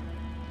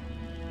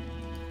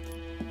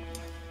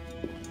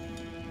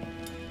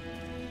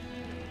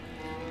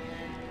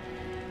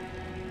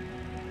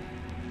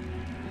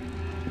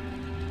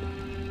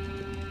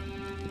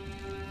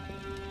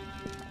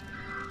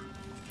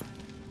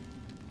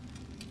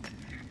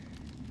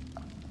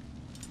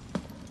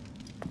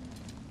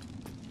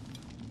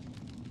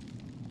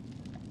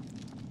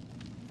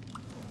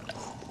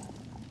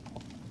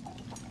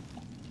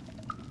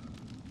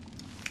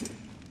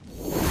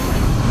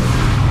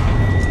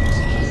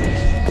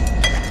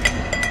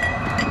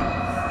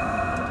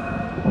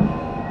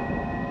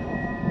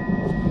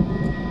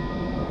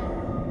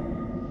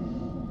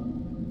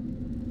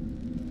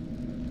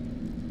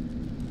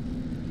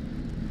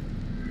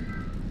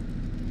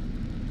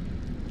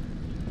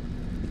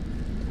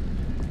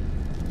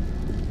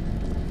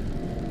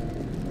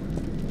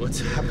 What's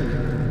happening?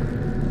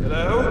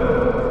 Hello?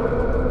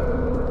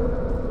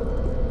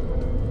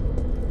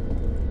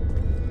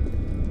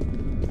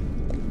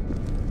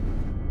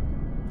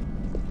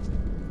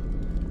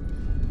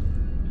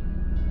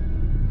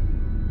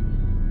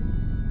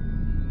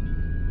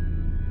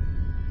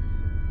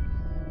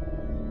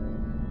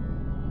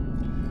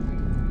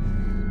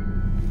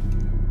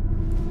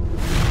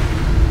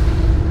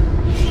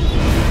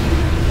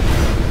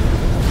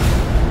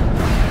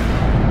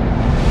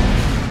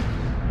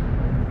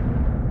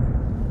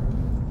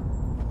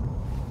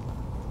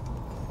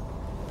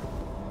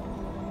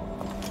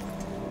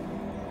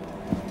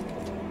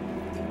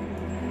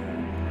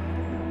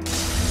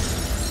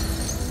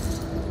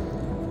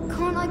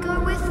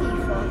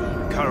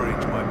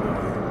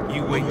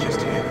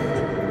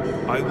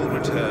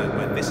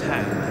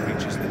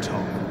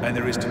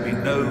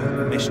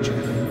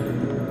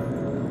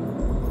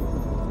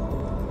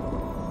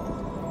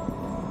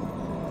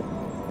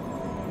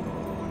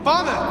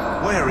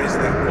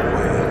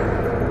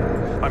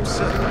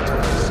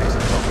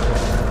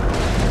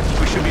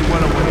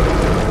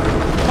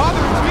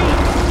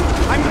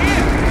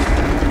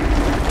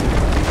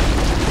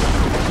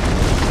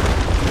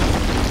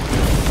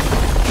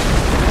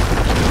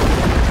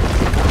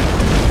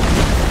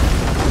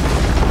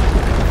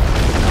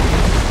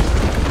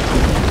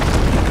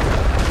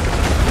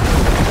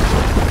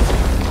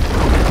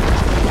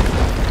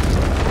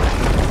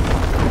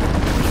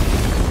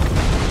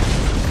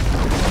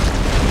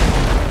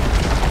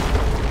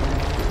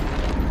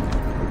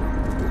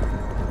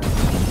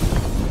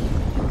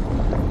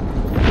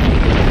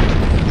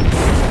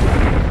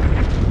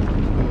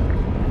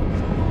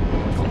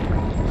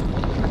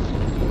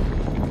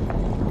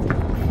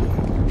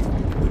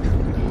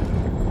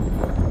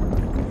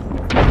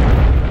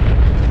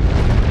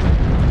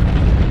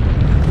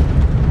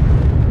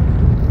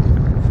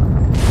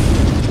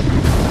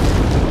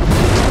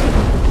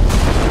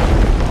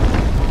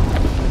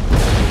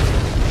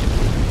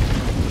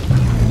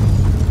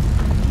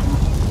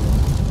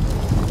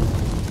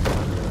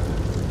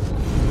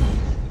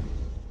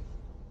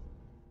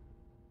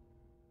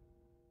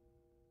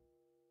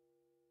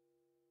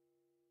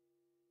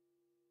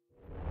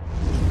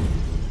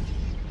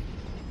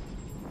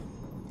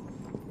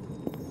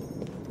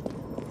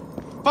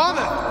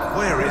 Father!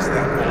 Where is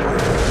that boy?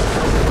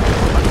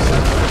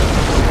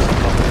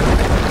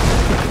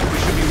 We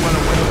should be well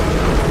away.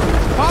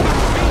 Father!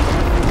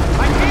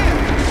 I'm here!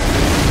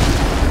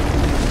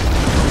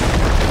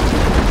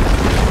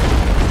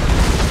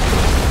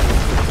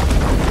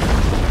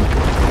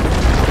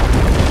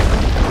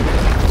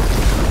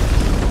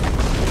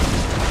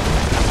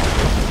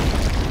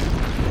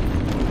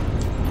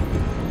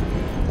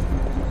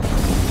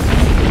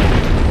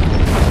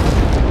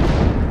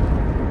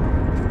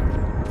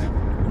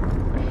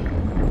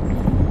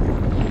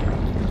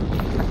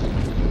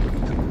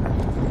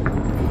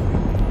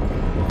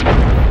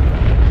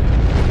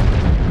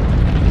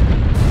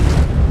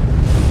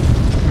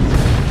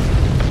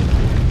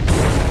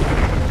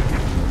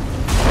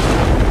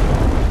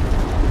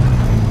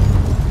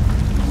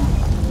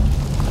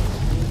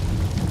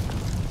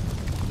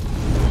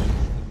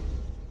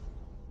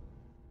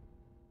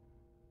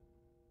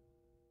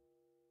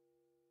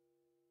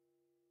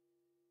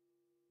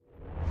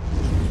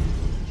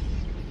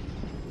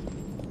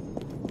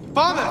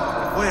 Father!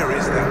 Where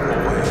is that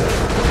boy?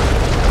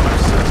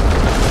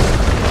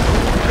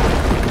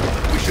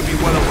 We should be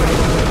well away.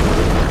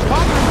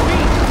 Father, it's me!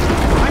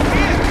 I'm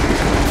here!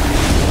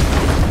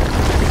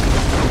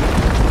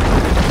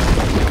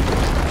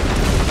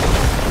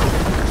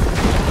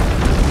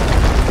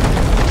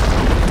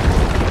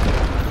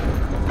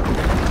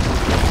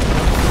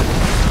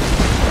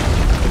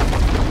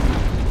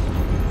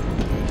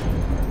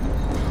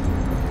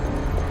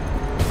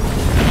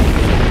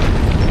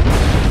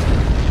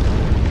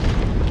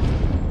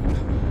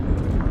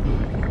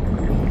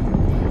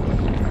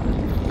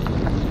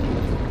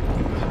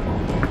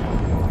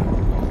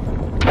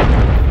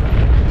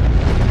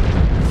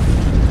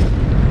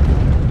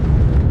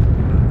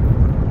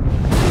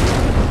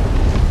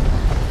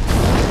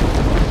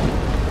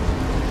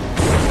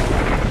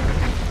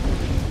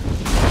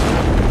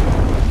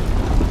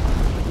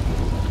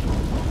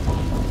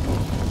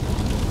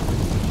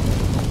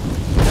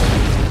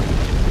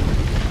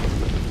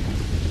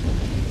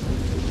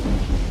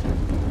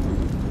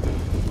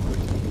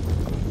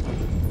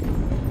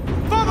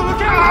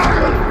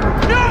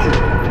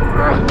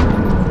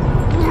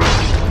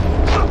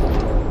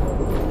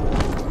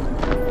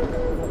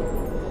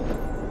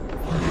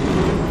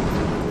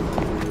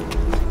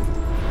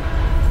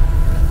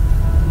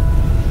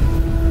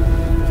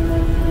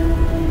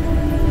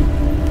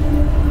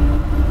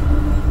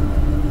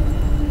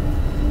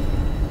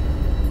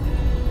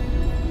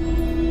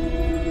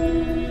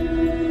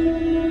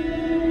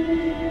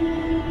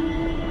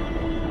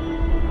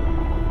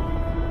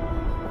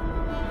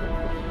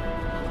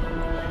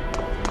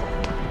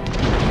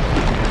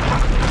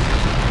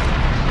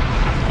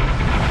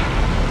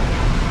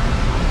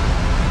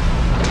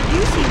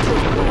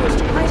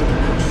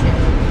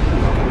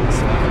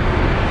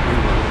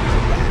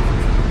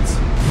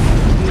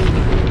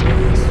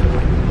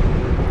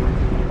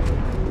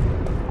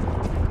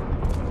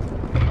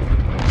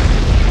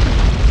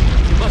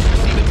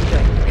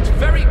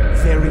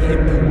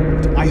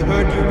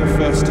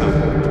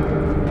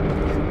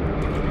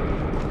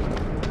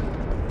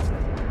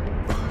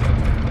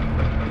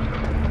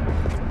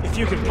 If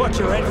you can put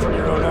your head from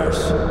your own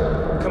arse,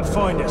 come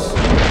find us.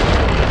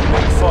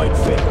 Make fight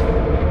fit.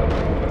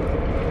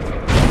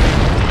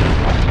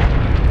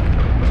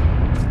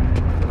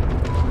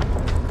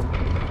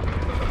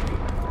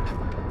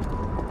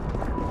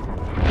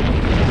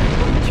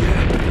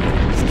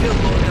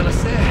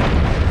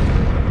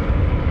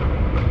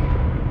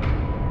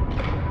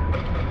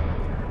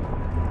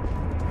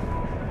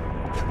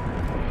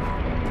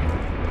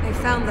 I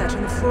found that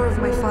on the floor of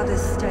my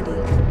father's study.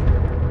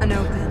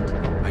 Unopened.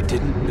 I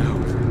didn't know.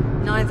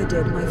 Neither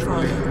did my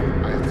father.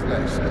 I am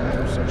blessed to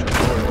have such a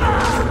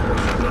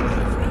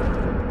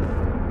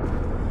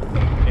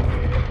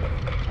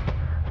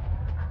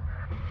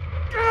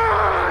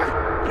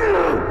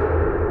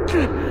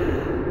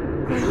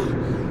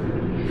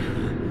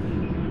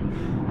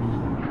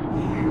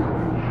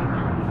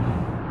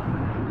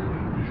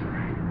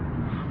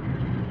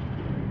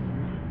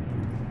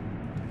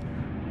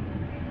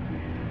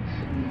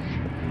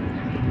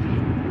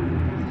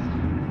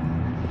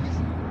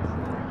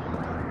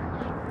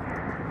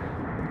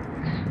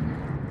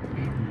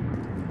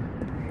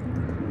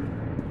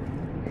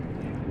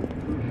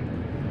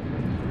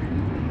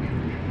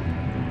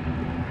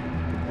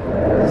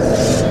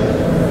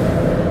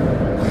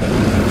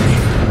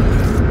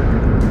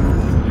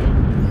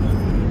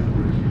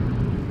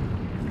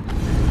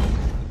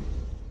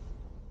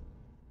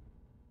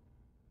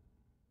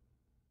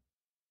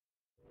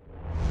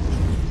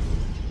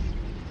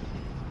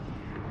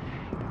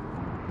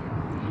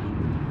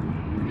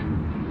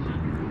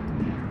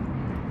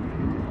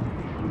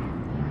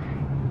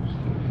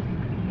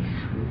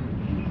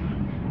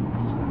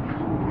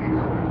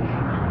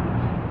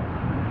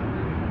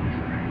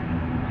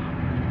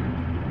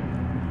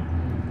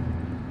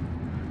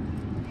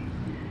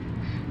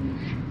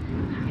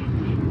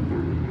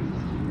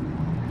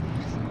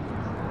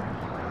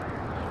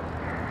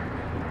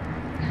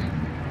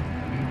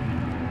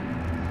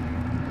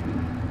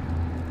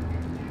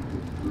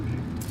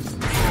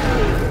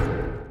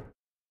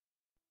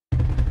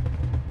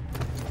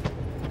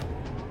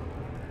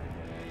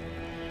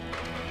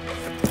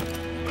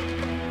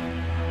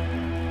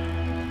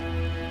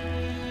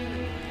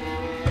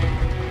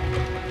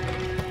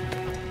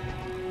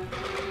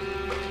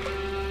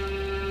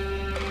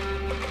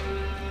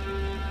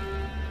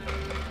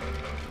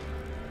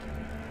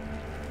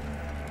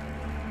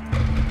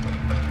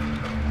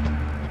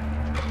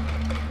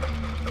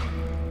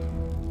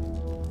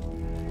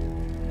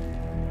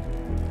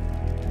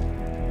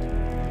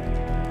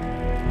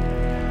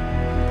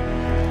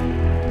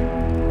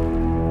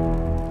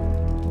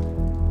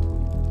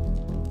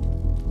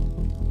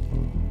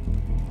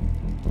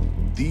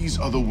These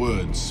are the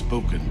words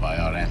spoken by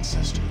our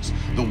ancestors,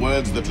 the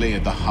words that lay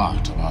at the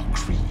heart of our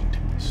creed.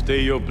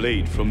 Stay your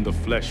blade from the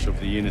flesh of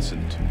the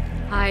innocent.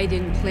 Hide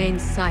in plain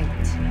sight.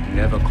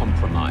 Never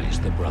compromise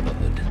the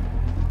Brotherhood.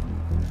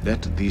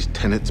 Let these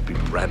tenets be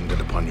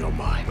branded upon your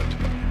mind.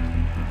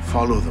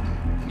 Follow them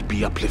and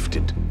be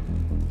uplifted.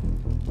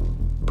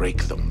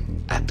 Break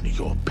them at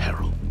your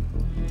peril.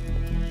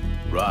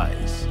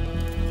 Rise,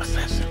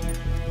 assassin.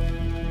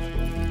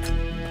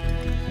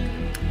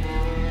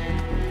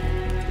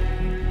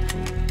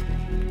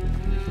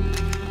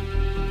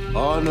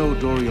 Arno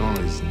Dorian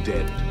is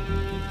dead.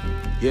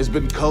 He has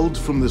been culled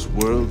from this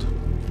world,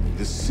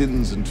 his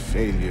sins and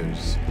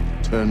failures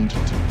turned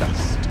to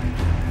dust.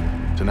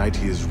 Tonight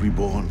he is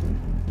reborn,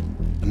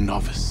 a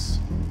novice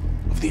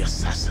of the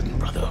Assassin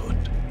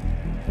Brotherhood.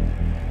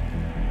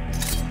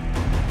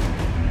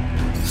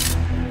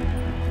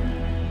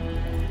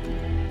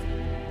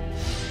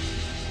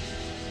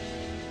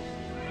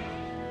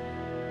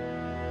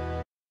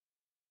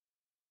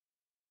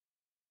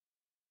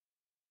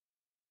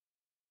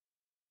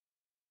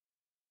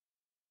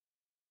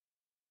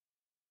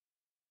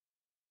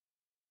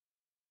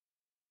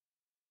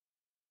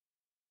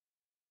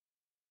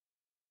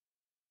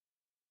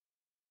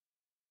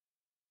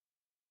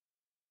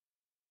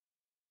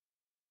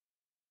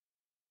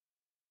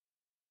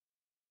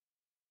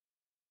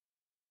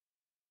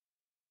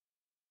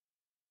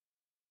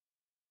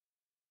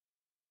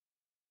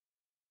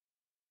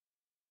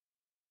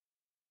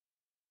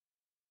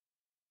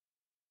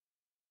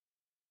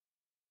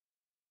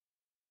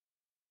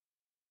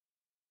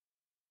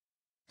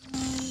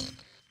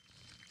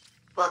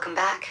 Welcome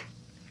back.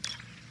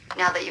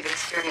 Now that you've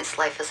experienced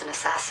life as an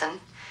assassin,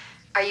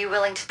 are you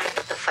willing to pick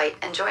up the fight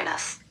and join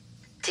us?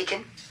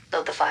 Deacon,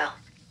 load the file.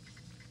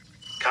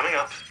 Coming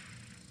up.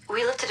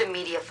 We lifted a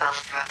media file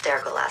from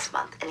Abstergo last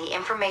month, and the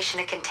information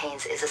it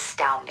contains is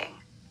astounding.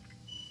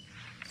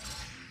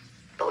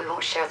 But we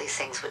won't share these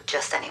things with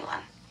just anyone.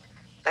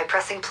 By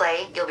pressing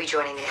play, you'll be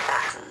joining the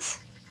Assassins.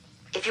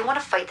 If you want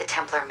to fight the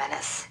Templar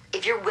menace,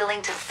 if you're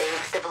willing to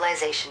save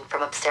civilization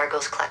from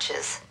Abstergo's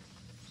clutches,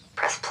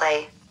 press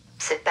play,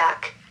 sit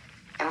back,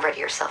 and ready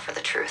yourself for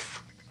the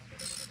truth.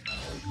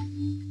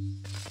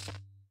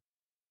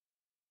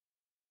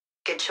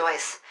 Good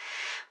choice.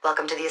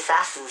 Welcome to the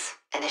Assassins,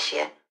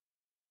 Initiate.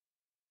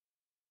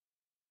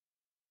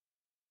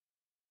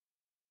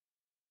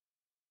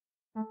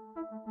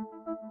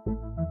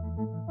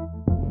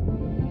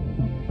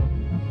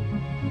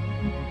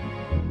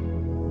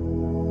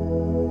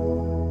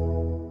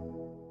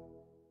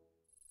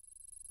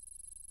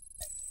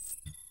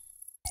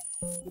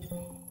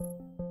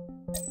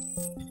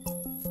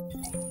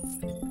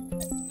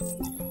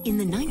 In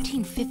the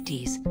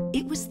 1950s,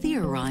 it was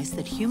theorized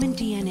that human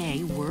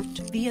DNA worked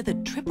via the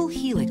triple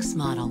helix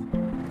model.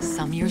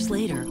 Some years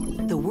later,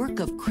 the work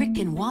of Crick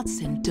and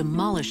Watson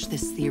demolished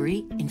this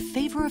theory in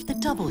favor of the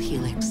double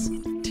helix.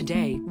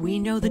 Today, we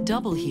know the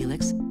double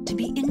helix to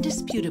be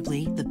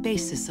indisputably the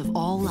basis of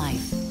all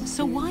life.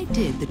 So why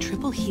did the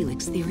triple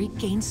helix theory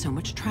gain so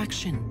much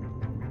traction?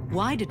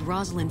 Why did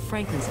Rosalind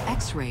Franklin's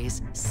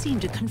X-rays seem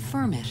to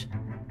confirm it?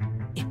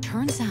 It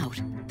turns out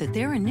that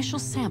their initial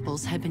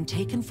samples had been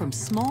taken from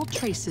small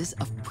traces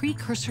of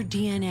precursor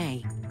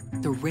DNA,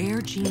 the rare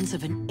genes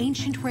of an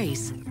ancient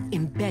race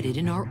embedded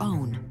in our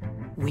own.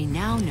 We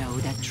now know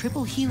that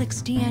triple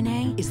helix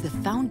DNA is the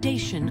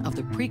foundation of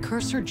the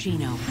precursor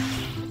genome.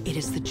 It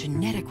is the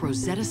genetic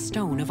Rosetta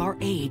Stone of our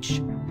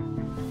age.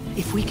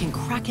 If we can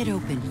crack it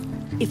open,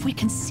 if we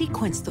can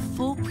sequence the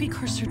full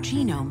precursor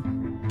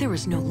genome, there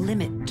is no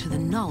limit to the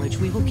knowledge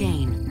we will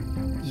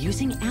gain.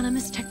 Using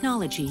Animus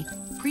technology,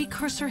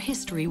 precursor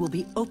history will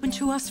be open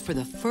to us for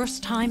the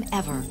first time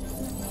ever.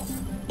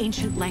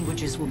 Ancient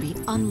languages will be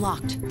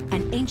unlocked,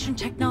 and ancient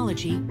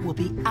technology will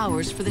be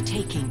ours for the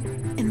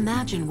taking.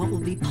 Imagine what will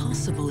be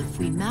possible if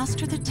we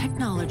master the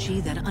technology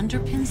that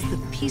underpins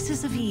the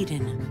pieces of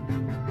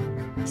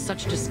Eden.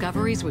 Such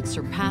discoveries would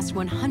surpass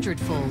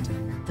 100-fold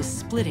the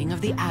splitting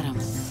of the atom.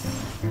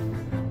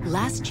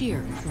 Last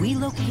year, we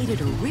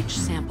located a rich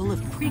sample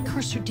of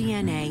precursor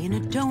DNA in a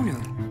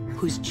donor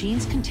whose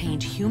genes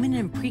contained human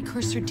and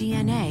precursor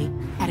DNA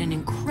at an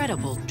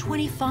incredible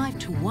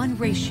 25-to-1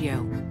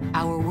 ratio.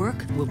 Our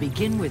work will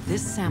begin with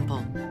this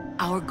sample.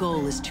 Our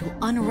goal is to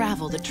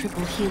unravel the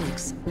triple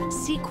helix,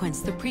 sequence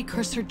the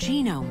precursor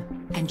genome,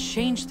 and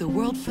change the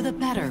world for the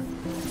better,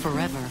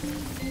 forever.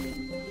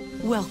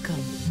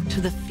 Welcome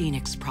to the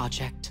Phoenix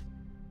Project.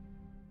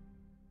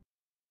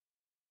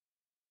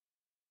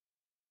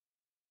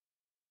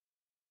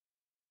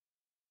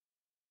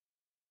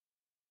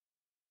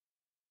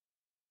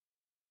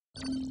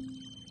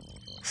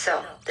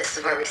 So, this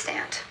is where we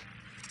stand.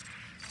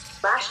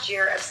 Last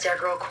year,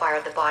 Abstergo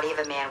acquired the body of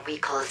a man we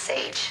call a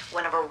Sage,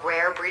 one of a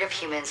rare breed of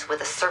humans with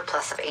a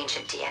surplus of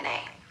ancient DNA.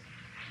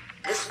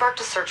 This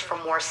sparked a search for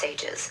more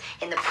Sages,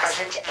 in the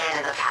present and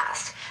in the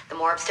past. The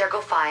more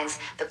Abstergo finds,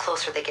 the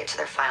closer they get to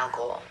their final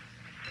goal.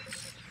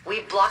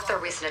 We've blocked their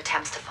recent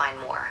attempts to find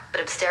more,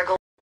 but Abstergo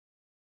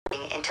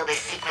until they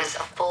sequence a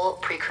full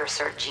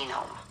precursor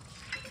genome.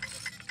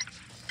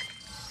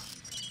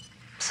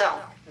 So,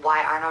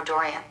 why Arnaud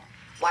Dorian?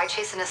 Why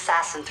chase an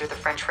assassin through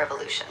the French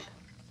Revolution?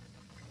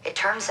 It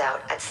turns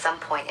out, at some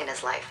point in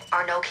his life,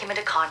 Arnaud came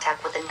into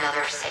contact with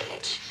another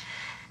sage.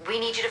 We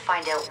need you to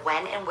find out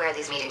when and where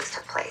these meetings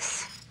took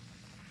place.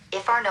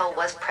 If Arnaud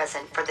was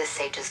present for this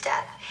sage's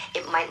death,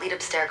 it might lead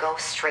Abstergo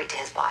straight to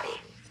his body.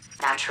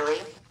 Naturally,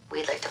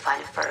 we'd like to find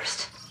it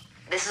first.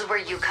 This is where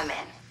you come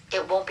in.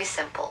 It won't be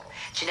simple.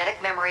 Genetic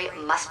memory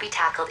must be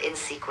tackled in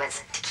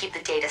sequence to keep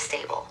the data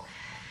stable.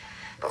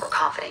 But we're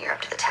confident you're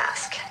up to the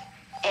task.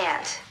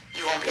 And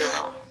you won't be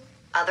alone.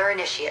 Other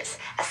initiates,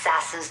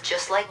 assassins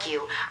just like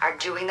you, are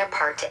doing their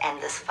part to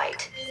end this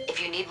fight.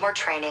 If you need more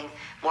training,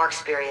 more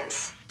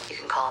experience, you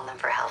can call on them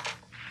for help.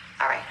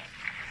 All right.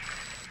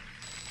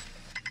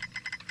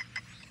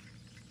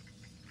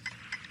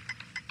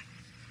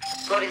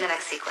 Loading the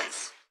next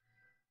sequence.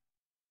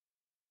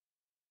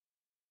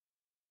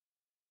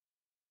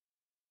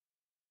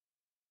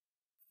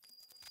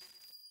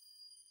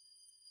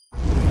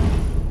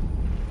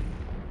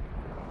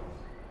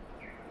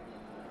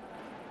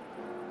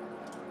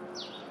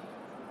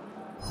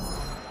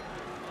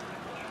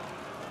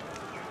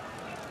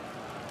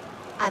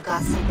 I've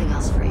got something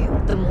else for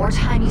you. The more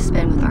time you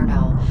spend with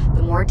Arnaud,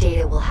 the more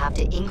data we'll have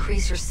to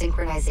increase your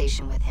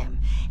synchronization with him,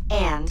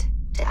 and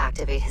to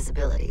activate his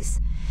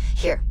abilities.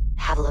 Here,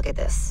 have a look at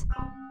this.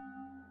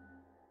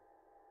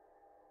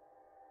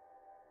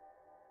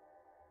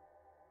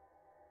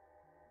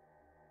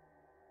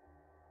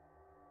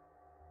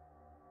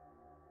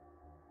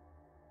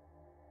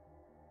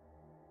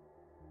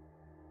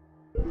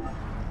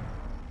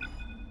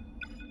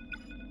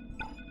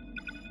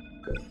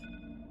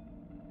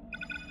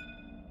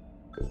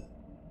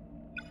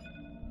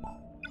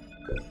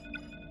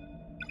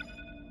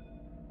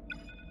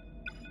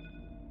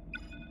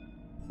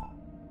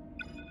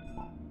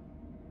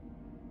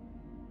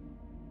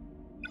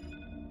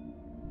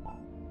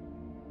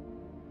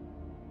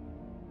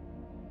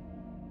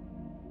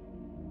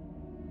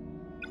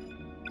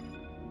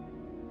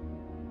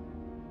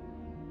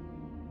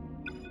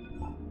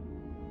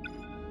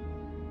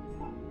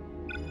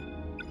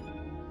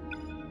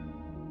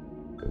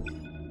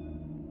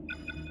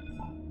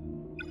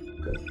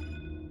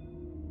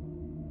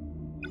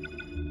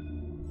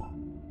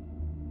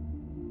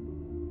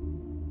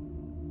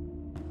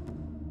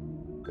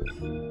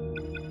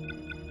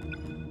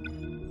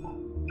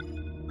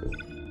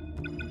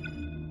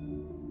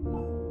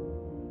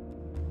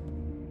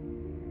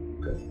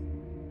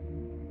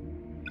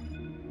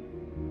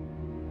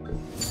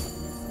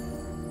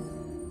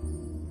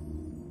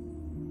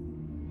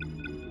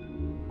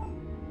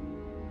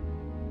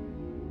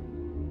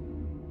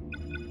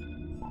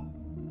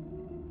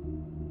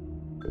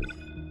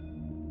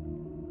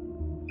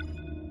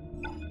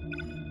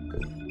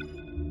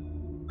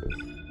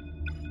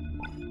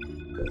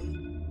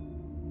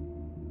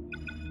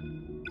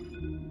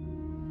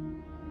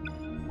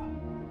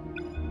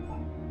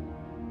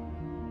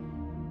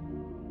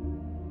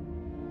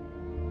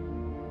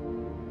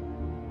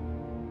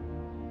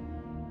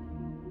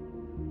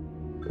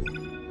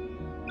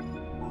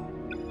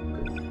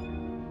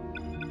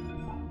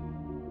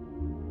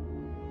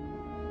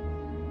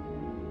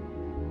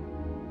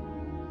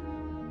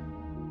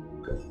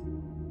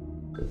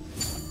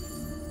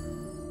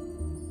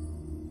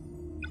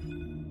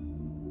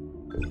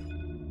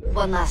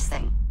 One last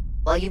thing.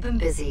 While you've been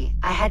busy,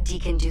 I had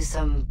Deacon do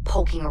some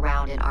poking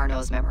around in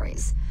Arnaud's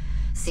memories.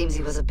 Seems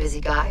he was a busy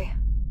guy.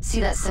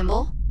 See that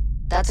symbol?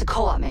 That's a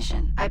co-op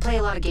mission. I play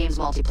a lot of games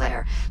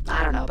multiplayer.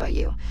 I don't know about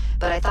you,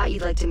 but I thought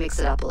you'd like to mix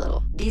it up a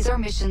little. These are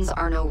missions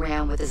Arnaud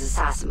ran with his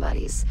assassin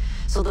buddies,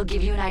 so they'll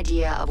give you an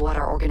idea of what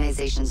our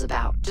organization's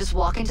about. Just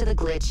walk into the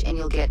glitch and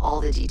you'll get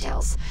all the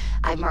details.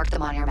 I've marked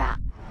them on your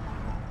map.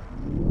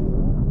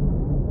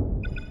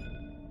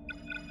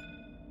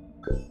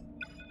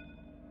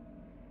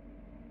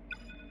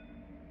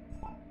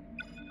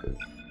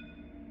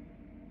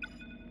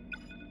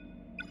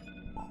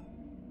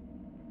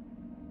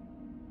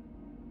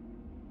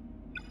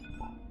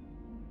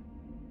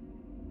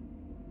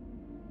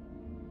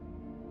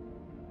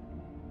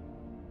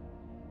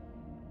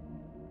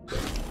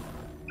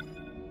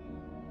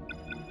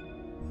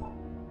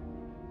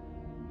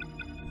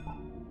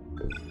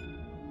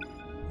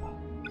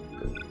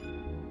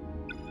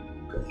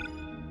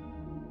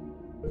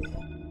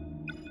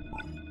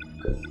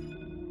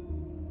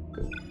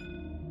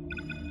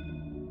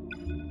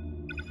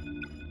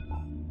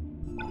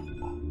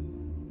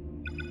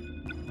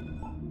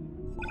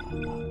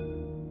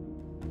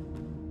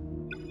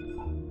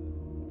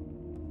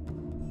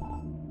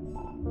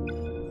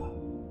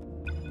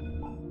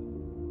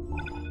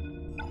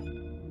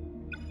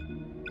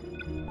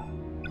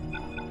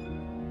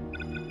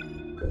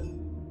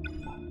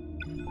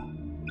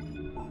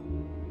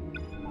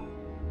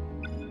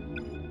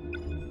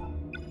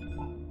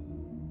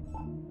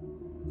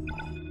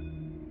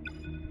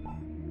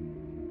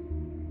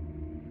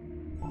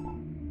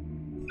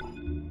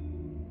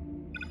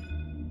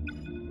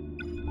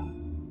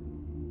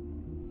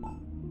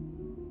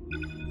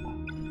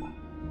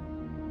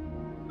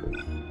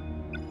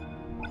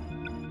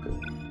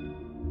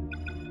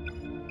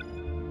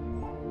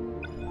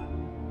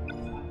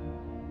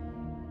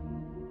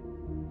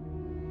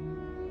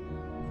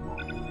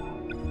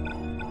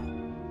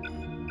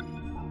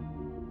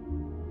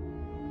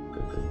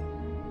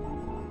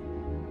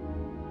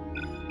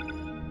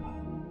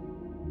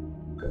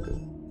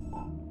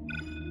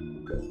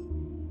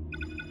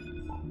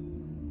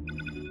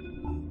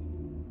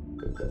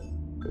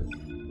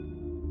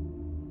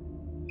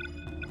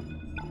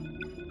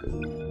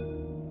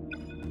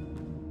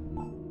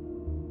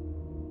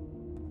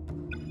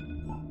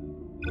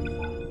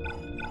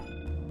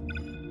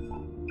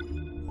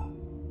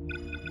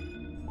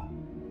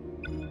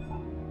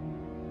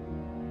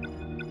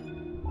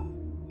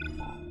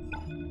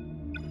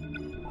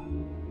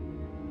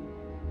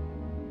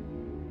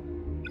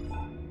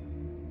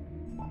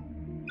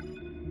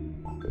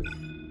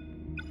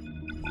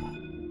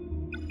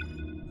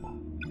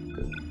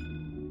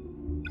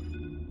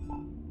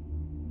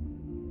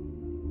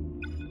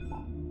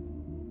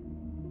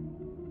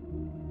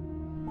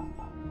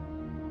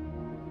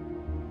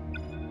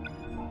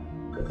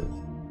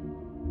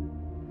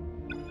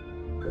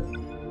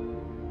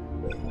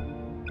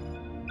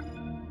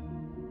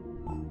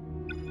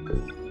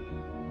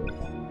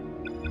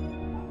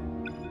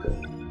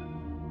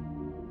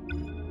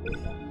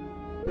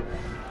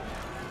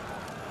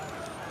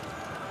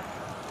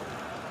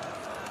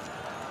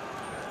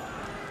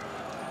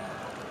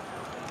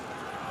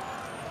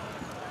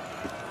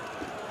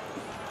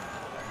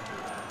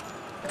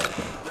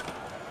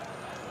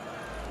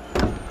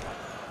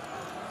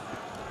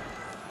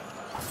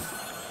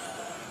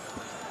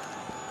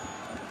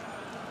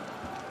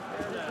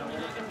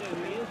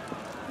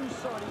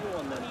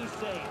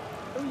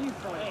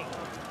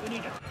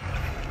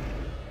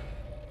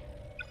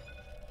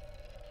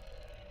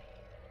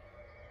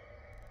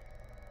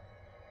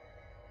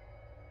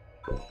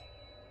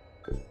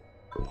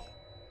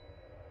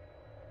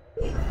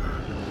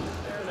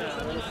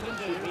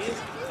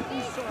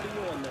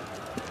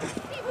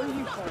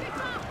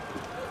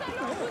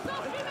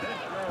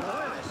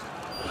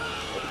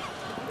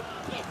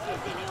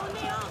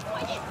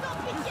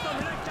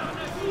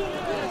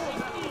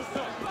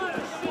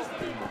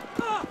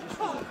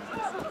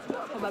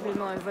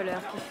 Probablement un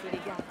voleur qui fuit les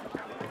gars.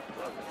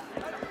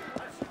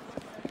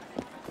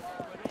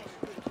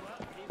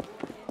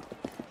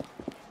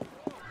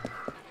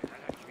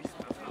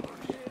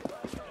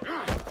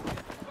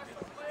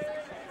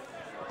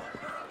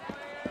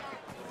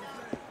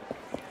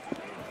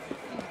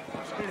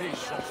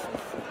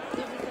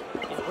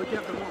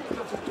 Regarde-moi,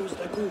 tous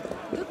d'un coup.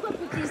 De quoi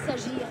peut-il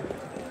s'agir?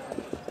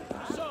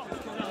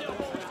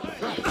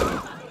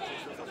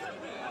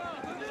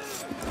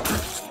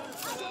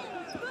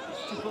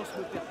 Tu penses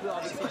me faire peur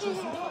avec ces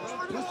choses?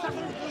 Nous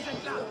savons que vous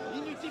êtes là.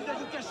 Inutile de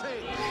nous cacher.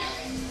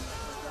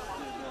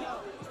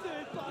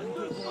 Nous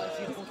devons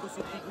agir contre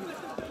ce tribut.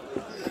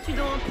 Tu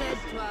dois en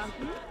tête, toi.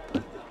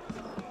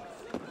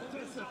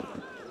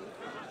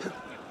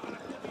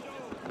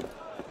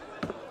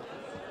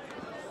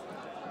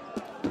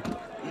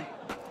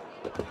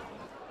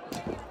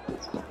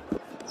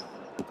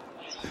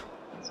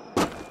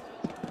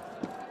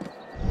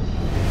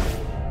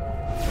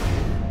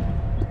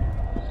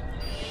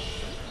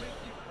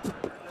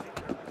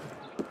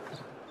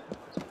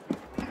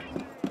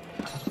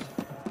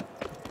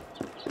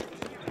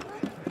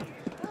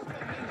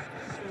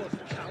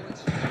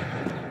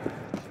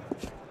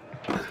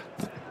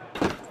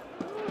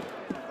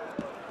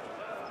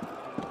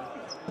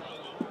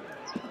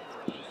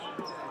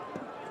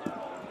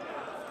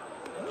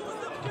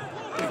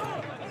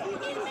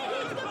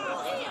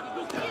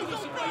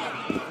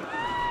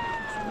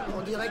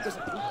 On dirait que ça...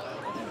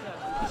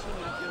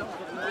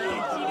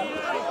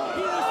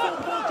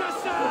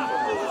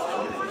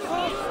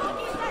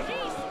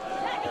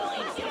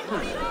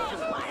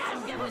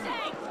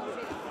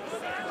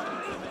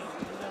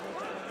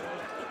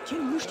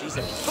 Quelle mouche les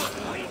a pas?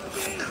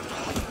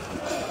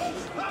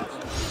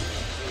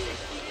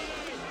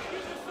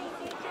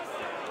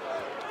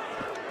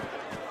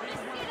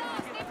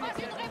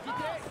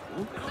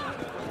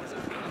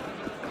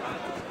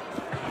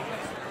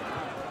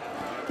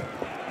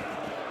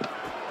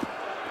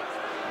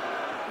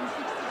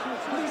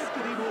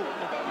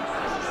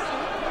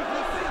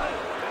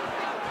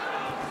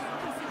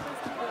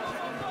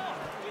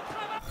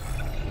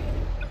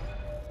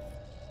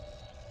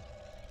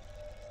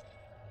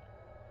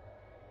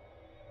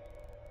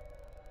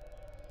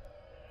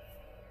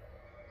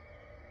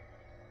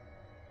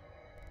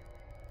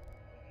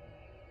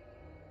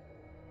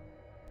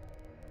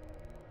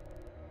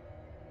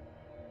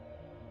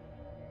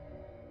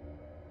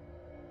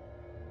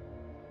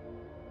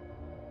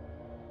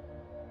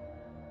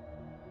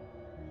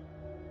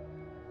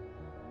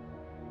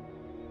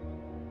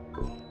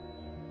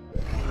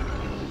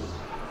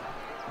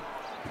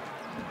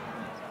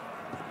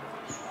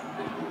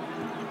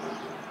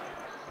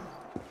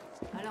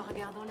 Alors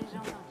regardons les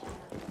gens.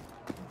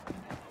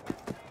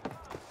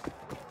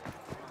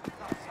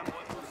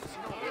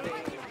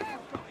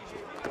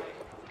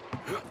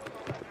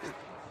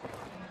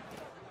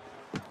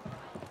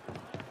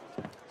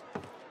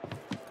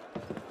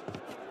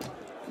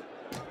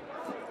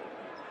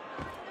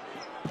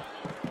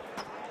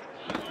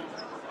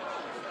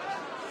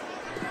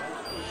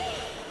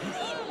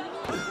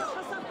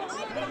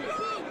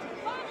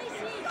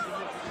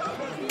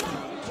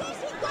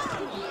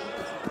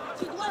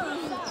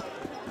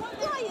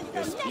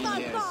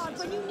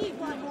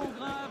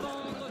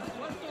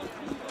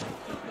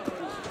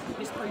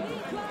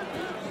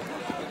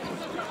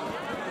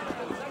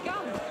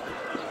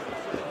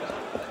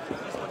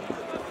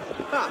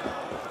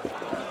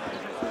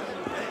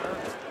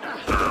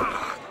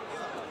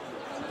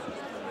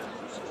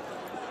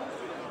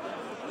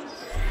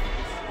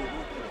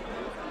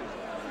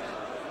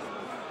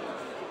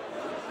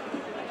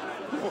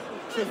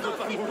 Je ne veux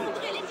pas mourir.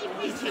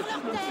 l'édifice sur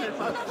leur tête.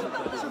 On n'a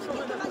pas peur de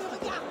quelqu'un va le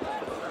regard.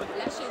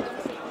 Lâchez donc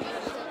ces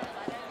pièges.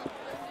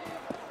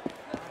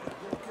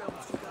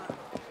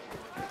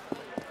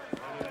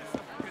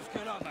 Qu'est-ce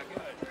qu'elle a, ma gueule?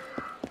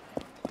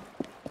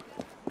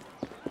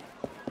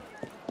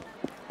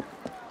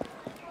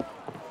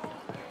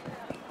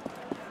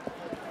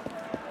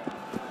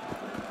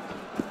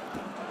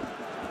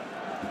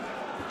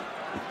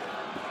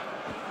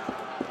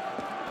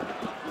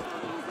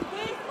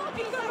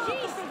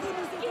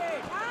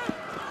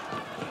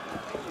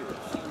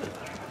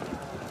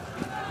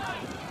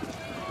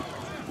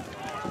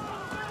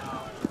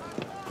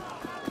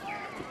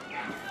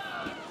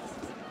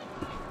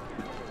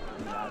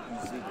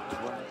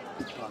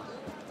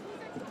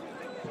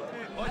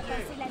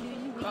 Passer la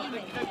lune, oui,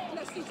 mais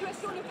la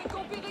situation ne fait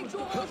qu'empirer de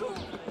jour en jour.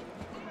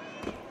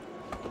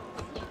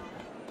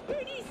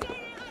 Punissez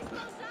les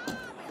responsables!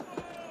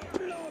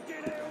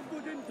 Plantez-les au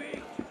bout d'une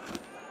pique.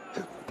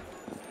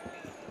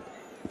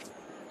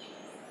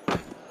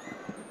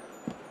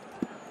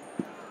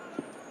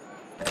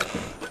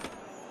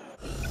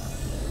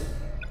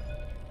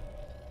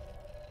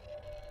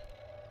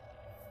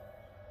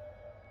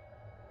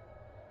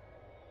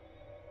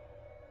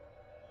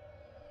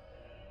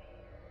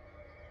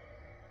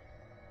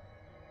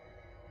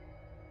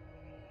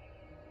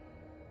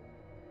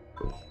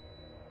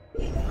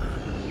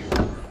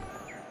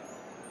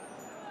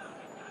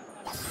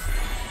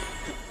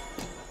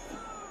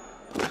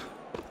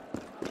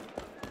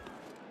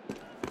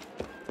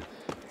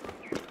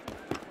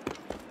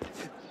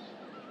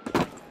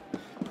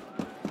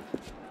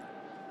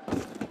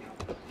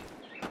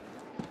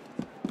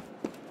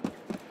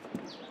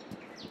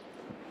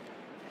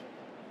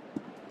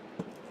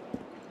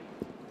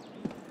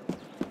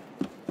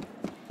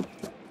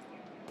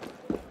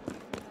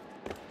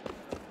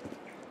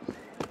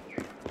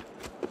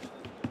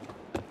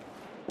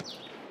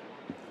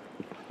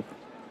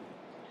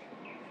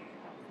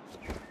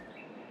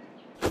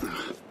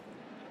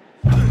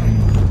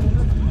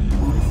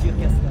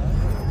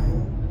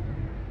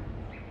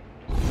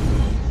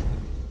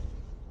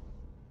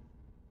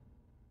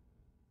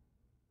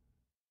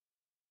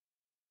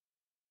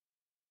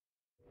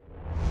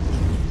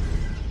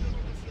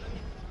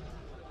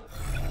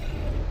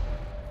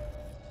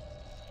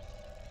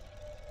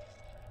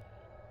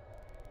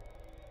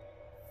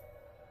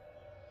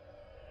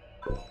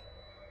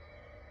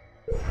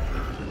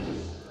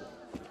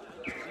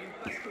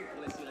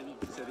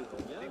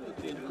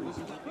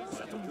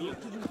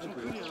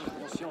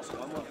 Conscience,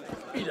 crois-moi.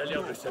 Il a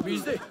l'air de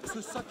s'amuser.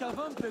 Ce sac à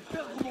vin me fait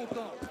perdre mon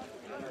temps.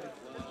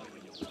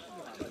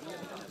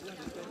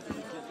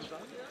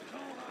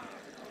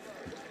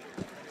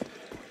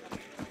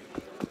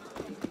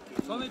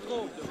 C'en est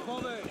trop, je m'en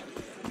vais.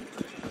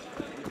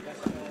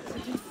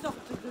 C'est une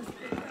sorte de...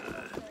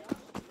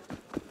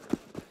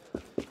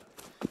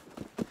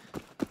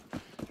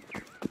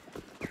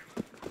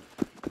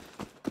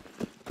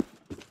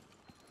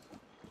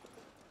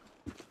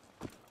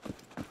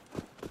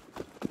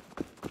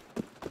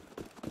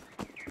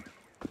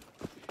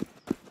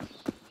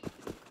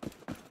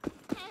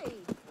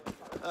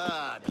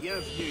 Ah,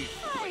 bienvenue.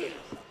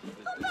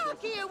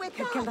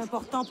 Quelqu'un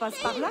d'important passe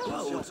par là?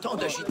 Autant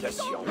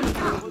d'agitation.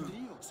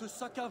 Ce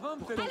sac à vin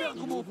me fait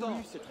perdre mon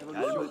temps.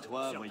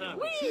 Calme-toi, voyons.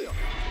 Oui!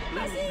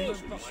 Vas-y!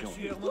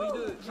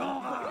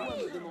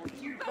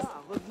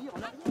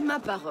 Ma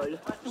parole.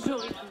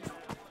 J'aurais pu.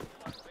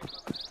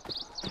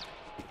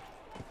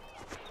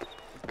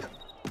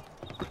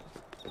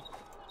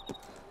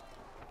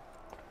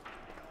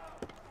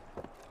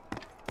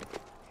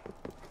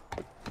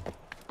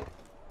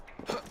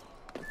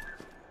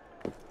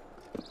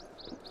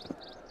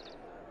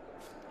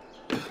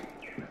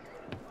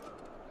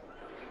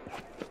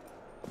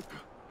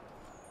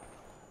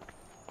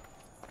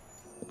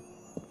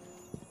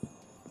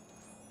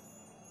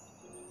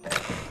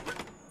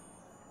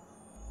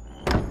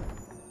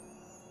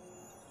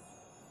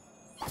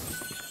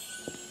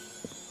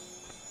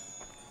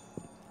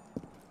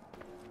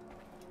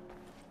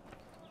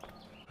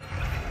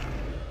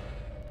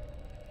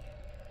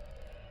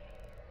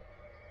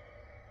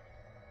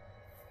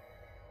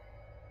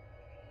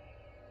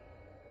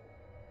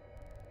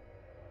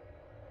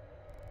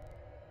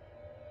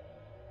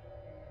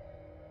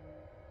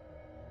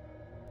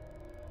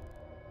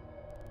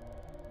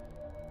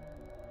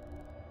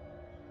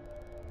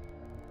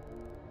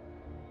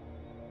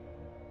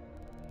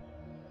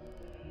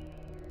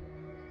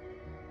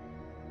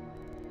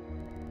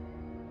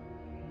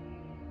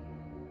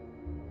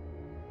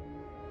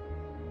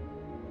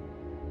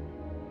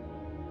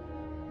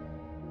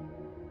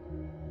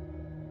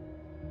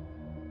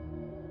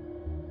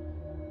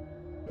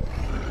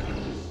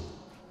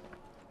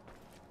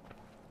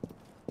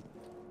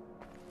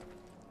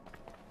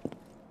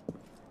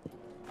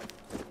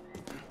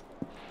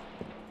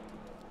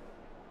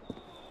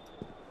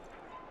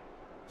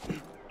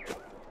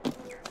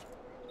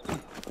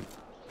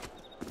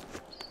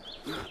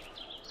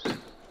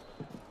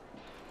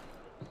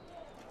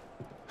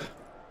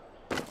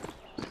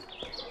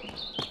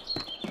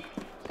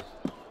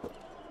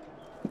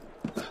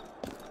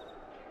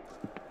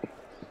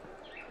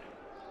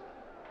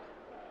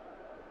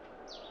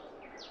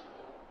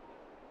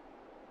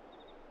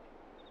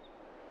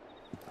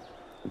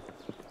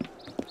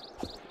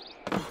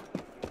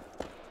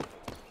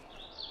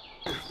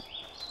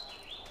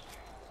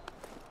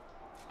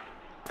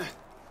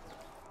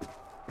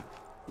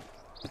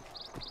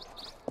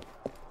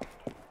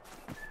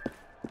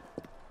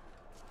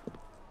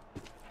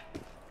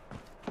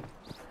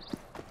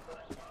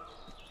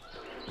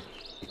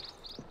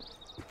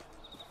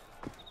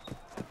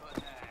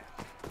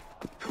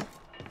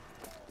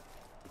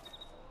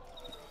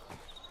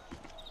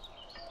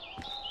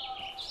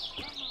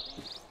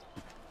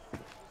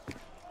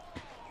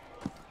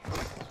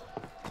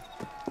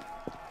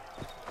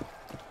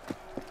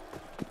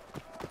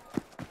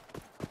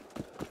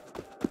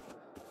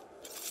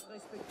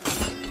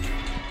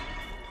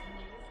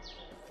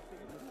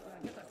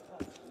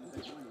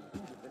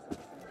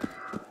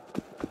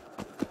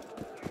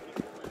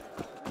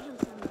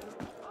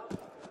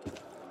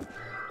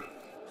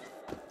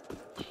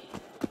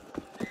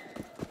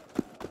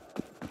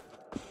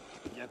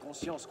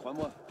 Conscience,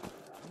 crois-moi.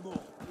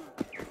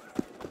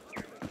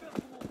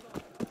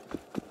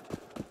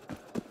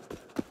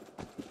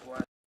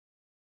 Voilà.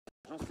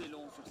 J'en sais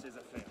long sur ces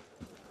affaires.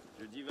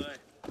 Je dis vrai.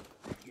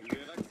 Tu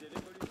verras que c'est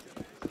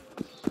révolutionnaire.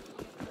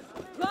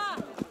 Toi!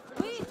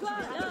 Oui, toi,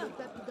 là!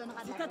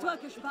 C'est à toi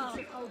que je parle.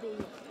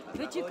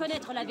 Veux-tu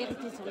connaître la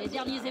vérité sur les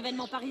derniers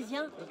événements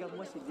parisiens?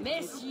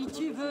 Mais si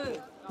tu veux,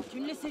 tu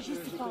ne le sais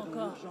juste pas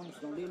encore.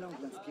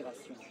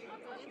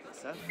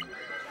 Ça?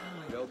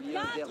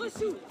 4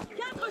 sous!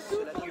 4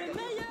 sous pour le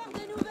meilleur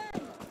des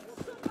nouvelles!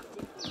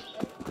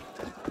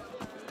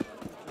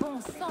 Bon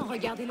sang,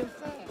 regardez-le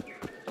faire.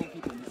 Tant pis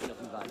pour monsieur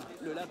Duval.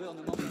 Le labeur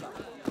ne manque pas.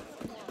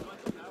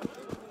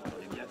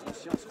 J'ai bien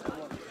conscience,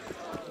 crois-moi.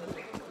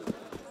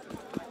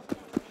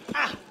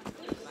 Ah!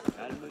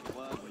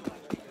 Calme-toi, voyons.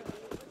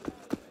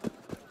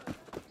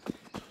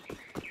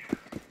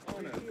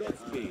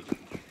 Godspeed.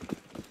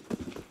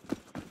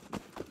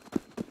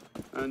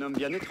 Un homme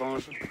bien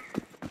étrange.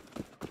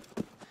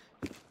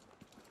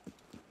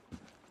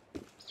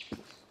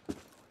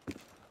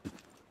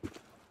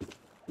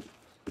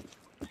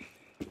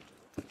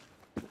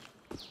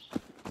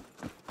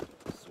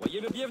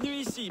 Soyez le bienvenu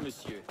ici,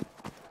 monsieur.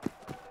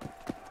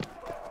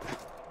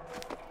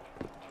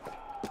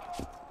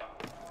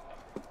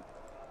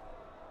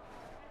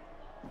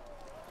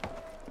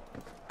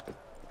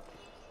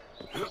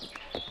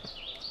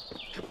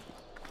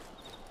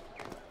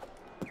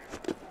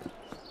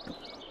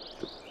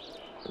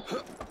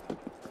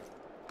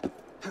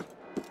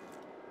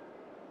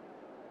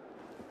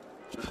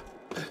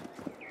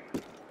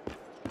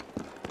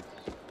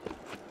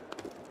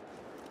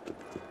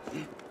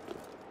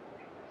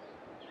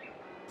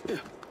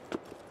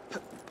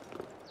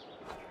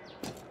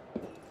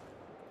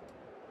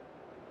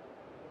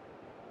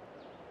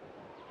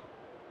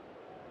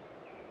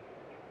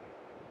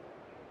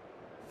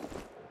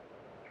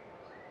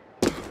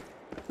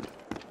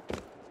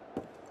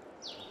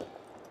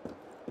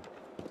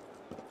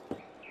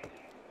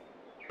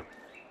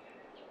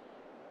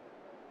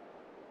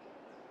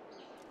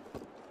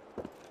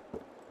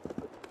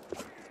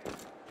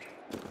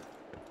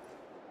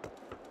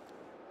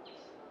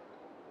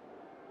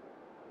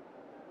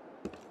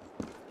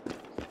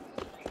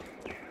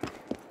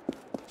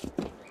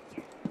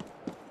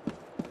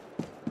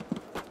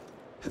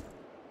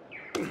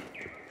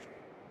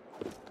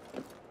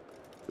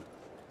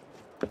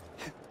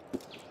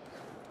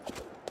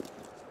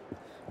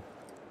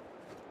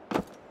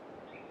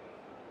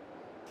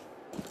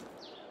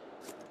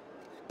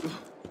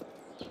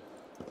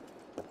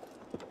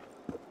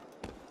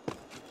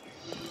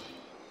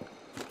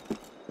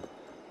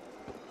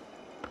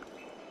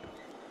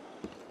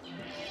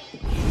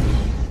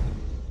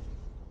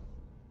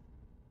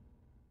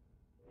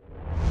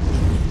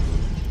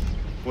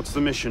 What's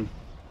the mission?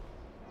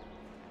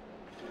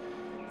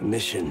 The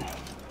mission.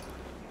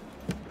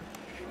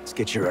 Let's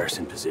get your arse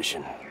in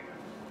position.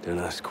 Don't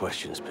ask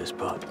questions, piss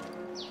pot.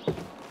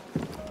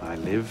 I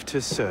live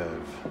to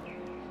serve.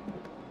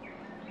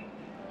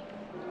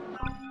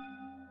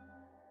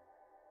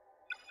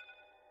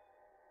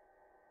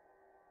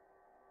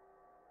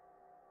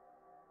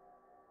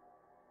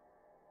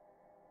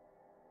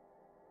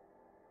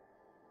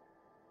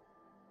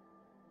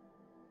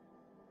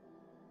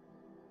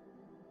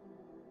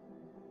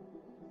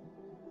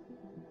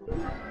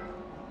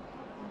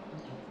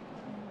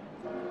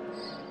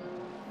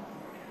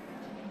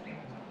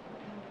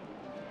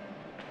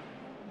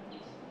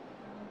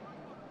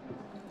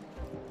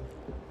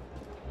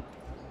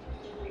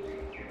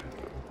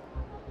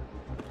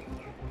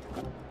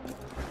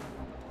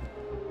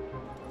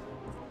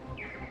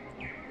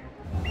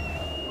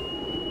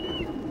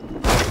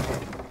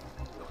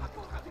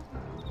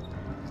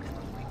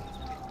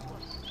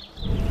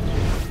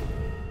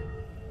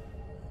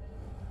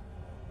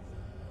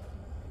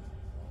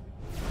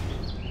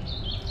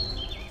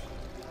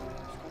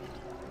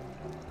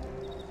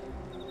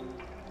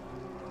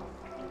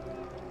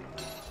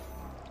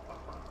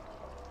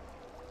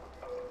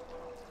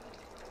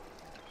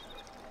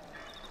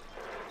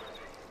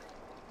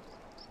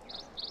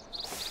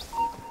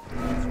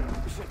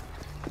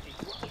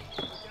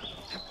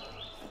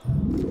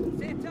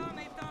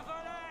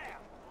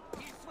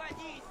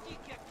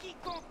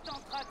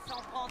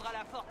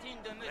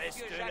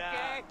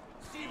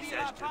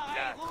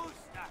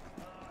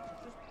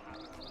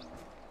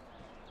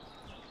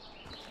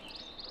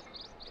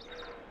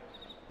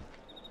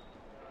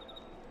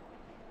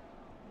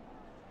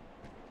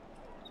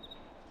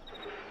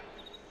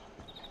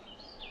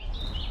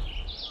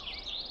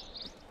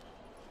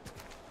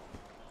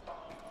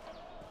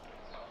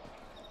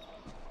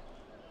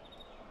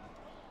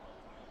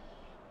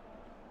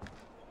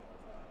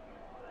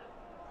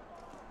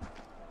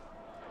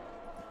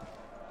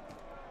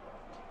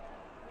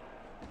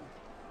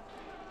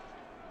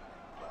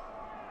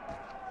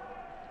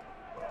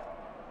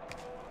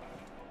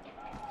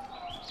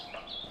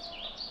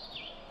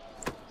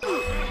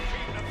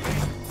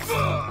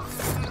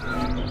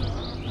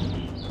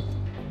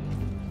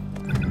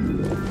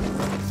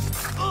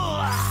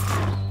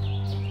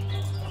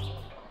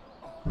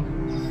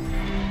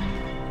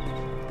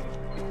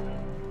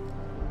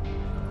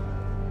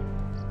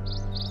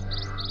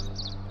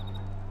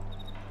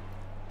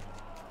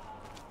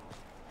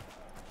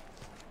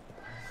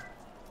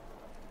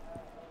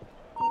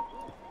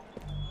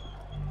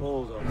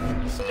 Hold on.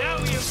 Now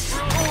you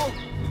fool!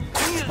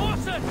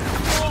 Force it!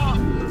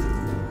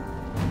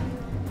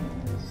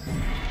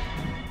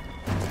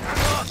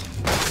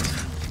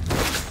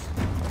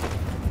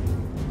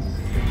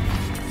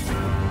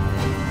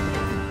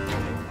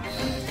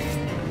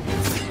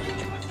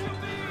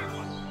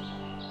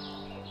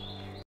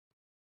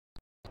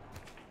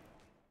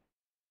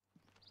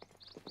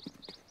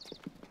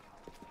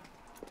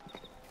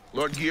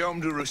 Lord Guillaume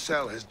de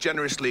Roussel has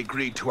generously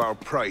agreed to our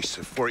price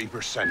of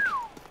 40%.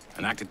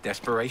 An act of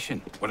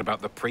desperation. What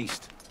about the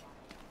priest?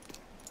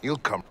 He'll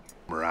come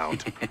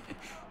around.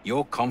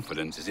 Your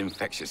confidence is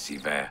infectious,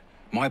 Sivert.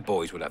 My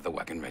boys will have the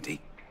wagon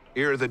ready.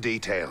 Here are the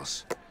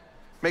details.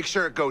 Make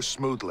sure it goes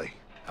smoothly.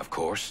 Of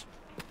course.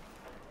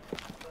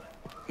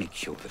 Make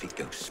sure that it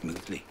goes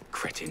smoothly,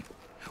 cretin.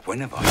 When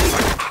have I...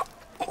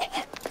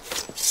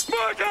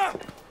 Murder!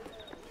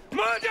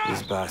 Murder!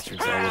 These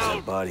bastards always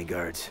have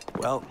bodyguards.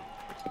 Well...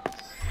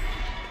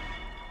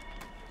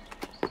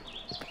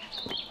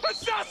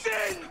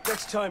 Assassin!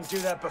 Next time, do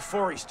that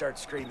before he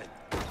starts screaming.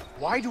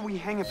 Why do we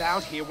hang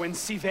about here when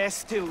Sivert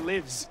still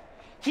lives?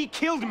 He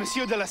killed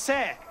Monsieur de la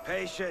Serre.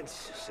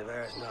 Patience.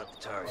 Sivert's not the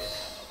target.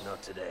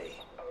 Not today.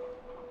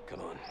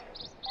 Come on.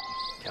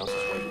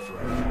 Council's waiting for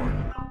our report.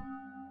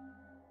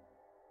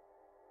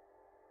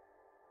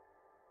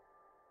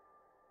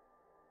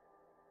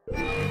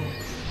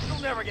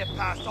 Don't never get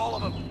past all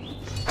of them.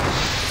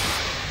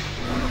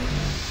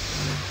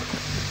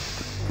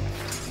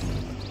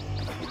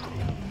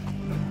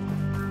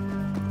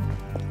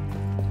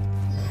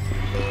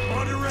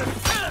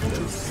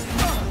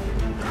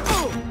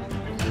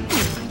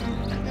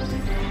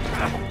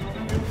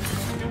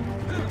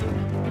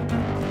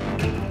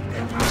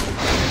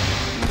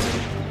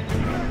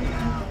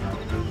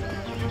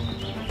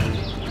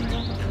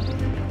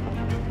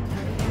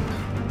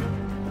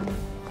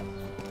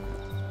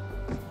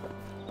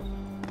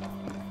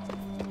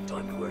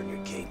 Time to earn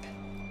your cape.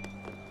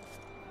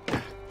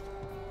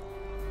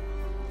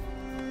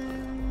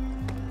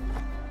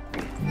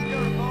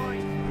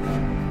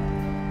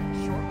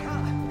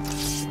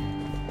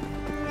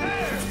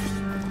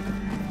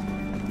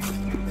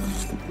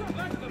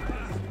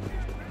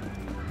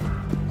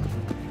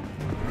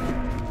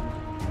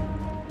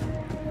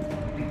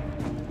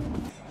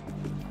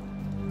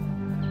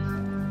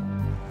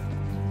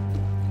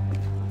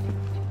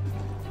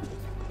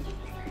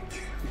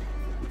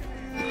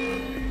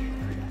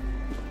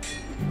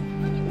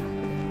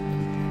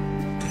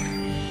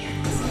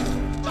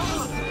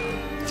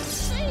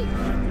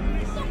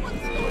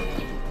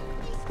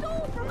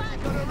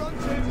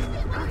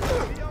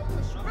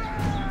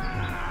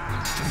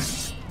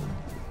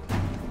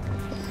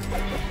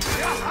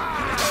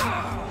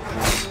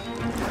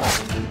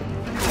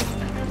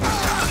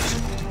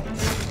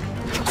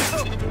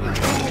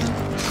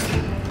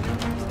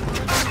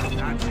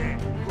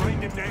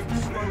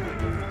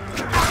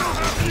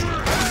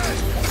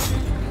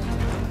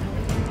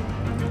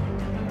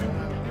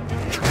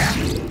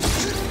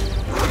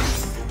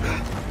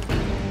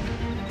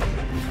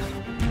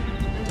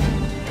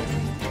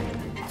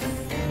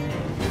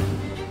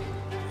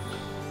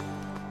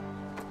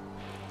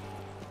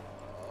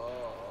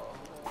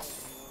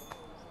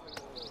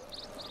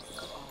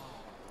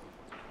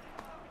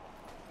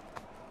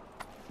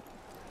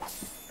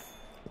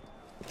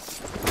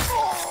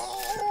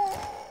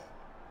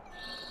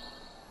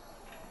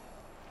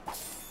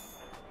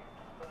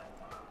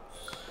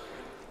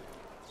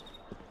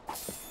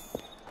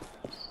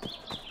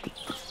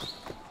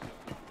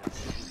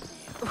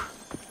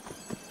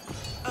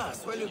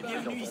 Sois le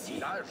bienvenu ici.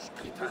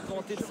 Peux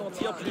tenter de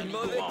sentir plus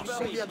mauvais que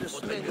Paris. Combien de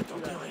semaines de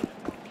t'enterrer?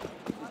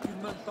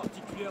 Aucune main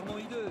particulièrement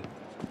hideux.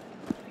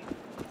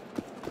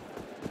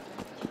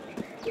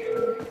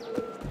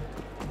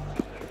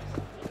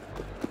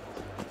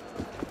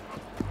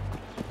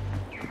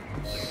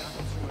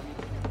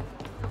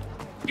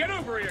 Get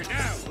over here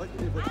now!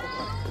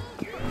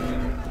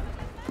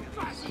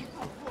 Vas-y,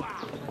 pour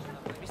voir.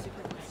 Mais c'est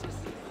pas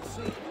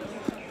nécessaire.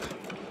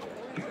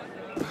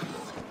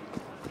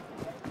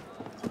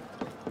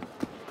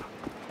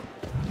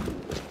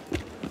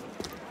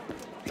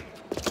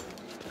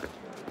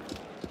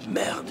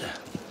 Merde.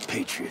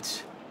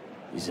 Patriots.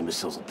 These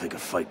imbeciles will pick a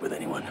fight with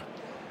anyone.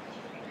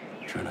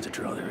 Try not to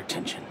draw their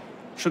attention.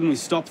 Shouldn't we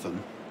stop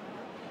them?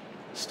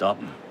 Stop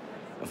them.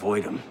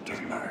 Avoid them.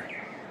 Doesn't matter.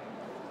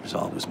 There's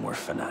always more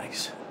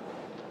fanatics.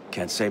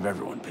 Can't save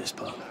everyone, piss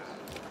pop.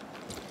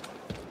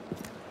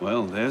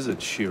 Well, there's a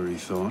cheery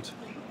thought.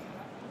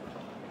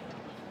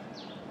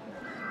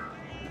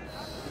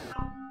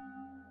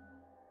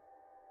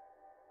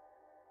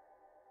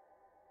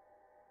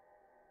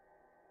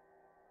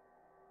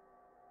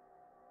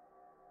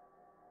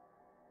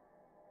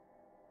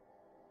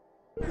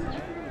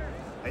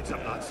 Heads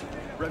up, lads.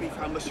 Remy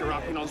found Monsieur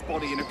Arpinon's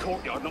body in a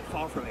courtyard not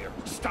far from here.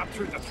 Stabbed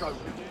through the throat.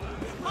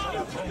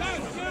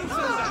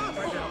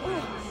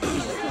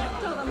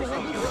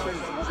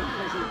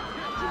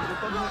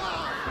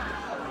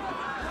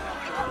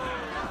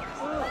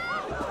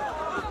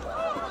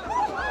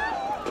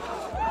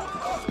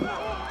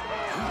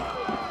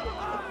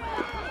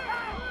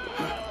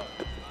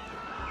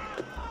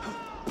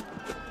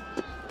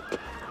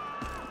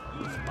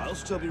 I'll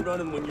still be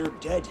running when you're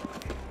dead.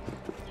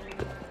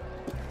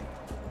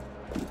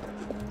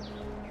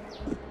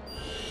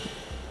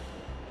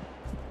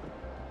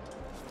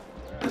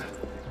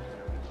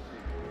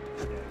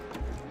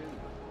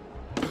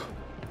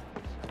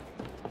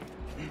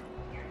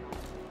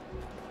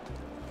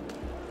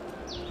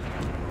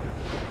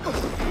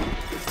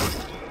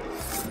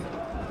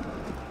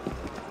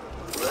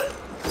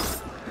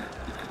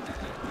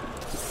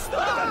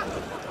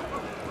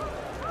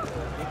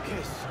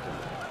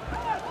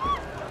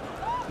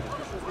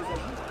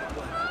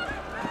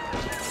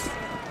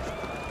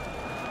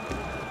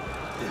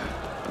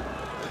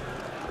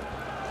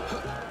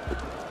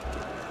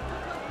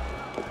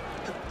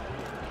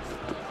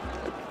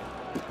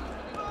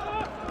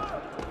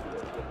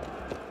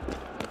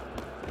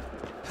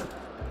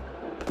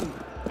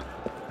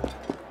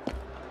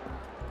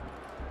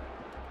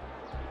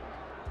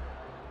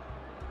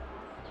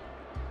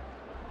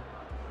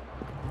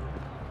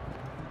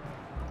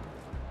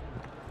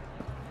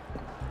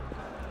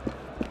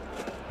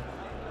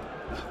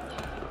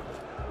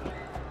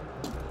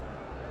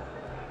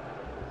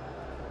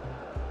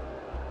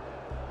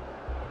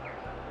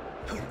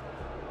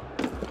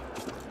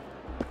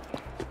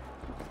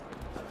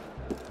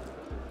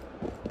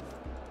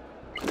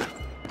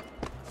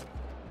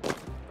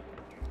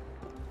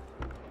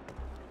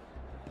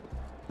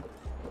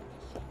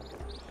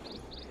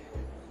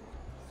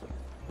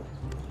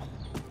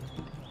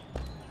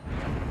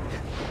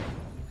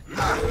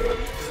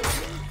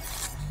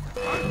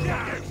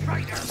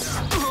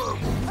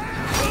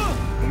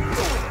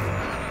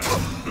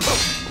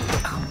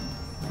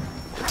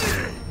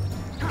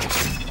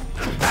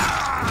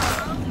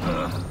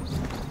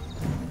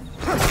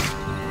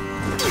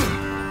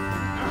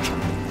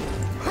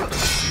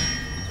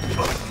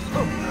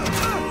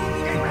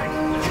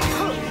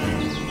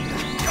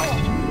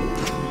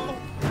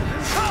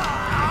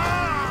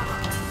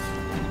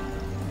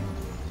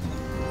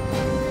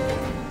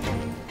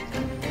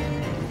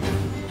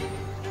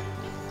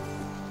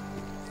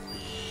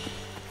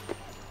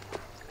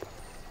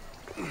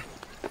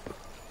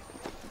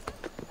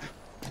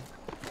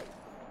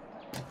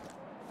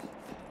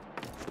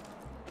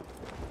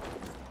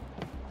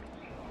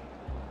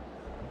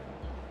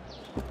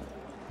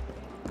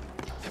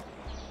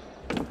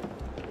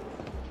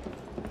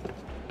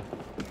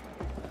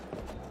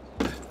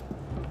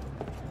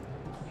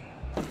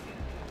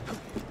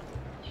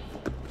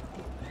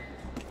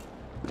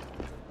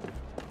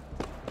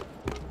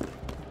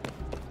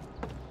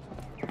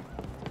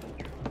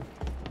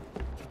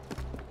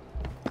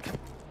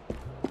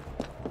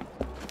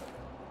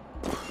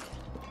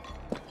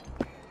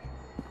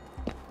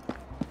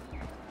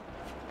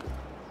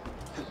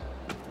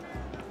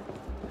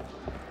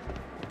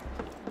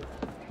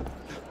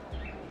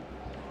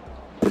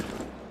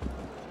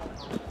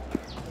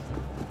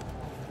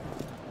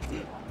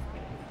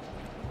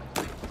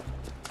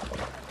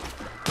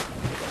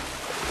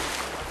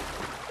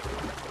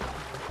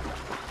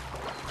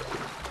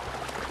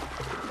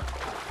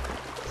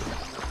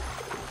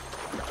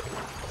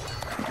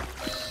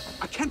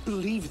 can't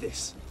believe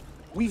this.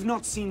 We've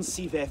not seen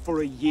Sivert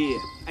for a year,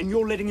 and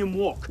you're letting him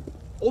walk.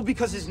 All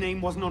because his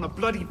name wasn't on a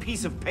bloody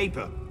piece of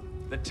paper.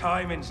 The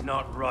timing's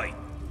not right.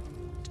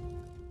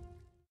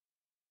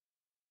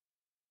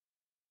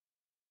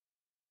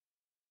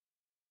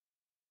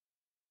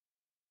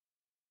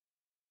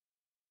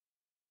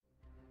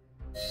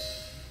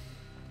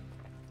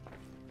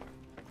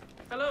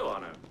 Hello,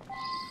 Arno.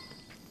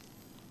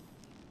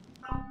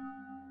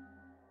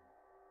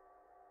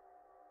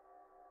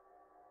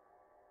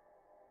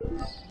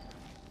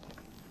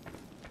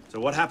 So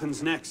what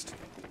happens next?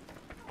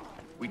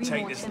 We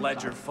take this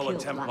ledger full of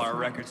Templar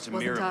records to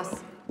Mirabeau.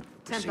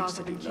 Templars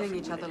have been killing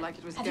each other like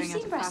it was going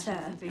out of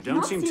fashion. You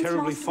don't seem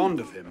terribly fond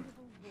of him.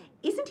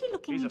 Isn't he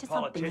looking into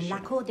something in La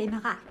Cour des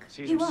Miracles?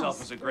 Sees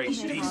himself as a great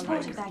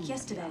peacemaker. Back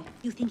yesterday.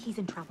 You think he's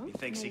in trouble? He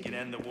thinks he can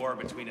end the war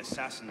between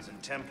assassins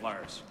and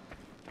Templars,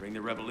 bring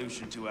the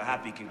revolution to a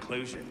happy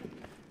conclusion,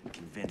 and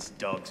convince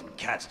dogs and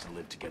cats to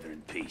live together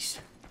in peace.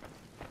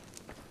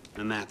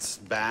 And that's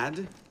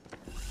bad?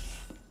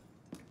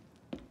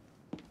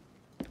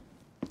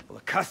 Well,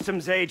 the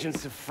customs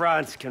agents of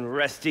France can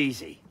rest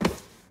easy.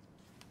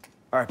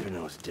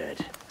 Arpinot's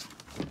dead.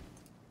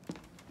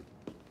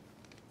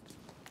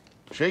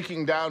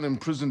 Shaking down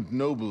imprisoned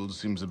nobles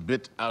seems a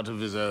bit out of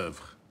his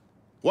oeuvre.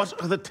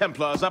 What are the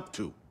Templars up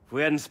to? If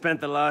we hadn't spent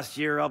the last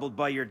year hobbled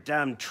by your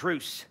damn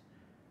truce,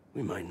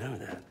 we might know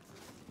that.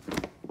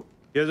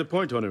 Here's a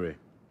point, Honoré.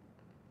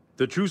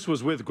 The truce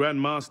was with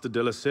Grand Master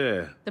de la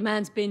Serre. The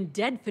man's been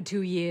dead for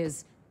 2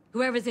 years.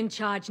 Whoever's in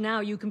charge now,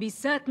 you can be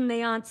certain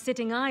they aren't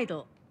sitting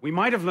idle. We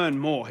might have learned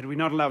more had we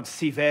not allowed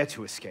Sivert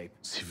to escape.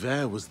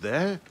 Sivert was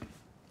there?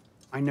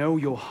 I know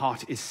your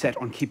heart is set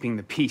on keeping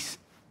the peace,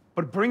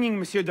 but bringing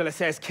Monsieur de la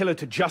Serre's killer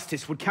to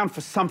justice would count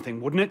for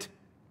something, wouldn't it?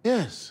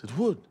 Yes, it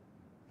would.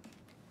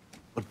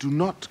 But do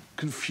not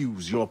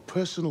confuse your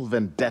personal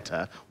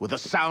vendetta with a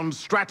sound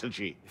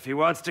strategy. If he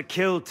wants to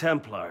kill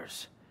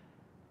Templars,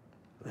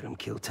 let him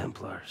kill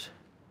Templars.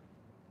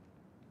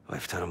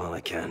 I've done him all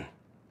I can.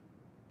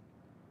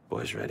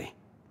 Boys ready?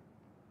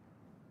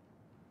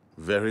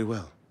 Very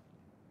well.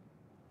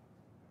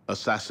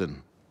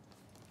 Assassin.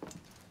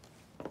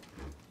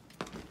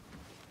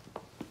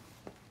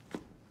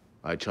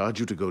 I charge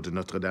you to go to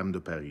Notre-Dame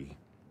de Paris,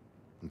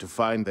 and to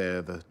find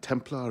there the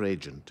Templar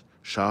agent,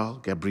 Charles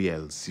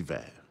Gabriel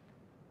Sivert.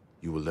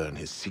 You will learn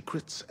his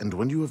secrets, and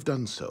when you have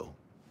done so,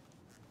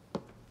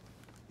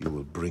 you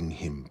will bring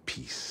him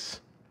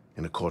peace,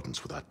 in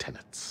accordance with our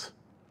tenets.